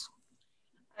house.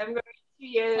 I'm going to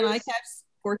use. Can I catch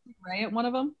Scorching Ray at one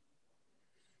of them?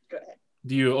 Go ahead.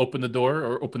 Do you open the door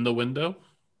or open the window?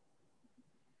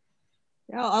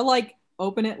 Yeah, I'll like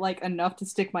open it like enough to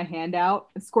stick my hand out,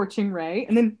 a Scorching Ray,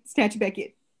 and then snatch it back in.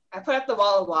 I put up the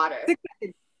wall of water.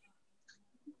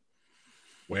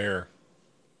 Where?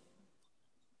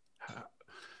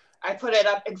 I put it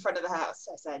up in front of the house.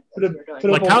 I said, Put as a- you were doing. put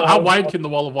a- Like how wide can the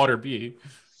wall of water be?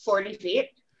 40 feet.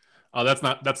 Oh, that's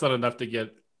not enough to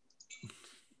get.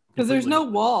 Because there's no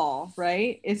completely- wall,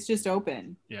 right? It's just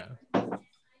open. Yeah.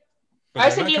 I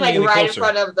was thinking like right in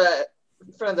front of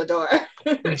the door.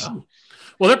 Oh.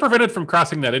 Well, they're prevented from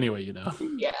crossing that anyway, you know.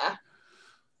 Yeah.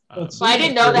 Let's Well, I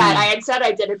didn't know that. I had said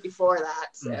I did it before that.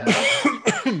 So.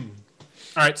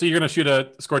 All right, so you're gonna shoot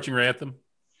a Scorching Ray at them.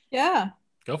 Yeah.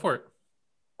 Go for it.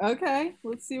 Okay.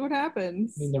 Let's see what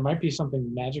happens. I mean, there might be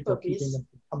something magical Cookies. keeping them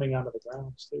from coming out of the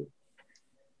grounds too.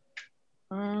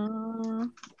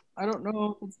 I don't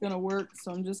know if it's gonna work,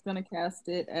 so I'm just gonna cast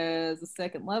it as a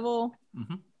second level,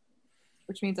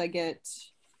 which means I get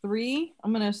 3.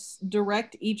 I'm gonna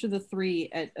direct each of the 3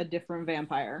 at a different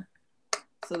vampire.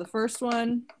 So the first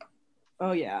one,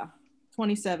 oh yeah,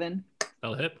 27.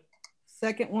 That'll hit.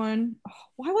 Second one, oh,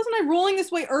 why wasn't I rolling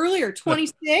this way earlier?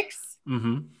 26.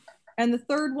 Mm-hmm. And the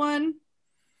third one,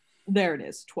 there it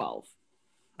is, 12.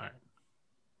 All right.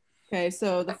 Okay,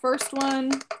 so the first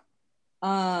one,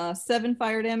 7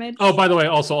 fire damage. Oh, by the way,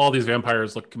 also all these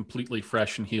vampires look completely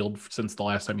fresh and healed since the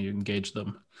last time you engaged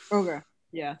them. Okay.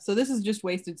 Yeah. So this is just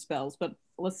wasted spells, but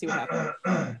let's see what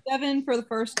happens. 7 for the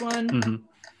first one,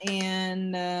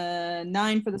 and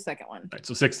 9 for the second one. All right,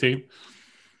 so 16.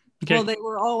 Okay. Well, they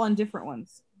were all on different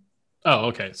ones. Oh,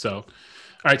 okay. So, all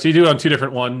right. So you do it on 2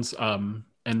 different ones,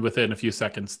 and within a few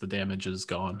seconds, the damage is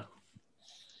gone.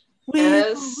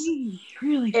 Yes.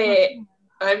 Really.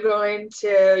 I'm going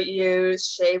to use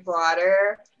shave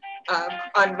water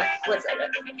on my. What's that?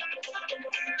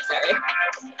 Sorry.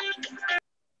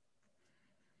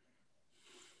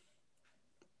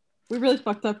 We really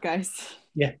fucked up, guys.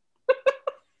 Yeah.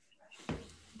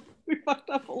 We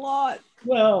fucked up a lot.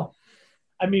 Well,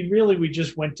 I mean, really, we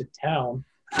just went to town.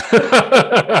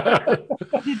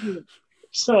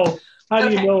 So how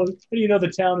do you know? How do you know the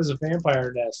town is a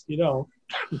vampire nest? You know,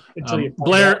 until you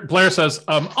find out. Blair says,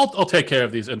 "I'll take care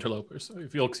of these interlopers,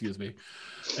 if you'll excuse me."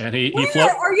 And he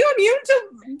Are you immune to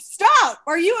stop?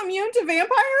 Are you immune to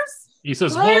vampires? He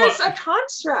says, Blair's a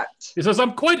construct. He says,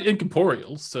 "I'm quite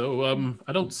incorporeal, so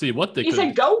I don't see what they He's could."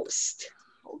 a ghost.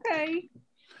 Okay.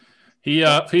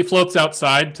 He floats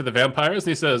outside to the vampires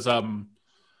and he says,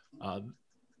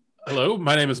 "Hello,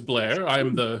 my name is Blair.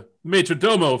 I'm the major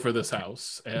domo for this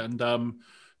house, and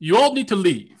you all need to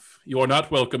leave. You are not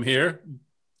welcome here.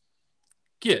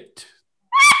 Get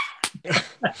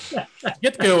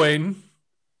going.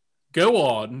 Go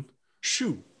on.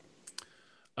 Shoo."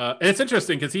 And it's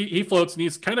interesting because he floats and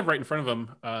he's kind of right in front of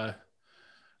him. And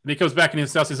he comes back in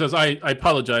his house. He says, I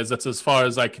apologize. That's as far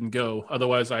as I can go.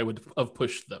 Otherwise, I would have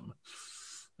pushed them.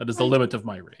 That is the limit of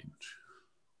my range."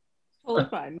 Totally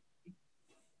fine.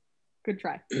 Good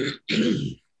try.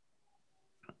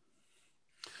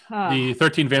 The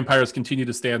 13 vampires continue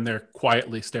to stand there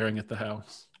quietly staring at the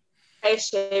house. I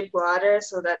shave water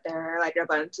so that there are like a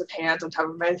bunch of hands on top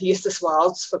of my Eustace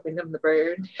walls, flipping them the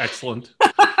bird. Excellent.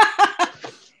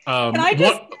 Can I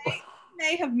just say,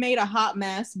 may have made a hot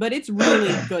mess, but it's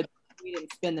really good we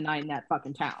didn't spend the night in that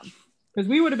fucking town. Because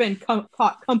we would have been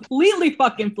caught completely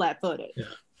fucking flat-footed. Yeah.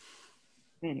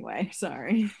 Anyway,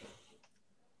 sorry.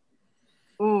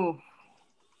 Ooh.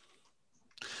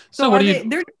 So what do you...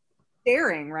 They're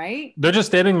staring, right? They're just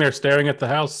standing there staring at the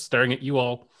house, staring at you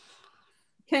all.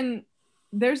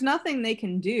 There's nothing they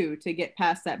can do to get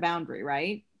past that boundary,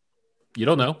 right? You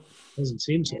don't know. Doesn't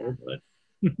seem so, but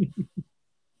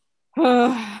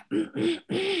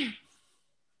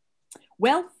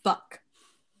Well, fuck.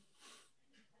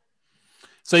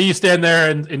 So you stand there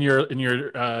in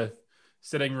your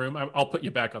sitting room. I'll put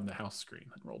you back on the house screen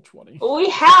and roll 20. We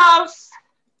have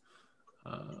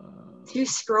 2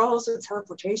 scrolls of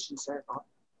teleportation circle.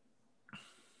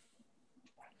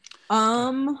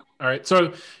 All right.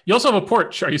 So you also have a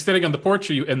porch. Are you standing on the porch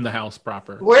or are you in the house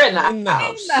proper? We're in the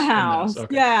house. In the house.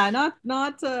 Okay. Yeah,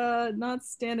 not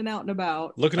standing out and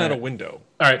about. Looking All out right. a window.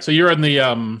 All right. So you're in the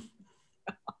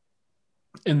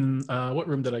what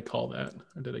room did I call that?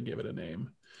 Or did I give it a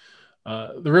name?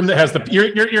 The room that has the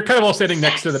you're kind of all standing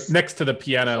next to the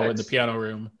piano in the piano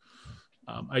room.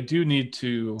 I do need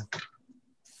to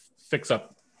fix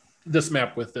up this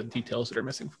map with the details that are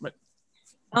missing from it.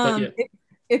 But yeah.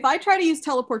 If I try to use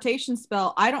teleportation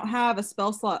spell, I don't have a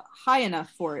spell slot high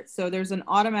enough for it. So there's an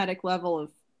automatic level of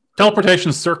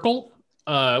Teleportation circle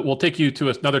will take you to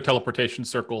another teleportation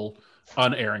circle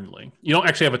unerringly. You don't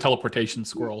actually have a teleportation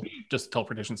scroll, just a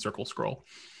teleportation circle scroll.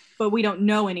 But we don't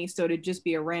know any, so it'd just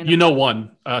be a random. You know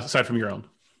one, aside from your own.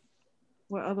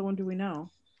 What other one do we know?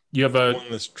 You have One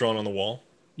that's drawn on the wall.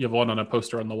 You have one on a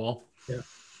poster on the wall. Yeah.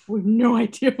 We have no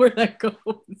idea where that goes.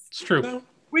 It's true. No.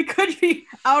 We could be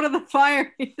out of the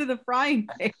fire into the frying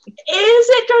pan. Is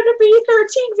it going to be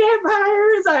 13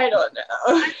 vampires? I don't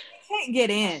know. Can't get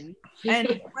in.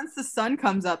 And once the sun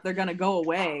comes up, they're going to go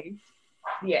away.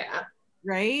 Yeah.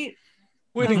 Right?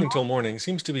 Waiting until morning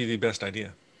seems to be the best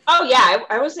idea. Oh, yeah.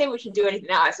 I was saying we should do anything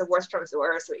now. I said worst comes to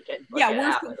worst, so we can. Yeah,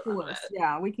 worst comes to worst.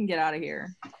 Yeah, we can get out of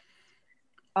here.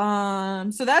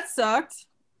 So that sucked.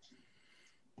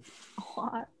 A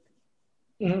lot.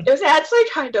 It was actually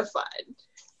kind of fun.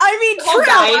 I mean, The whole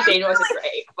dying thing wasn't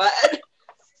great, but.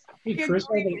 Hey, Chris,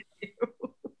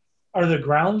 are the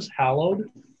grounds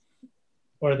hallowed,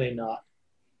 or are they not?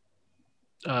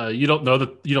 You don't know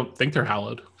that. You don't think they're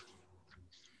hallowed.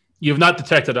 You have not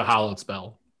detected a hallowed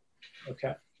spell.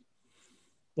 Okay.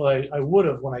 Well, I would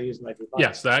have when I used my device.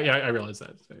 Yes, that. Yeah, I realize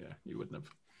that. So, yeah, you wouldn't have.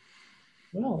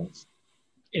 Well, it's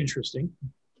interesting.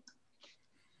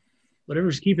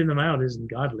 Whatever's keeping them out isn't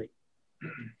godly.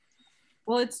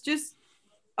 Well, it's just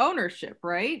ownership,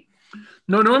 right?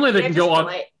 No, normally they Yeah, can just go on.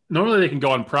 polite. Normally they can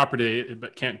go on property,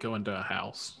 but can't go into a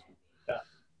house.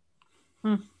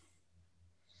 Cool.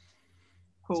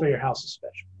 So your house is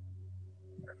special.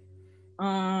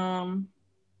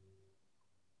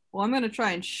 Well, I'm gonna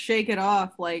try and shake it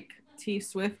off like T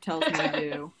Swift tells me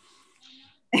to do,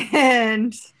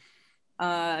 and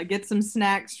get some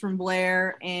snacks from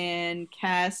Blair and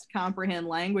cast comprehend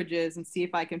languages and see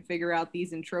if I can figure out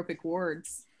these entropic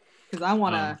words, because I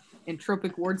want to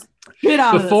entropic words shit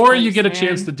out of this Before place, you get a man.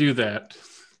 chance to do that,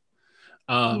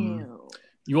 Ew.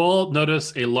 you all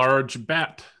notice a large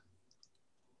bat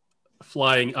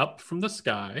flying up from the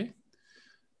sky,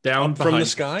 down From the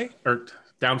sky? or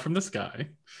down from the sky,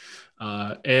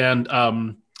 and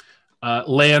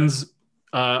lands,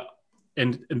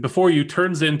 and before you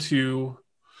turns into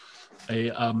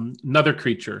another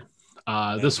creature.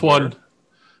 This one,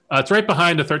 it's right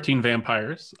behind the 13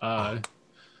 vampires.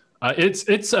 It's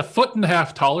 1.5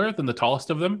 feet taller than the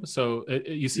tallest of them. So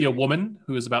you see a woman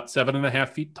who is about 7.5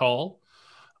 feet tall,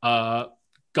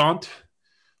 gaunt,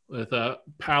 with a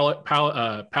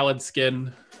pallid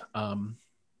skin,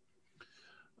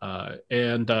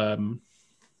 and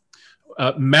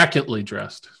immaculately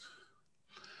dressed.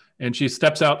 And she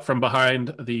steps out from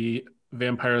behind the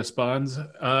vampire spawns,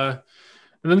 and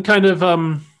then kind of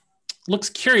looks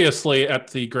curiously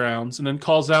at the grounds, and then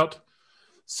calls out,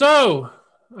 "So,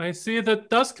 I see that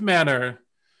Dusk Manor,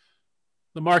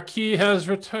 the Marquis has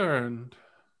returned."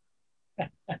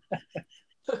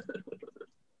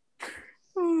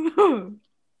 I'm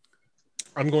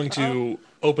going to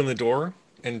open the door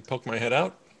and poke my head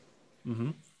out.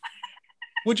 Mm-hmm.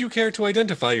 Would you care to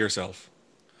identify yourself?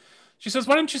 She says,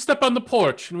 "Why don't you step on the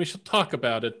porch and we shall talk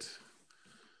about it?"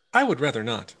 I would rather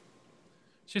not.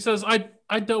 She says, I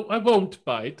won't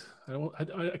bite.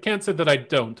 I can't say that I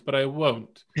don't, but I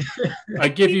won't. I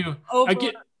give you,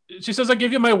 she says, "I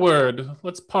give you my word.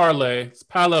 Let's parlay. Let's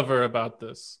palaver about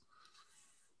this."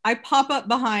 I pop up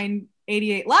behind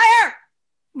 88. Liar!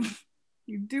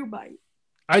 You do bite.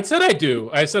 I said I do.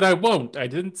 I said I won't. I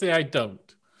didn't say I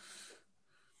don't.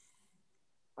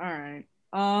 All right.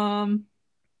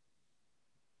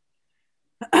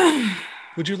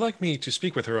 Would you like me to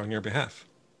speak with her on your behalf?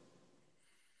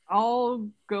 I'll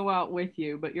go out with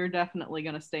you, but you're definitely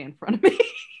going to stay in front of me.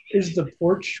 Is the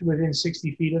porch within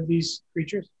 60 feet of these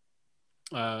creatures?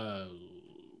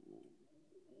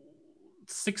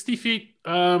 60 feet.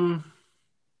 Yeah,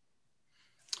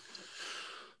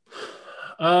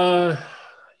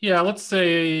 let's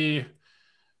say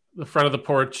the front of the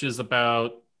porch is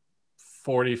about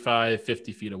 45,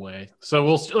 50 feet away.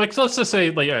 So so let's just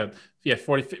say 40,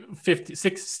 50,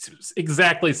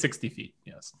 exactly 60 feet.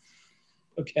 Yes.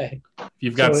 Okay. If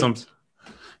you've got So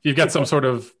some sort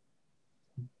of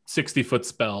 60-foot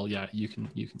spell, yeah, you can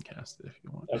cast it if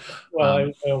you want. Okay.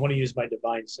 Well, I want to use my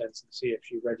divine sense and see if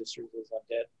she registers as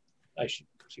undead. She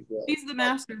will. She's the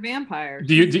master vampire.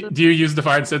 Do you use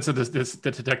divine sense to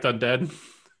detect undead?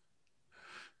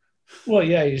 Well,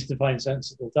 yeah, I use divine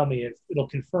sense. It'll tell me if it'll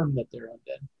confirm that they're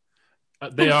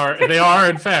undead. They are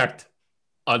in fact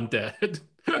undead.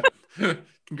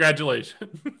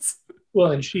 Congratulations.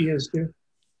 Well, and she is too.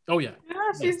 Oh yeah.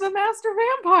 Yeah, she's the master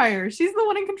vampire. She's the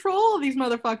one in control of these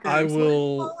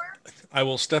motherfuckers. I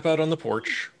will step out on the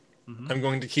porch. Mm-hmm. I'm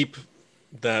going to keep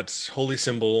that holy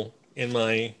symbol in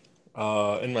my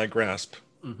grasp.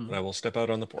 Mm-hmm. And I will step out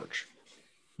on the porch.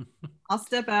 I'll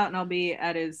step out and I'll be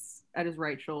at his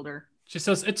right shoulder. She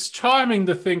says, "It's charming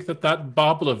to think that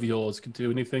bauble of yours could do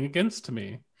anything against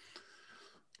me."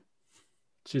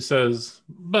 She says,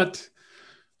 "But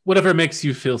whatever makes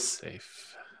you feel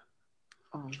safe."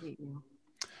 Oh, I hate you.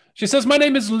 She says, "My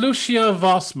name is Lucia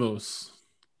Vosmus.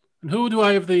 And who do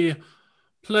I have the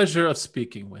pleasure of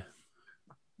speaking with?"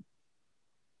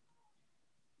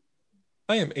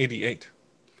 I am 88.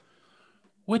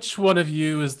 "Which one of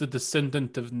you is the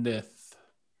descendant of Nith?"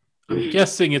 "I'm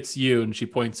guessing it's you," and she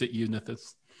points at you,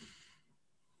 Nithis.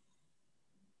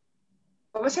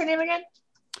 What was her name again?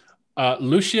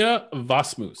 Lucia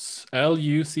Vosmus.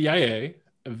 Lucia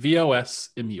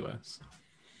Vosmus.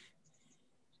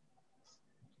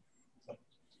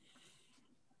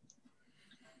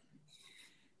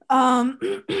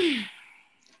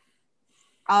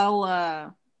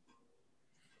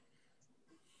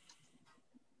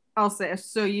 I'll say,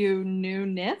 so you knew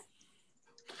Nith?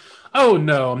 "Oh,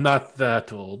 no, I'm not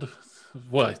that old."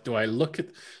 "What, do I look at..."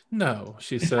 "No,"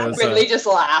 she says. Ridley just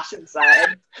laughs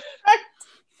inside.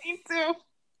 Me too.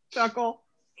 Chuckle.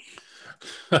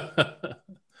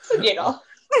 You know.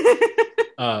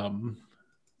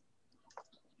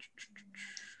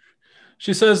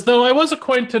 She says, "Though I was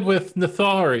acquainted with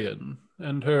Nitharian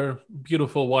and her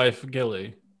beautiful wife,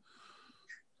 Gilly."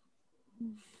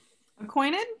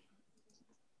 Acquainted?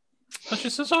 And she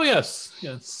says, "Oh, yes.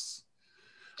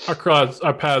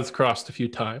 Our paths crossed a few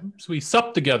times. We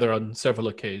supped together on several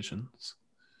occasions."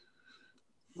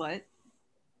 What?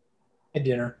 At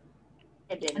dinner.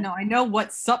 No, I know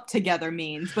what sup together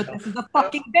means, but this is a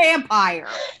fucking vampire.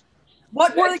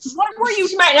 What were you?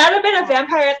 She might not have been a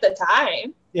vampire at the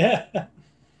time. Yeah.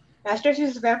 Master, she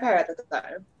was a vampire at the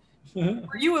time.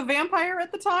 Were you a vampire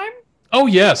at the time? "Oh,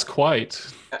 yes, quite."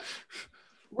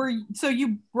 So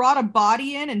you brought a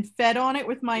body in and fed on it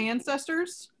with my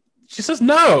ancestors? She says,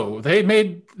 "No, they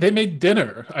made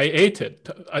dinner. I ate it.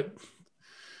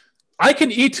 I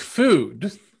can eat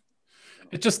food.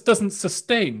 It just doesn't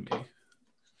sustain me."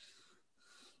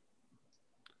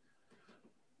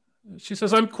 She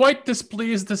says, "I'm quite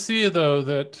displeased to see, though,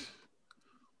 that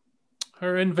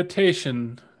her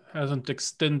invitation hasn't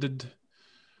extended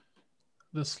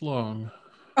this long."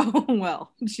 Oh,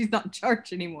 well, she's not in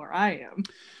charge anymore. I am.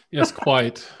 "Yes,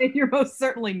 quite." And you're most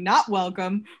certainly not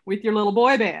welcome with your little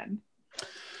boy band.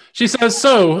 She says,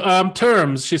 "So,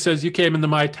 terms." She says, "You came into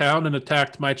my town and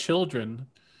attacked my children.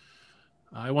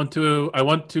 I want to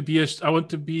be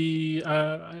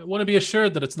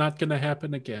assured that it's not going to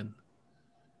happen again."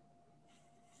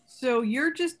 So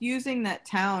you're just using that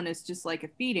town as just like a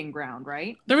feeding ground,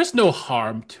 right? "There is no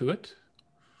harm to it."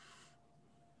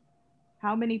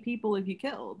 How many people have you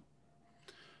killed?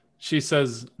 She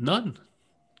says, "None."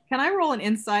 Can I roll an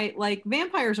insight? Like,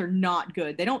 vampires are not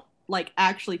good. They don't like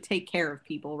actually take care of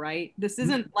people, right? This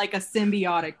isn't like a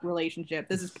symbiotic relationship.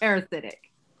 This is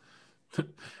parasitic.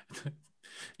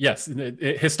 Yes,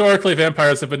 historically,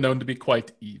 vampires have been known to be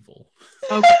quite evil.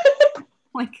 Okay.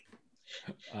 Like,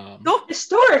 don't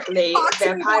Historically, talk to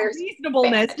me about vampires.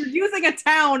 reasonableness. You're using a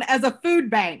town as a food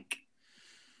bank.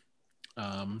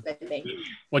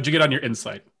 What'd you get on your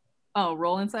insight? Oh,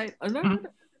 roll insight. God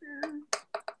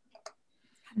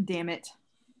damn it.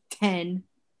 10.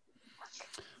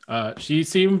 She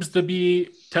seems to be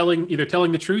either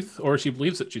telling the truth or she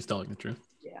believes that she's telling the truth.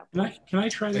 Yeah. Can I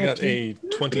try that? I got too? a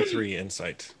 23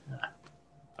 insight.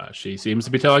 She seems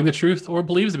to be telling the truth or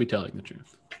believes to be telling the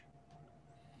truth.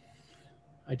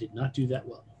 I did not do that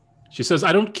well. She says,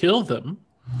 "I don't kill them."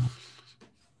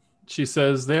 She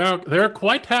says, they're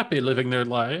quite happy living their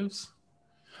lives.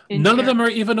 None of them are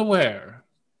even aware."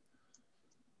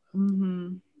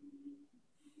 Mm-hmm.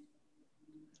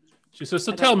 She says,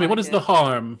 "So tell me, what is the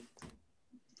harm?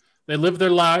 They live their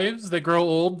lives, they grow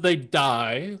old, they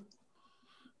die,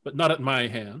 but not at my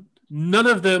hand. None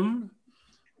of them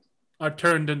are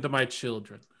turned into my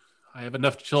children. I have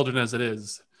enough children as it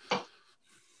is."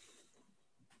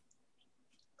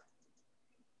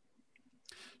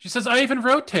 She says, "I even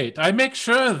rotate. I make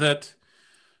sure that,"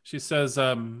 she says,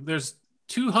 "there's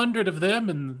 200 of them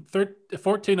and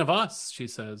 14 of us." She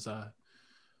says,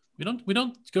 we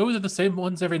don't go to the same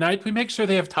ones every night. We make sure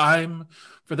they have time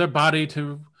for their body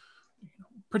to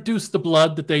produce the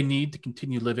blood that they need to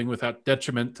continue living without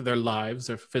detriment to their lives,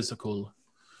 their physical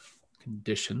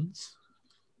conditions."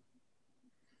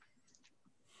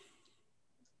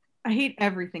 I hate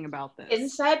everything about this.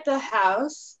 Inside the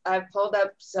house, I've pulled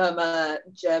up some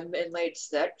gem inlaid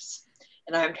sticks,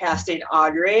 and I'm casting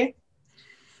augury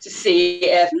to see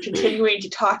if continuing to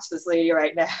talk to this lady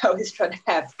right now is going to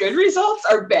have good results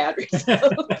or bad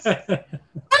results.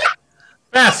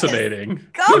 Fascinating.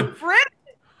 Go, Brit!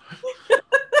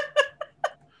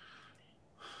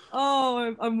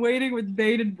 Oh, I'm waiting with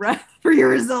bated breath for your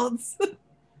results.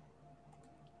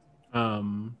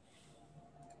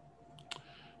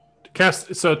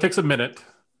 Cast. So it takes a minute.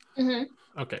 Mm-hmm.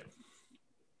 Okay.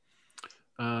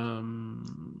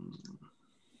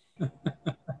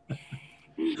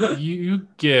 You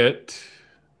get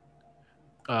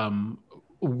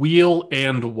wheel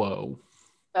and woe.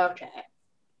 Okay.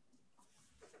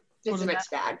 What It's a is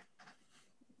mixed bag.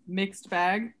 Mixed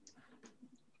bag.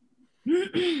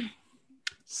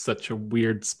 Such a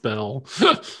weird spell.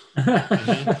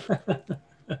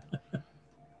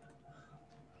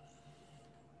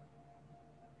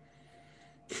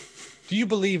 Do you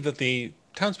believe that the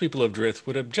townspeople of Dryth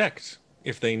would object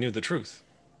if they knew the truth?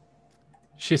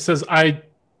 She says, I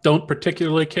don't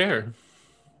particularly care.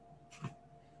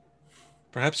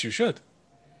 Perhaps you should.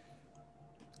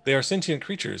 They are sentient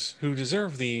creatures who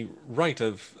deserve the right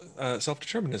of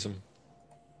self-determinism.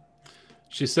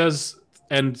 She says,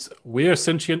 and we are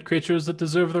sentient creatures that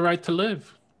deserve the right to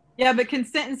live. Yeah, but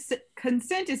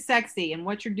consent is sexy, and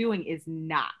what you're doing is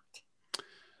not.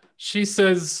 She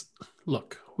says,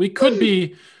 look, we could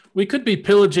be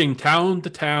pillaging town to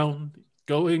town,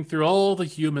 going through all the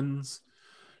humans.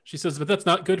 She says, but that's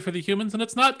not good for the humans, and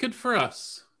it's not good for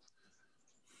us.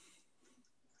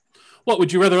 What,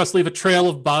 would you rather us leave a trail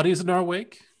of bodies in our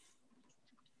wake?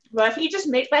 Well, if you just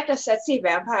make like a sexy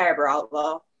vampire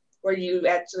brothel where you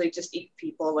actually just eat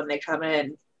people when they come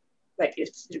in, like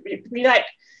it's be like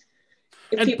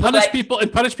And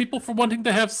punish people for wanting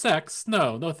to have sex?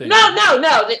 No, thank you.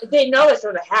 No. They know it's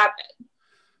going to happen.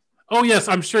 Oh yes,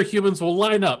 I'm sure humans will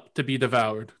line up to be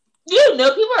devoured. You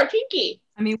know, people are kinky.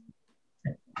 I mean,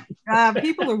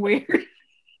 people are weird.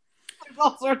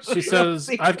 She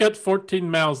says, I've got 14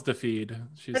 mouths to feed.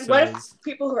 She And says, what if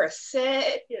people who are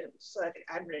sick, so like,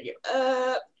 I'm going to give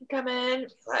up, come in,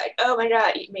 like, oh my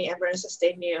God, eat me. I'm going to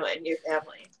sustain you and your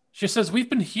family. she says, we've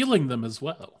been healing them as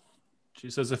well. She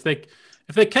says, if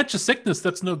they catch a sickness,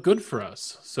 that's no good for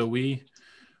us. So we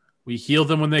heal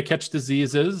them when they catch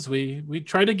diseases. We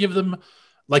try to give them,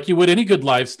 like you would any good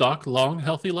livestock, long,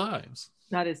 healthy lives.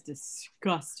 That is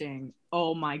disgusting.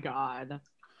 Oh my God.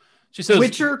 She says,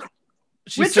 Witcher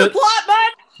plot,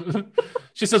 bud.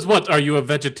 She says, what, are you a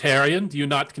vegetarian? Do you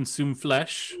not consume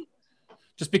flesh?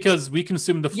 Just because we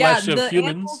consume the flesh of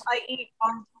humans? Animals I eat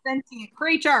are sentient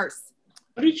creatures.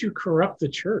 How did you corrupt the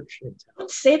church?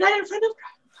 Don't say that in front of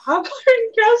Hobler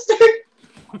and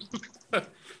Joster.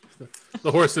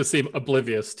 The horses seem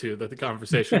oblivious to the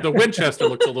conversation. The Winchester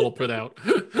looks a little put out.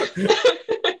 Wouldn't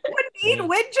eat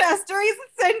Winchester. He's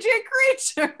a sentient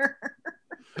creature.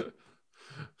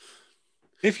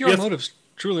 If your motives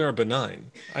truly are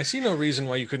benign, I see no reason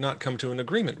why you could not come to an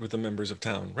agreement with the members of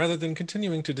town, rather than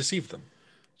continuing to deceive them.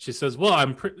 She says,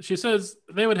 well, she says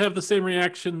they would have the same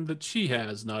reaction that she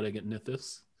has, nodding at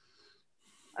Nithis.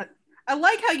 I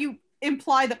like how you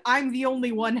imply that I'm the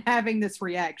only one having this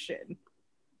reaction.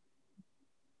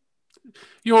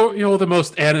 You're the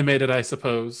most animated, I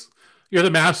suppose. You're the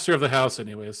master of the house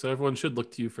anyway, so everyone should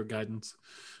look to you for guidance.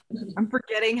 I'm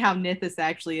forgetting how Nithis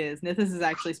actually is. Nithis is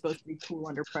actually supposed to be cool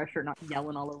under pressure, not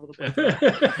yelling all over the place.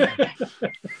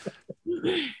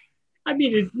 I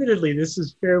mean, admittedly, this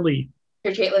is fairly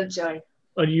Caitlin's joy.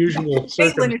 Unusual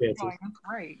circumstances. That's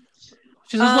right.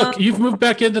 She says, look, you've moved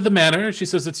back into the manor. She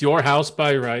says it's your house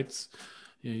by rights.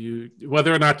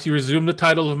 Whether or not you resume the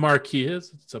title of Marquis,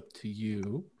 it's up to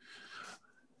you.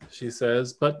 She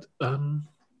says, but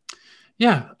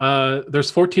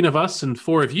there's 14 of us and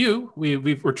 4 of you.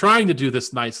 We're trying to do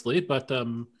this nicely, but I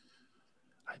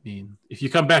mean, if you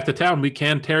come back to town, we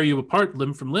can tear you apart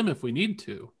limb from limb if we need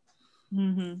to.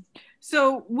 Mm-hmm.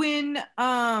 So when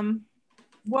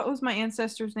what was my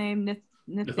ancestor's name?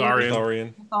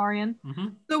 Nitharian. Mm-hmm.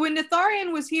 So when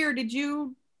Nitharian was here, did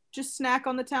you just snack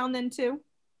on the town then too?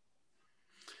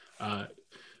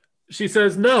 She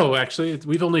says, no, actually,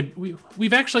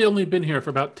 we've actually only been here for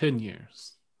about 10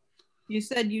 years. You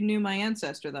said you knew my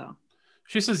ancestor, though.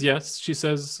 She says, yes. She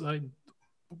says, I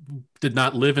did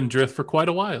not live in Dryth for quite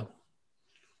a while.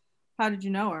 How did you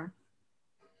know her?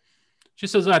 She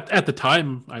says, at the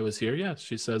time I was here, yes.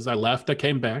 She says, I left, I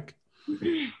came back.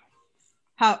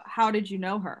 How did you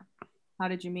know her? How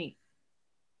did you meet?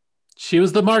 She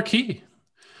was the Marquis.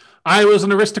 I was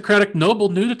an aristocratic noble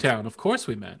new to town. Of course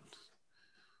we met.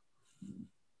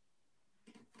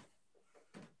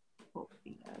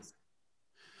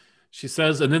 She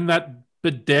says, and then that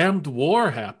bedamned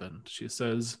war happened. She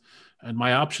says, and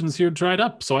my options here dried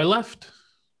up, so I left.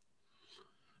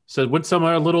 Said, went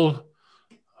somewhere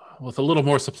with a little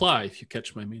more supply, if you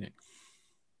catch my meaning.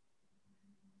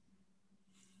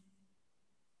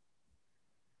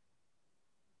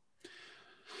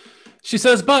 She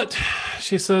says,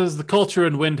 the culture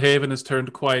in Windhaven has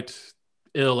turned quite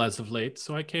ill as of late,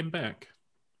 so I came back.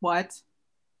 What?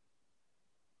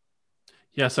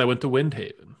 Yes, I went to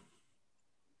Windhaven.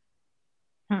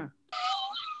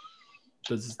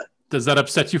 Does that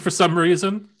upset you for some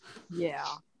reason? Yeah.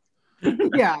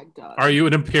 Yeah, it does. Are you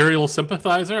an Imperial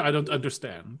sympathizer? I don't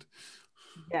understand.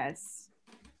 Yes.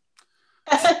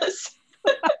 Yes.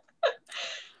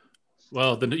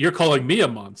 Well, then you're calling me a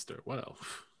monster. Well,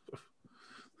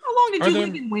 How long did you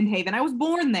live in Windhaven? I was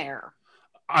born there.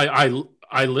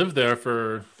 I lived there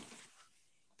for...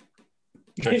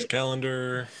 Check the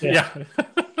calendar. Yeah.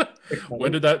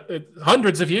 When did that?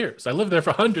 Hundreds of years. I lived there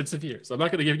for hundreds of years. I'm not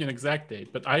going to give you an exact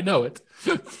date, but I know it.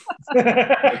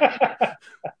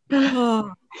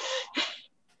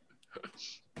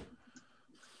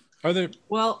 Are there?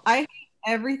 Well, I hate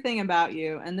everything about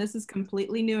you, and this is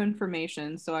completely new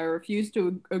information, so I refuse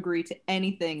to agree to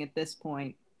anything at this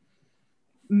point.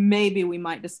 Maybe we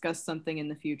might discuss something in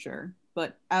the future,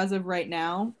 but as of right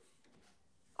now,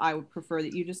 I would prefer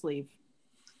that you just leave.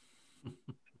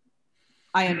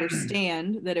 I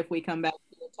understand that if we come back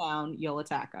to the town, you'll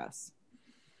attack us.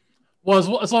 Well,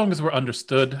 as long as we're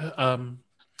understood,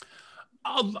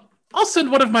 I'll send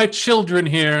one of my children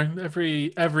here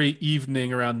every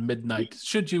evening around midnight.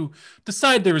 Should you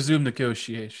decide to resume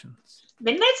negotiations?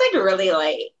 Midnight's like really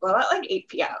late. Well, at like 8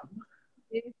 p.m.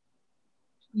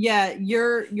 Yeah,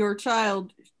 your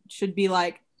child should be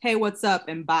like, "Hey, what's up?"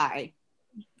 and bye.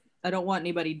 I don't want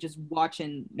anybody just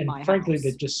watching and my frankly, house.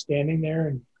 that just standing there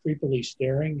and creepily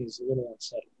staring is a little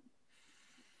unsettling.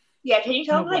 Yeah, can you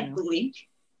tell No him like bueno. blink?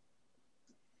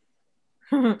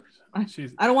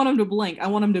 I don't want him to blink. I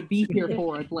want him to be here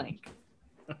for a blink.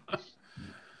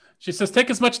 She says, "Take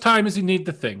as much time as you need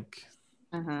to think.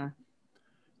 Uh-huh.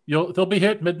 They'll be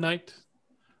here at midnight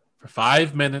for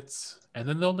 5 minutes, and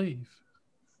then they'll leave."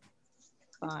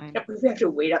 Fine. Yep, we have to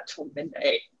wait up till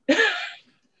midnight.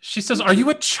 She says, "Are you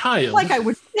a child?" Like I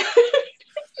would.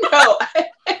 No.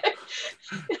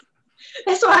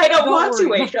 That's why I don't want to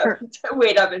worry.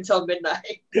 wait up until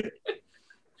midnight.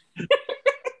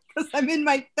 Because I'm in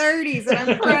my 30s and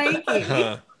I'm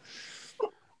cranky.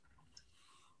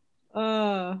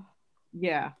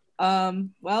 Yeah.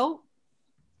 Well,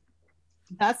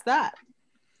 that's that.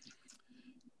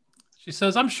 She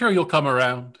says, "I'm sure you'll come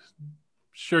around.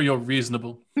 Sure you're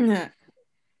reasonable."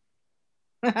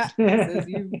 Says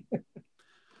you.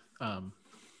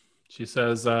 She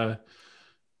says,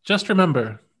 "Just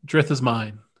remember, Dryth is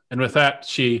mine." And with that,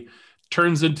 she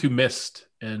turns into mist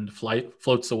and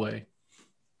floats away.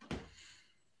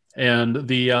 And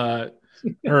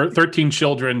her 13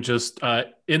 children just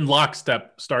in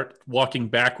lockstep start walking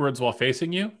backwards while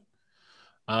facing you,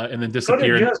 and then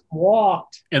disappear. Could have just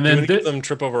walked. And Then then get them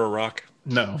trip over a rock.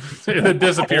 no, and then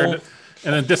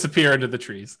disappear into the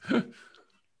trees.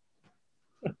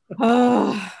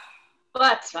 Well, Well,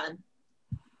 that's fun.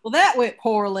 that went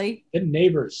poorly. The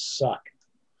neighbors suck.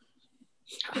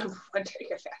 I wonder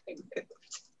if having moved.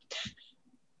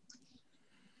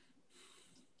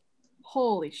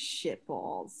 Holy shit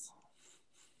balls.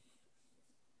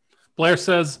 Blair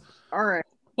says, All right.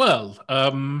 "Well,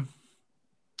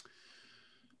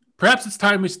 perhaps it's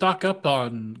time we stock up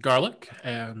on garlic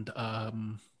and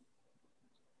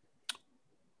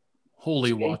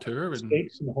holy water and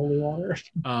Steaks and holy water.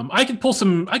 I could pull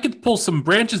some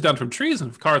branches down from trees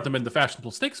and carve them into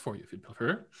fashionable steaks for you if you'd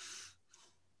prefer."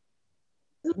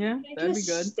 Yeah, Can I that'd do be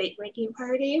good. a steak making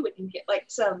party? We can get like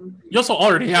some You also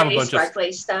already have a pretty bunch of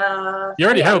sparkly stuff. you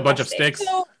already Yeah, have a we bunch got of steaks.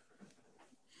 So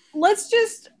let's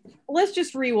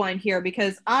just rewind here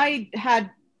because I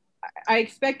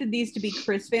expected these to be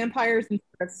Chris vampires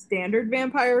instead of standard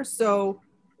vampires. So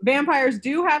vampires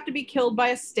do have to be killed by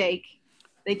a stake.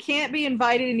 They can't be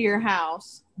invited into your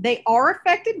house. They are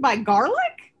affected by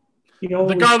garlic? You know,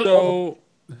 The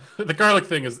garlic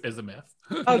thing is a myth.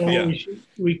 Okay. Yeah.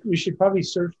 we should probably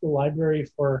search the library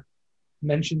for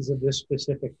mentions of this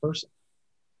specific person.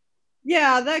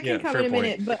 Yeah, that can Yeah, come fair in a point.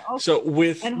 minute. But also, So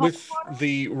with And holy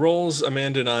the rolls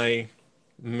Amanda and I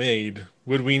made,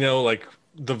 would we know like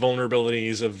the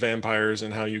vulnerabilities of vampires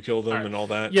and how you kill them All right. and all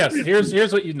that? Yes,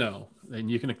 here's what you know, and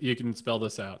you can spell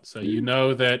this out. So you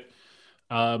know that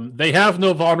they have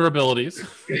no vulnerabilities.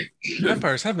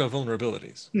 Vampires have no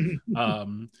vulnerabilities.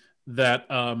 That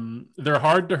they're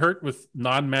hard to hurt with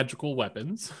non-magical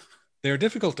weapons. They are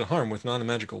difficult to harm with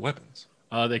non-magical weapons.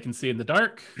 They can see in the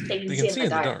dark. They can They can see in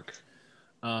the dark.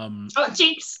 Oh,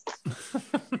 jinx!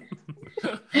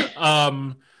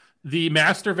 The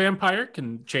master vampire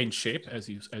can change shape, as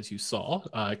you saw.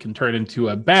 It can turn into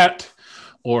a bat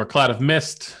or a cloud of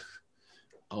mist,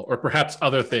 or perhaps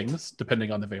other things,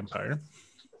 depending on the vampire.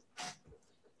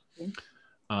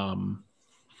 Are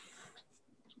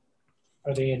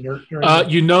they inert?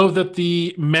 You know that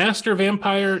the master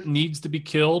vampire needs to be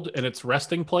killed in its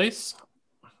resting place.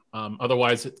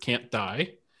 Otherwise, it can't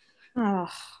die.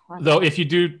 Though if you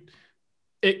do,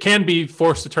 it can be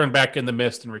forced to turn back in the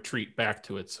mist and retreat back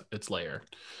to its lair.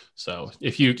 So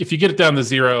if you get it down to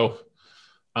 0,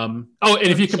 and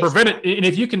if you can prevent it, and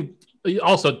if you can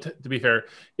also, to be fair,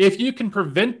 if you can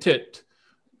prevent it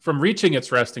from reaching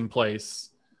its resting place,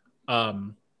 for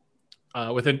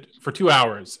 2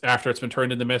 hours after it's been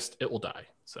turned into mist, it will die.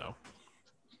 So,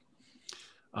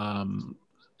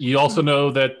 you also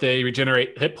know that they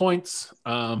regenerate hit points,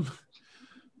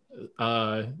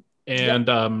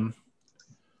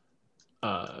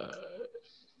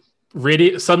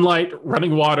 radiant sunlight,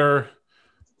 running water,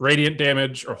 radiant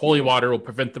damage, or holy water will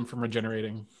prevent them from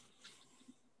regenerating.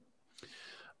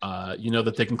 You know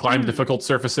that they can climb difficult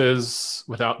surfaces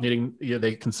without needing.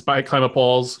 They can climb up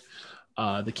walls.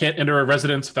 They can't enter a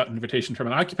residence without an invitation from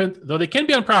an occupant, though they can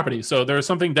be on property. So there is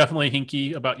something definitely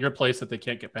hinky about your place that they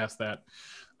can't get past that.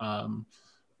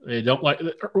 They don't like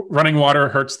running water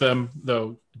hurts them,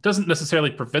 though it doesn't necessarily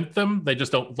prevent them. They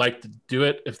just don't like to do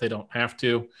it if they don't have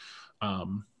to.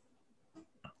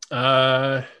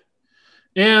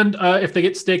 If they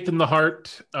get staked in the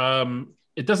heart,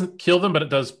 it doesn't kill them, but it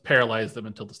does paralyze them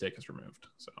until the stake is removed.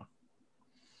 So.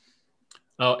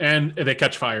 Oh, and they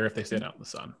catch fire if they stand out in the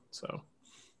sun. So,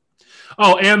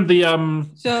 and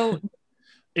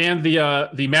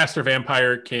the master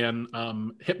vampire can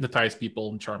hypnotize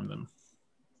people and charm them.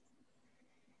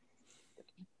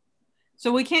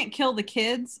 So we can't kill the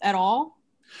kids at all?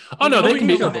 Oh no, they can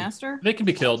be killed. Master? They can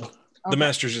be killed. Okay. The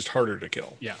master's just harder to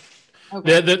kill. Yeah.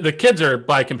 Okay. The kids are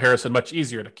by comparison much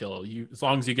easier to kill. As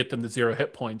long as you get them to 0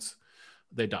 hit points,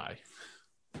 they die.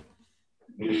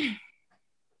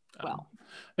 Well.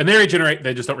 And they regenerate.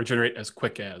 They just don't regenerate as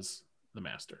quick as the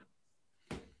master.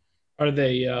 Are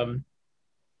they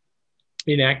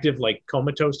inactive, like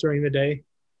comatose during the day,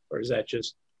 or is that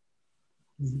just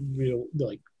real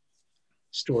like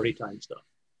story time stuff?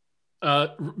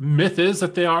 Myth is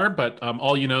that they are, but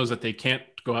all you know is that they can't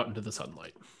go out into the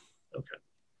sunlight. Okay.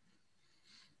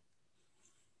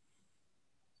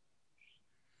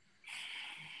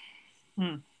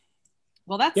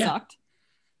 Well, that sucked.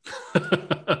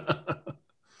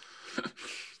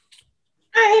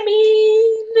 I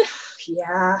mean,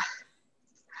 yeah.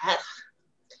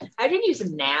 I did use a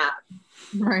nap.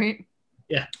 Right.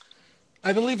 Yeah.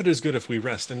 I believe it is good if we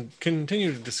rest and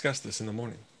continue to discuss this in the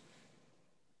morning.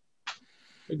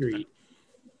 Agreed.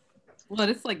 Well,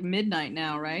 it's like midnight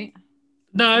now, right?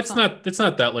 No, it's not. It's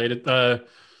not that late.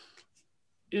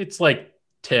 It's like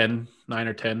 9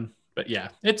 or 10. But yeah,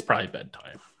 it's probably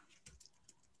bedtime.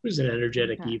 It was an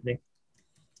energetic evening.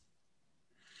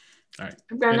 All right.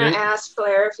 I'm gonna ask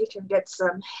Blair if you can get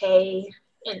some hay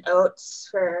and oats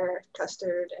for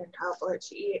Custard and Cobbler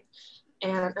to eat.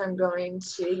 And I'm going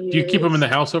to use... Do you keep them in the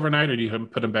house overnight, or do you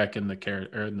put them back in the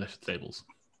or in the stables?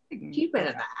 Keep it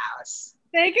in the house.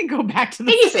 They can go back to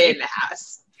the... They can stay in the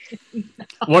house.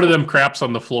 One of them craps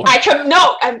on the floor.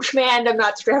 I'm command. I'm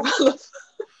not to grab on the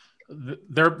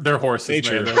floor. Their horses.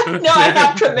 Nature. No, I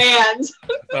have command.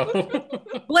 Oh.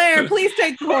 Blair, please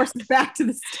take the horses back to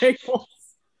the stables.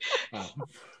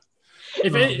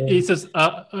 He says,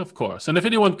 of course. And if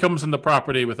anyone comes in the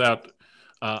property without,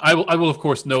 I will of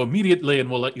course know immediately, and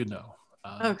we'll let you know.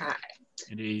 Okay.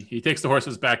 And he takes the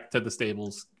horses back to the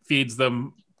stables, feeds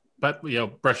them, but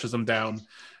brushes them down,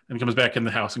 and comes back in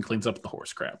the house and cleans up the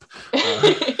horse crap.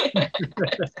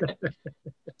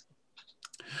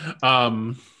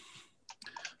 All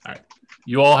right.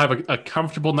 You all have a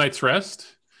comfortable night's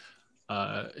rest,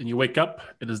 and you wake up.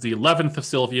 It is the 11th of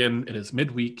Sylvian. It is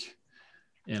midweek.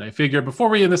 And I figure before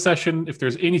we end the session, if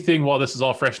there's anything while this is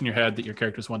all fresh in your head that your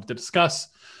characters wanted to discuss,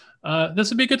 this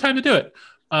would be a good time to do it.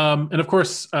 And of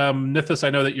course, Nithis, I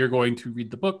know that you're going to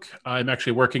read the book. I'm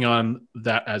actually working on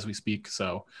that as we speak.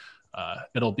 So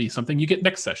it'll be something you get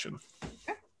next session.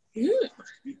 I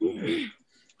mean,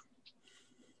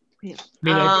 it's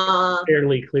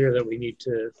fairly clear that we need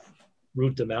to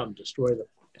root them out and destroy them.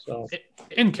 So,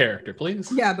 in character,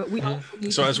 please. Yeah, but we.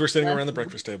 So as we're sitting around the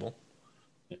breakfast table.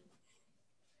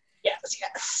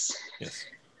 Yes.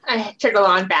 I took a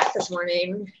long bath this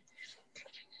morning.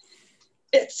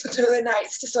 It's really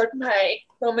nice to sort my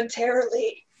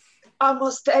momentarily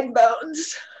almost dead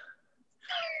bones.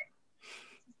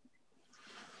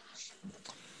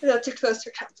 They're too close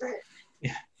for comfort.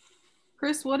 Yeah.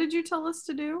 Chris, what did you tell us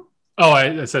to do? Oh,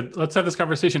 I said, let's have this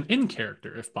conversation in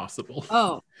character, if possible.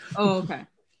 Oh, okay.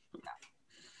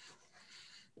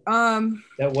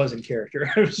 That wasn't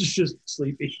character. I was just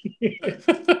sleepy.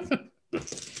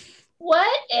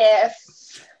 What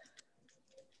if,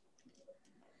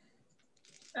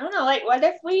 I don't know, like, what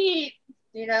if we,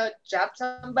 dropped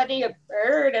somebody a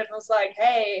bird and was like,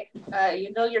 hey,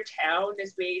 your town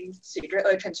is being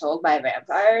secretly controlled by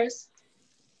vampires?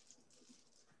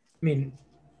 I mean,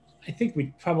 I think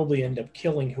we'd probably end up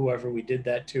killing whoever we did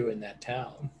that to in that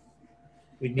town.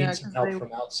 We'd need some help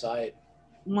from outside.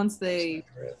 Once they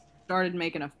started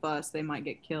making a fuss, they might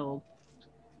get killed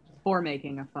for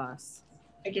making a fuss.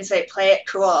 I can say, play it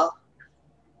cool.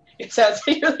 It sounds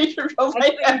like you're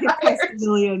vampires.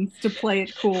 Civilians to play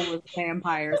it cool with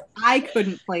vampires. I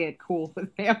couldn't play it cool with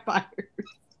vampires.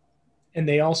 And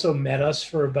they also met us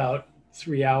for about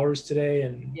 3 hours today,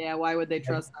 and yeah, why would they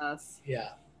trust us? Yeah,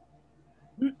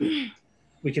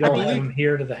 we could all have them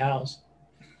here to the house.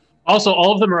 Also,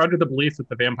 all of them are under the belief that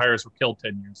the vampires were killed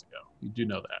 10 years ago. You do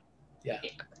know that.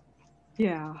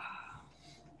 Yeah.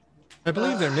 I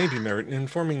believe there may be merit in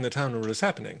informing the town of what is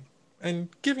happening, and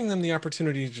giving them the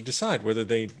opportunity to decide whether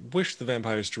they wish the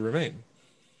vampires to remain.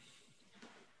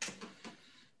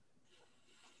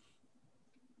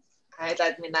 I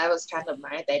mean, that was kind of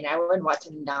my thing. I wouldn't want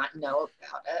to not know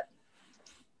about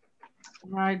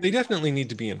it. They definitely need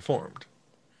to be informed.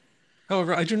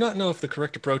 However, I do not know if the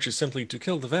correct approach is simply to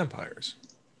kill the vampires.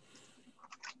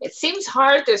 It seems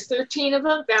hard. There's 13 of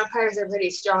them. Vampires are pretty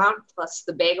strong, plus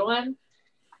the big one.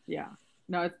 Yeah.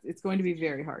 No, it's going to be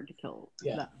very hard to kill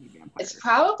that vampire. It's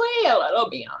probably a little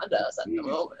beyond us at the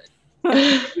moment.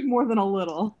 More than a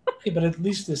little. Yeah, but at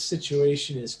least this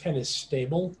situation is kind of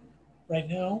stable right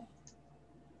now.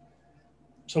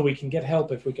 So we can get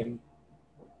help if we can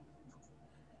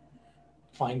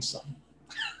find some.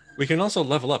 We can also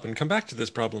level up and come back to this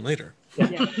problem later.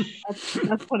 Yeah,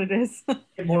 that's what it is.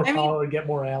 Get more power, get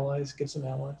more allies, get some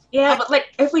allies. Yeah, but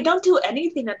like if we don't do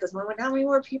anything at this moment, how many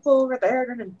more people over there are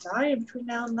going to die between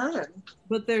now and then?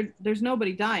 But there's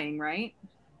nobody dying, right?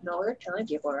 No, they're killing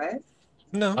people, right?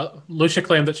 No. Lucia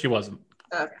claimed that she wasn't.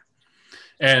 Okay.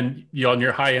 And on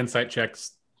your high insight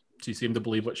checks, she seemed to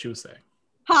believe what she was saying.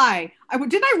 Hi.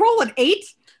 Did I roll an 8?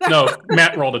 No,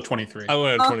 Matt rolled a 23. I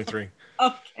went at 23.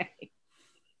 Okay.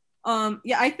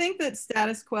 Yeah, I think that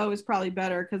status quo is probably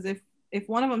better because if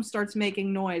one of them starts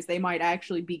making noise, they might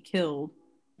actually be killed.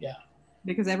 Yeah.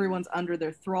 Because everyone's under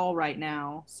their thrall right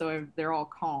now, so they're all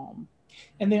calm.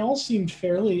 And they all seemed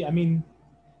fairly, I mean,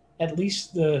 at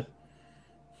least the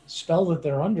spell that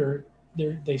they're under,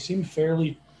 they seem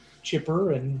fairly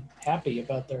chipper and happy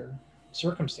about their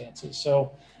circumstances.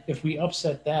 So if we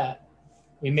upset that,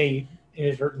 we may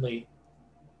inadvertently,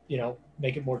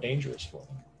 make it more dangerous for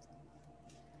them.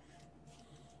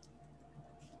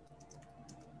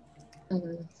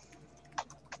 Mm-hmm.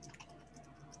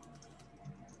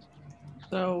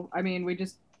 So, I mean, we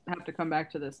just have to come back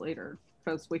to this later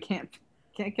because we can't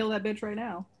kill that bitch right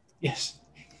now. Yes.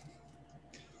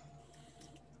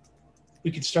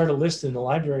 We could start a list in the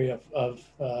library of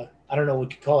I don't know, we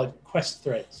could call it quest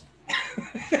threads.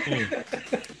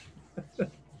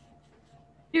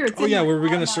 Here, were we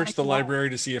going to search the library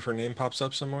to see if her name pops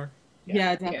up somewhere?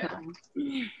 Yeah, definitely.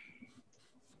 Yeah.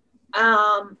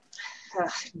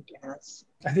 Yes.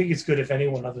 I think it's good if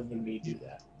anyone other than me do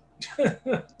that.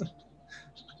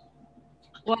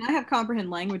 Well, I have comprehend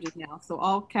languages now, so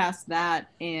I'll cast that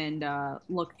and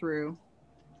look through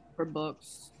for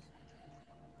books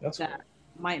That's that cool.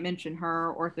 Might mention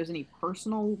her, or if there's any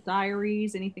personal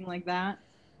diaries, anything like that.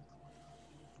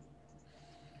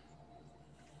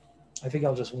 I think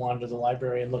I'll just wander the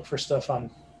library and look for stuff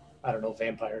on, I don't know,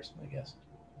 vampires, I guess.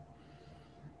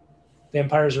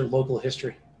 Vampires are local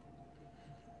history.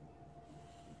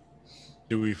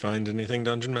 Do we find anything,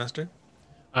 Dungeon Master?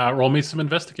 Roll me some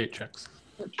investigate checks.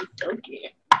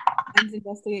 Okay. Let's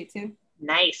investigate too.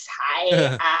 Nice.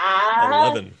 Hi.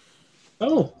 11.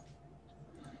 Oh,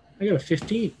 I got a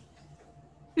 15.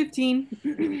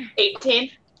 15.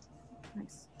 18.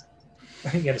 Nice.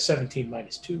 I got a 17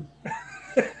 minus 2.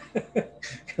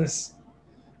 Because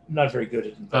I'm not very good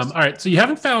at investigating. All right, so you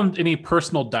haven't found any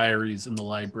personal diaries in the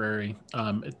library.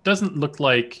 It doesn't look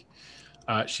like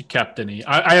she kept any.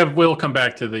 We'll come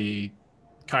back to the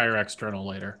Kyrax journal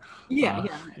later. Yeah.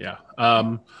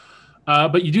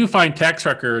 But you do find tax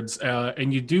records,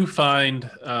 and you do find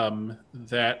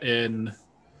that in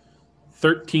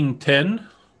 1310,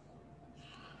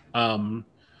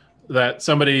 that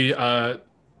somebody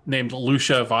named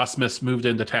Lucia Vosmus moved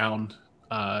into town,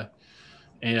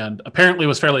 and apparently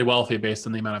was fairly wealthy based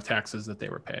on the amount of taxes that they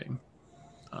were paying.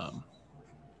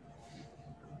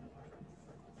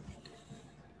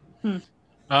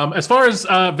 As far as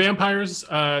vampires,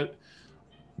 what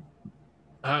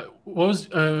was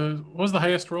the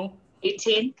highest roll?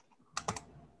 18.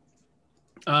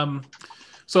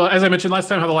 So as I mentioned last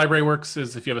time, how the library works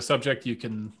is if you have a subject,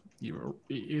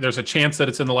 there's a chance that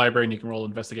it's in the library and you can roll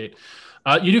investigate.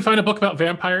 You do find a book about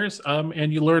vampires,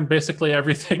 and you learn basically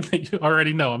everything that you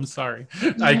already know. I'm sorry.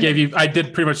 I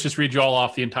did pretty much just read you all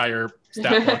off the entire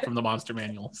stat block from the monster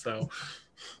manual. So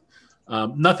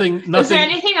nothing. Is there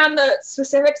anything on the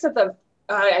specifics of the,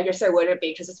 I guess there wouldn't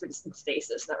be because it's resistant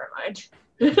stasis, never mind.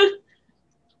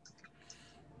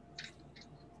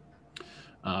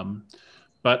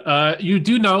 But you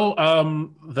do know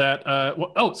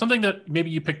that something that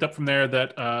maybe you picked up from there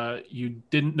that you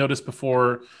didn't notice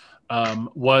before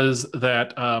was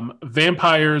that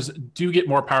vampires do get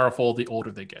more powerful the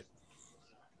older they get.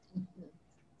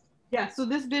 Yeah, so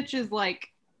this bitch is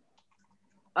like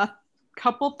a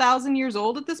couple thousand years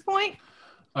old at this point?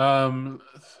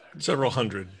 Several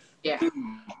hundred. Yeah.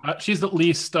 She's at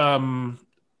least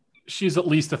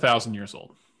 1,000 years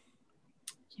old.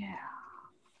 Yeah.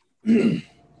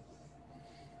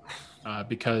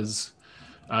 Because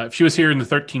if she was here in the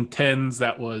 1310s,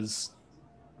 that was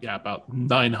about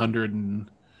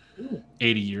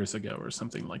 980 years ago or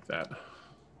something like that.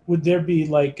 Would there be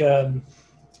like I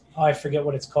forget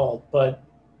what it's called, but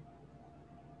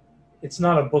it's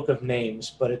not a book of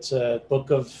names, but it's not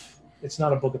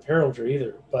a book of heraldry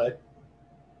either, but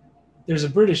there's a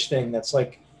British thing that's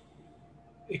like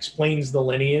explains the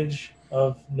lineage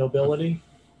of nobility.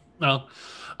 Well,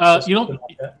 you don't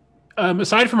like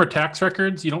aside from her tax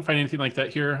records, you don't find anything like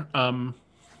that here.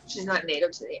 She's not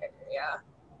native to the area.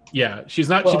 Yeah, she's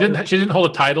not. Well, she didn't hold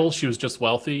a title. She was just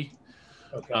wealthy.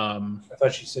 Okay. I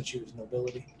thought she said she was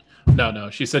nobility. No.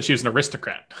 She said she was an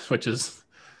aristocrat, which is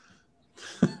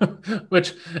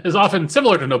often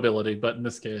similar to nobility, but in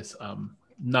this case,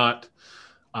 not.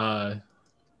 And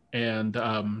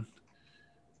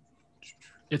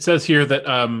it says here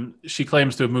that she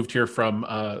claims to have moved here from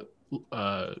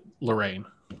Lorraine.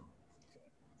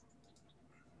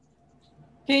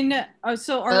 Note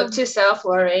to self: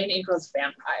 Lorraine equals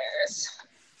vampires.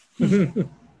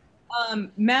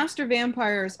 Master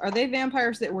vampires, are they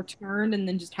vampires that were turned and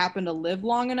then just happened to live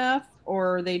long enough,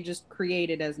 or are they just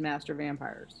created as master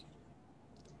vampires?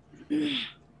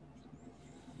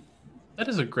 That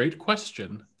is a great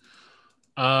question.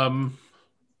 That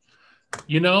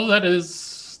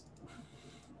is,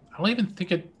 I don't even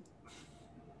think it.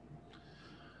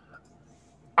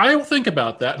 I will think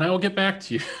about that and I will get back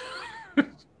to you.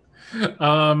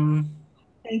 Thank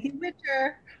you,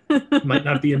 Richard. Might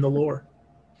not be in the lore.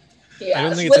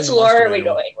 Yeah, which lore are we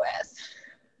going with?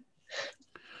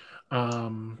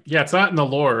 It's not in the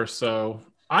lore, so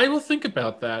I will think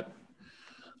about that.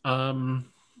 Off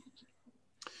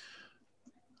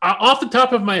the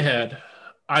top of my head,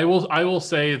 I will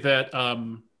say that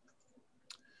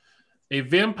a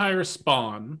vampire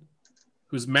spawn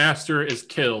whose master is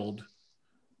killed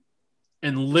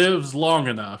and lives long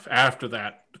enough after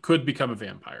that could become a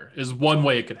vampire is one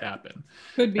way it could happen.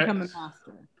 Could become a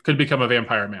master. Could become a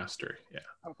vampire master, yeah.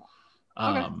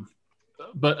 Okay.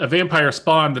 But a vampire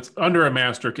spawn that's under a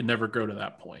master could never grow to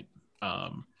that point.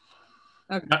 Okay.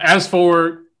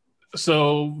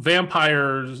 So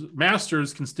vampires,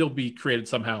 masters can still be created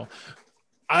somehow.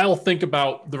 I'll think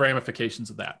about the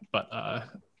ramifications of that, but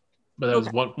that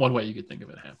was one way you could think of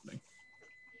it happening.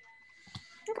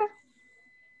 Okay.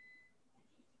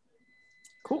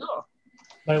 Cool.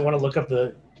 Might want to look up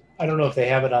I don't know if they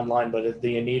have it online, but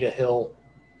the Anita Hill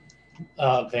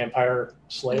Vampire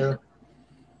Slayer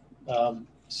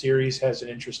series has an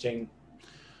interesting.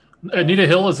 Anita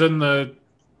Hill is in the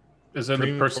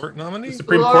Supreme Court nominee?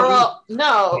 Supreme Court?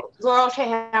 No, Laurel K.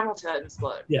 Hamilton's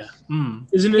one. Yeah.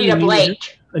 Isn't it Anita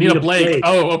Blake? Anita Blake.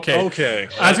 Oh, okay. Okay.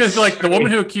 I was going to say, like, the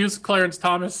woman who accused Clarence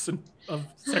Thomas of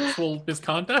sexual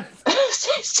misconduct.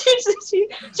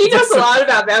 she knows a lot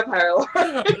about vampire lore.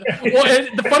 Well,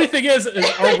 the funny thing is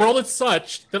our world is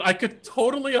such that I could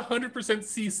totally 100%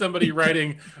 see somebody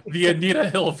writing the Anita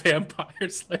Hill Vampire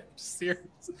Slayer series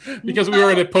because we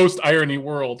were in a post-irony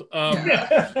world.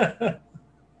 I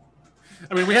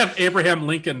mean, we have Abraham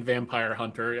Lincoln Vampire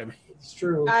Hunter. I mean, it's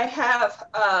true. I have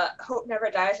Hope Never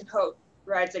Dies and Hope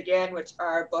Rides Again, which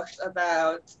are books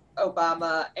about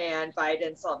Obama and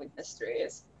Biden solving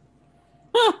mysteries.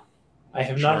 I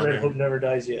have not read Hope Never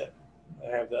Dies yet. I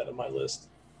have that on my list.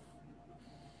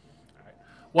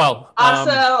 Well,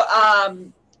 also,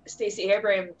 Stacey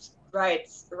Abrams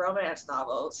writes romance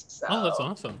novels. So. Oh, that's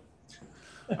awesome.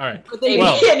 All right.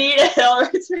 Anita Hill.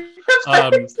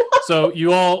 So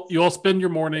you all spend your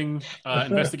morning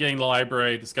investigating the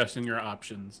library, discussing your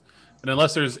options, and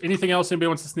unless there's anything else anybody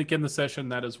wants to sneak in the session,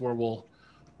 that is where we'll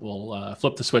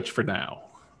flip the switch for now.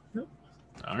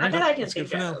 All right. I can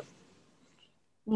think of.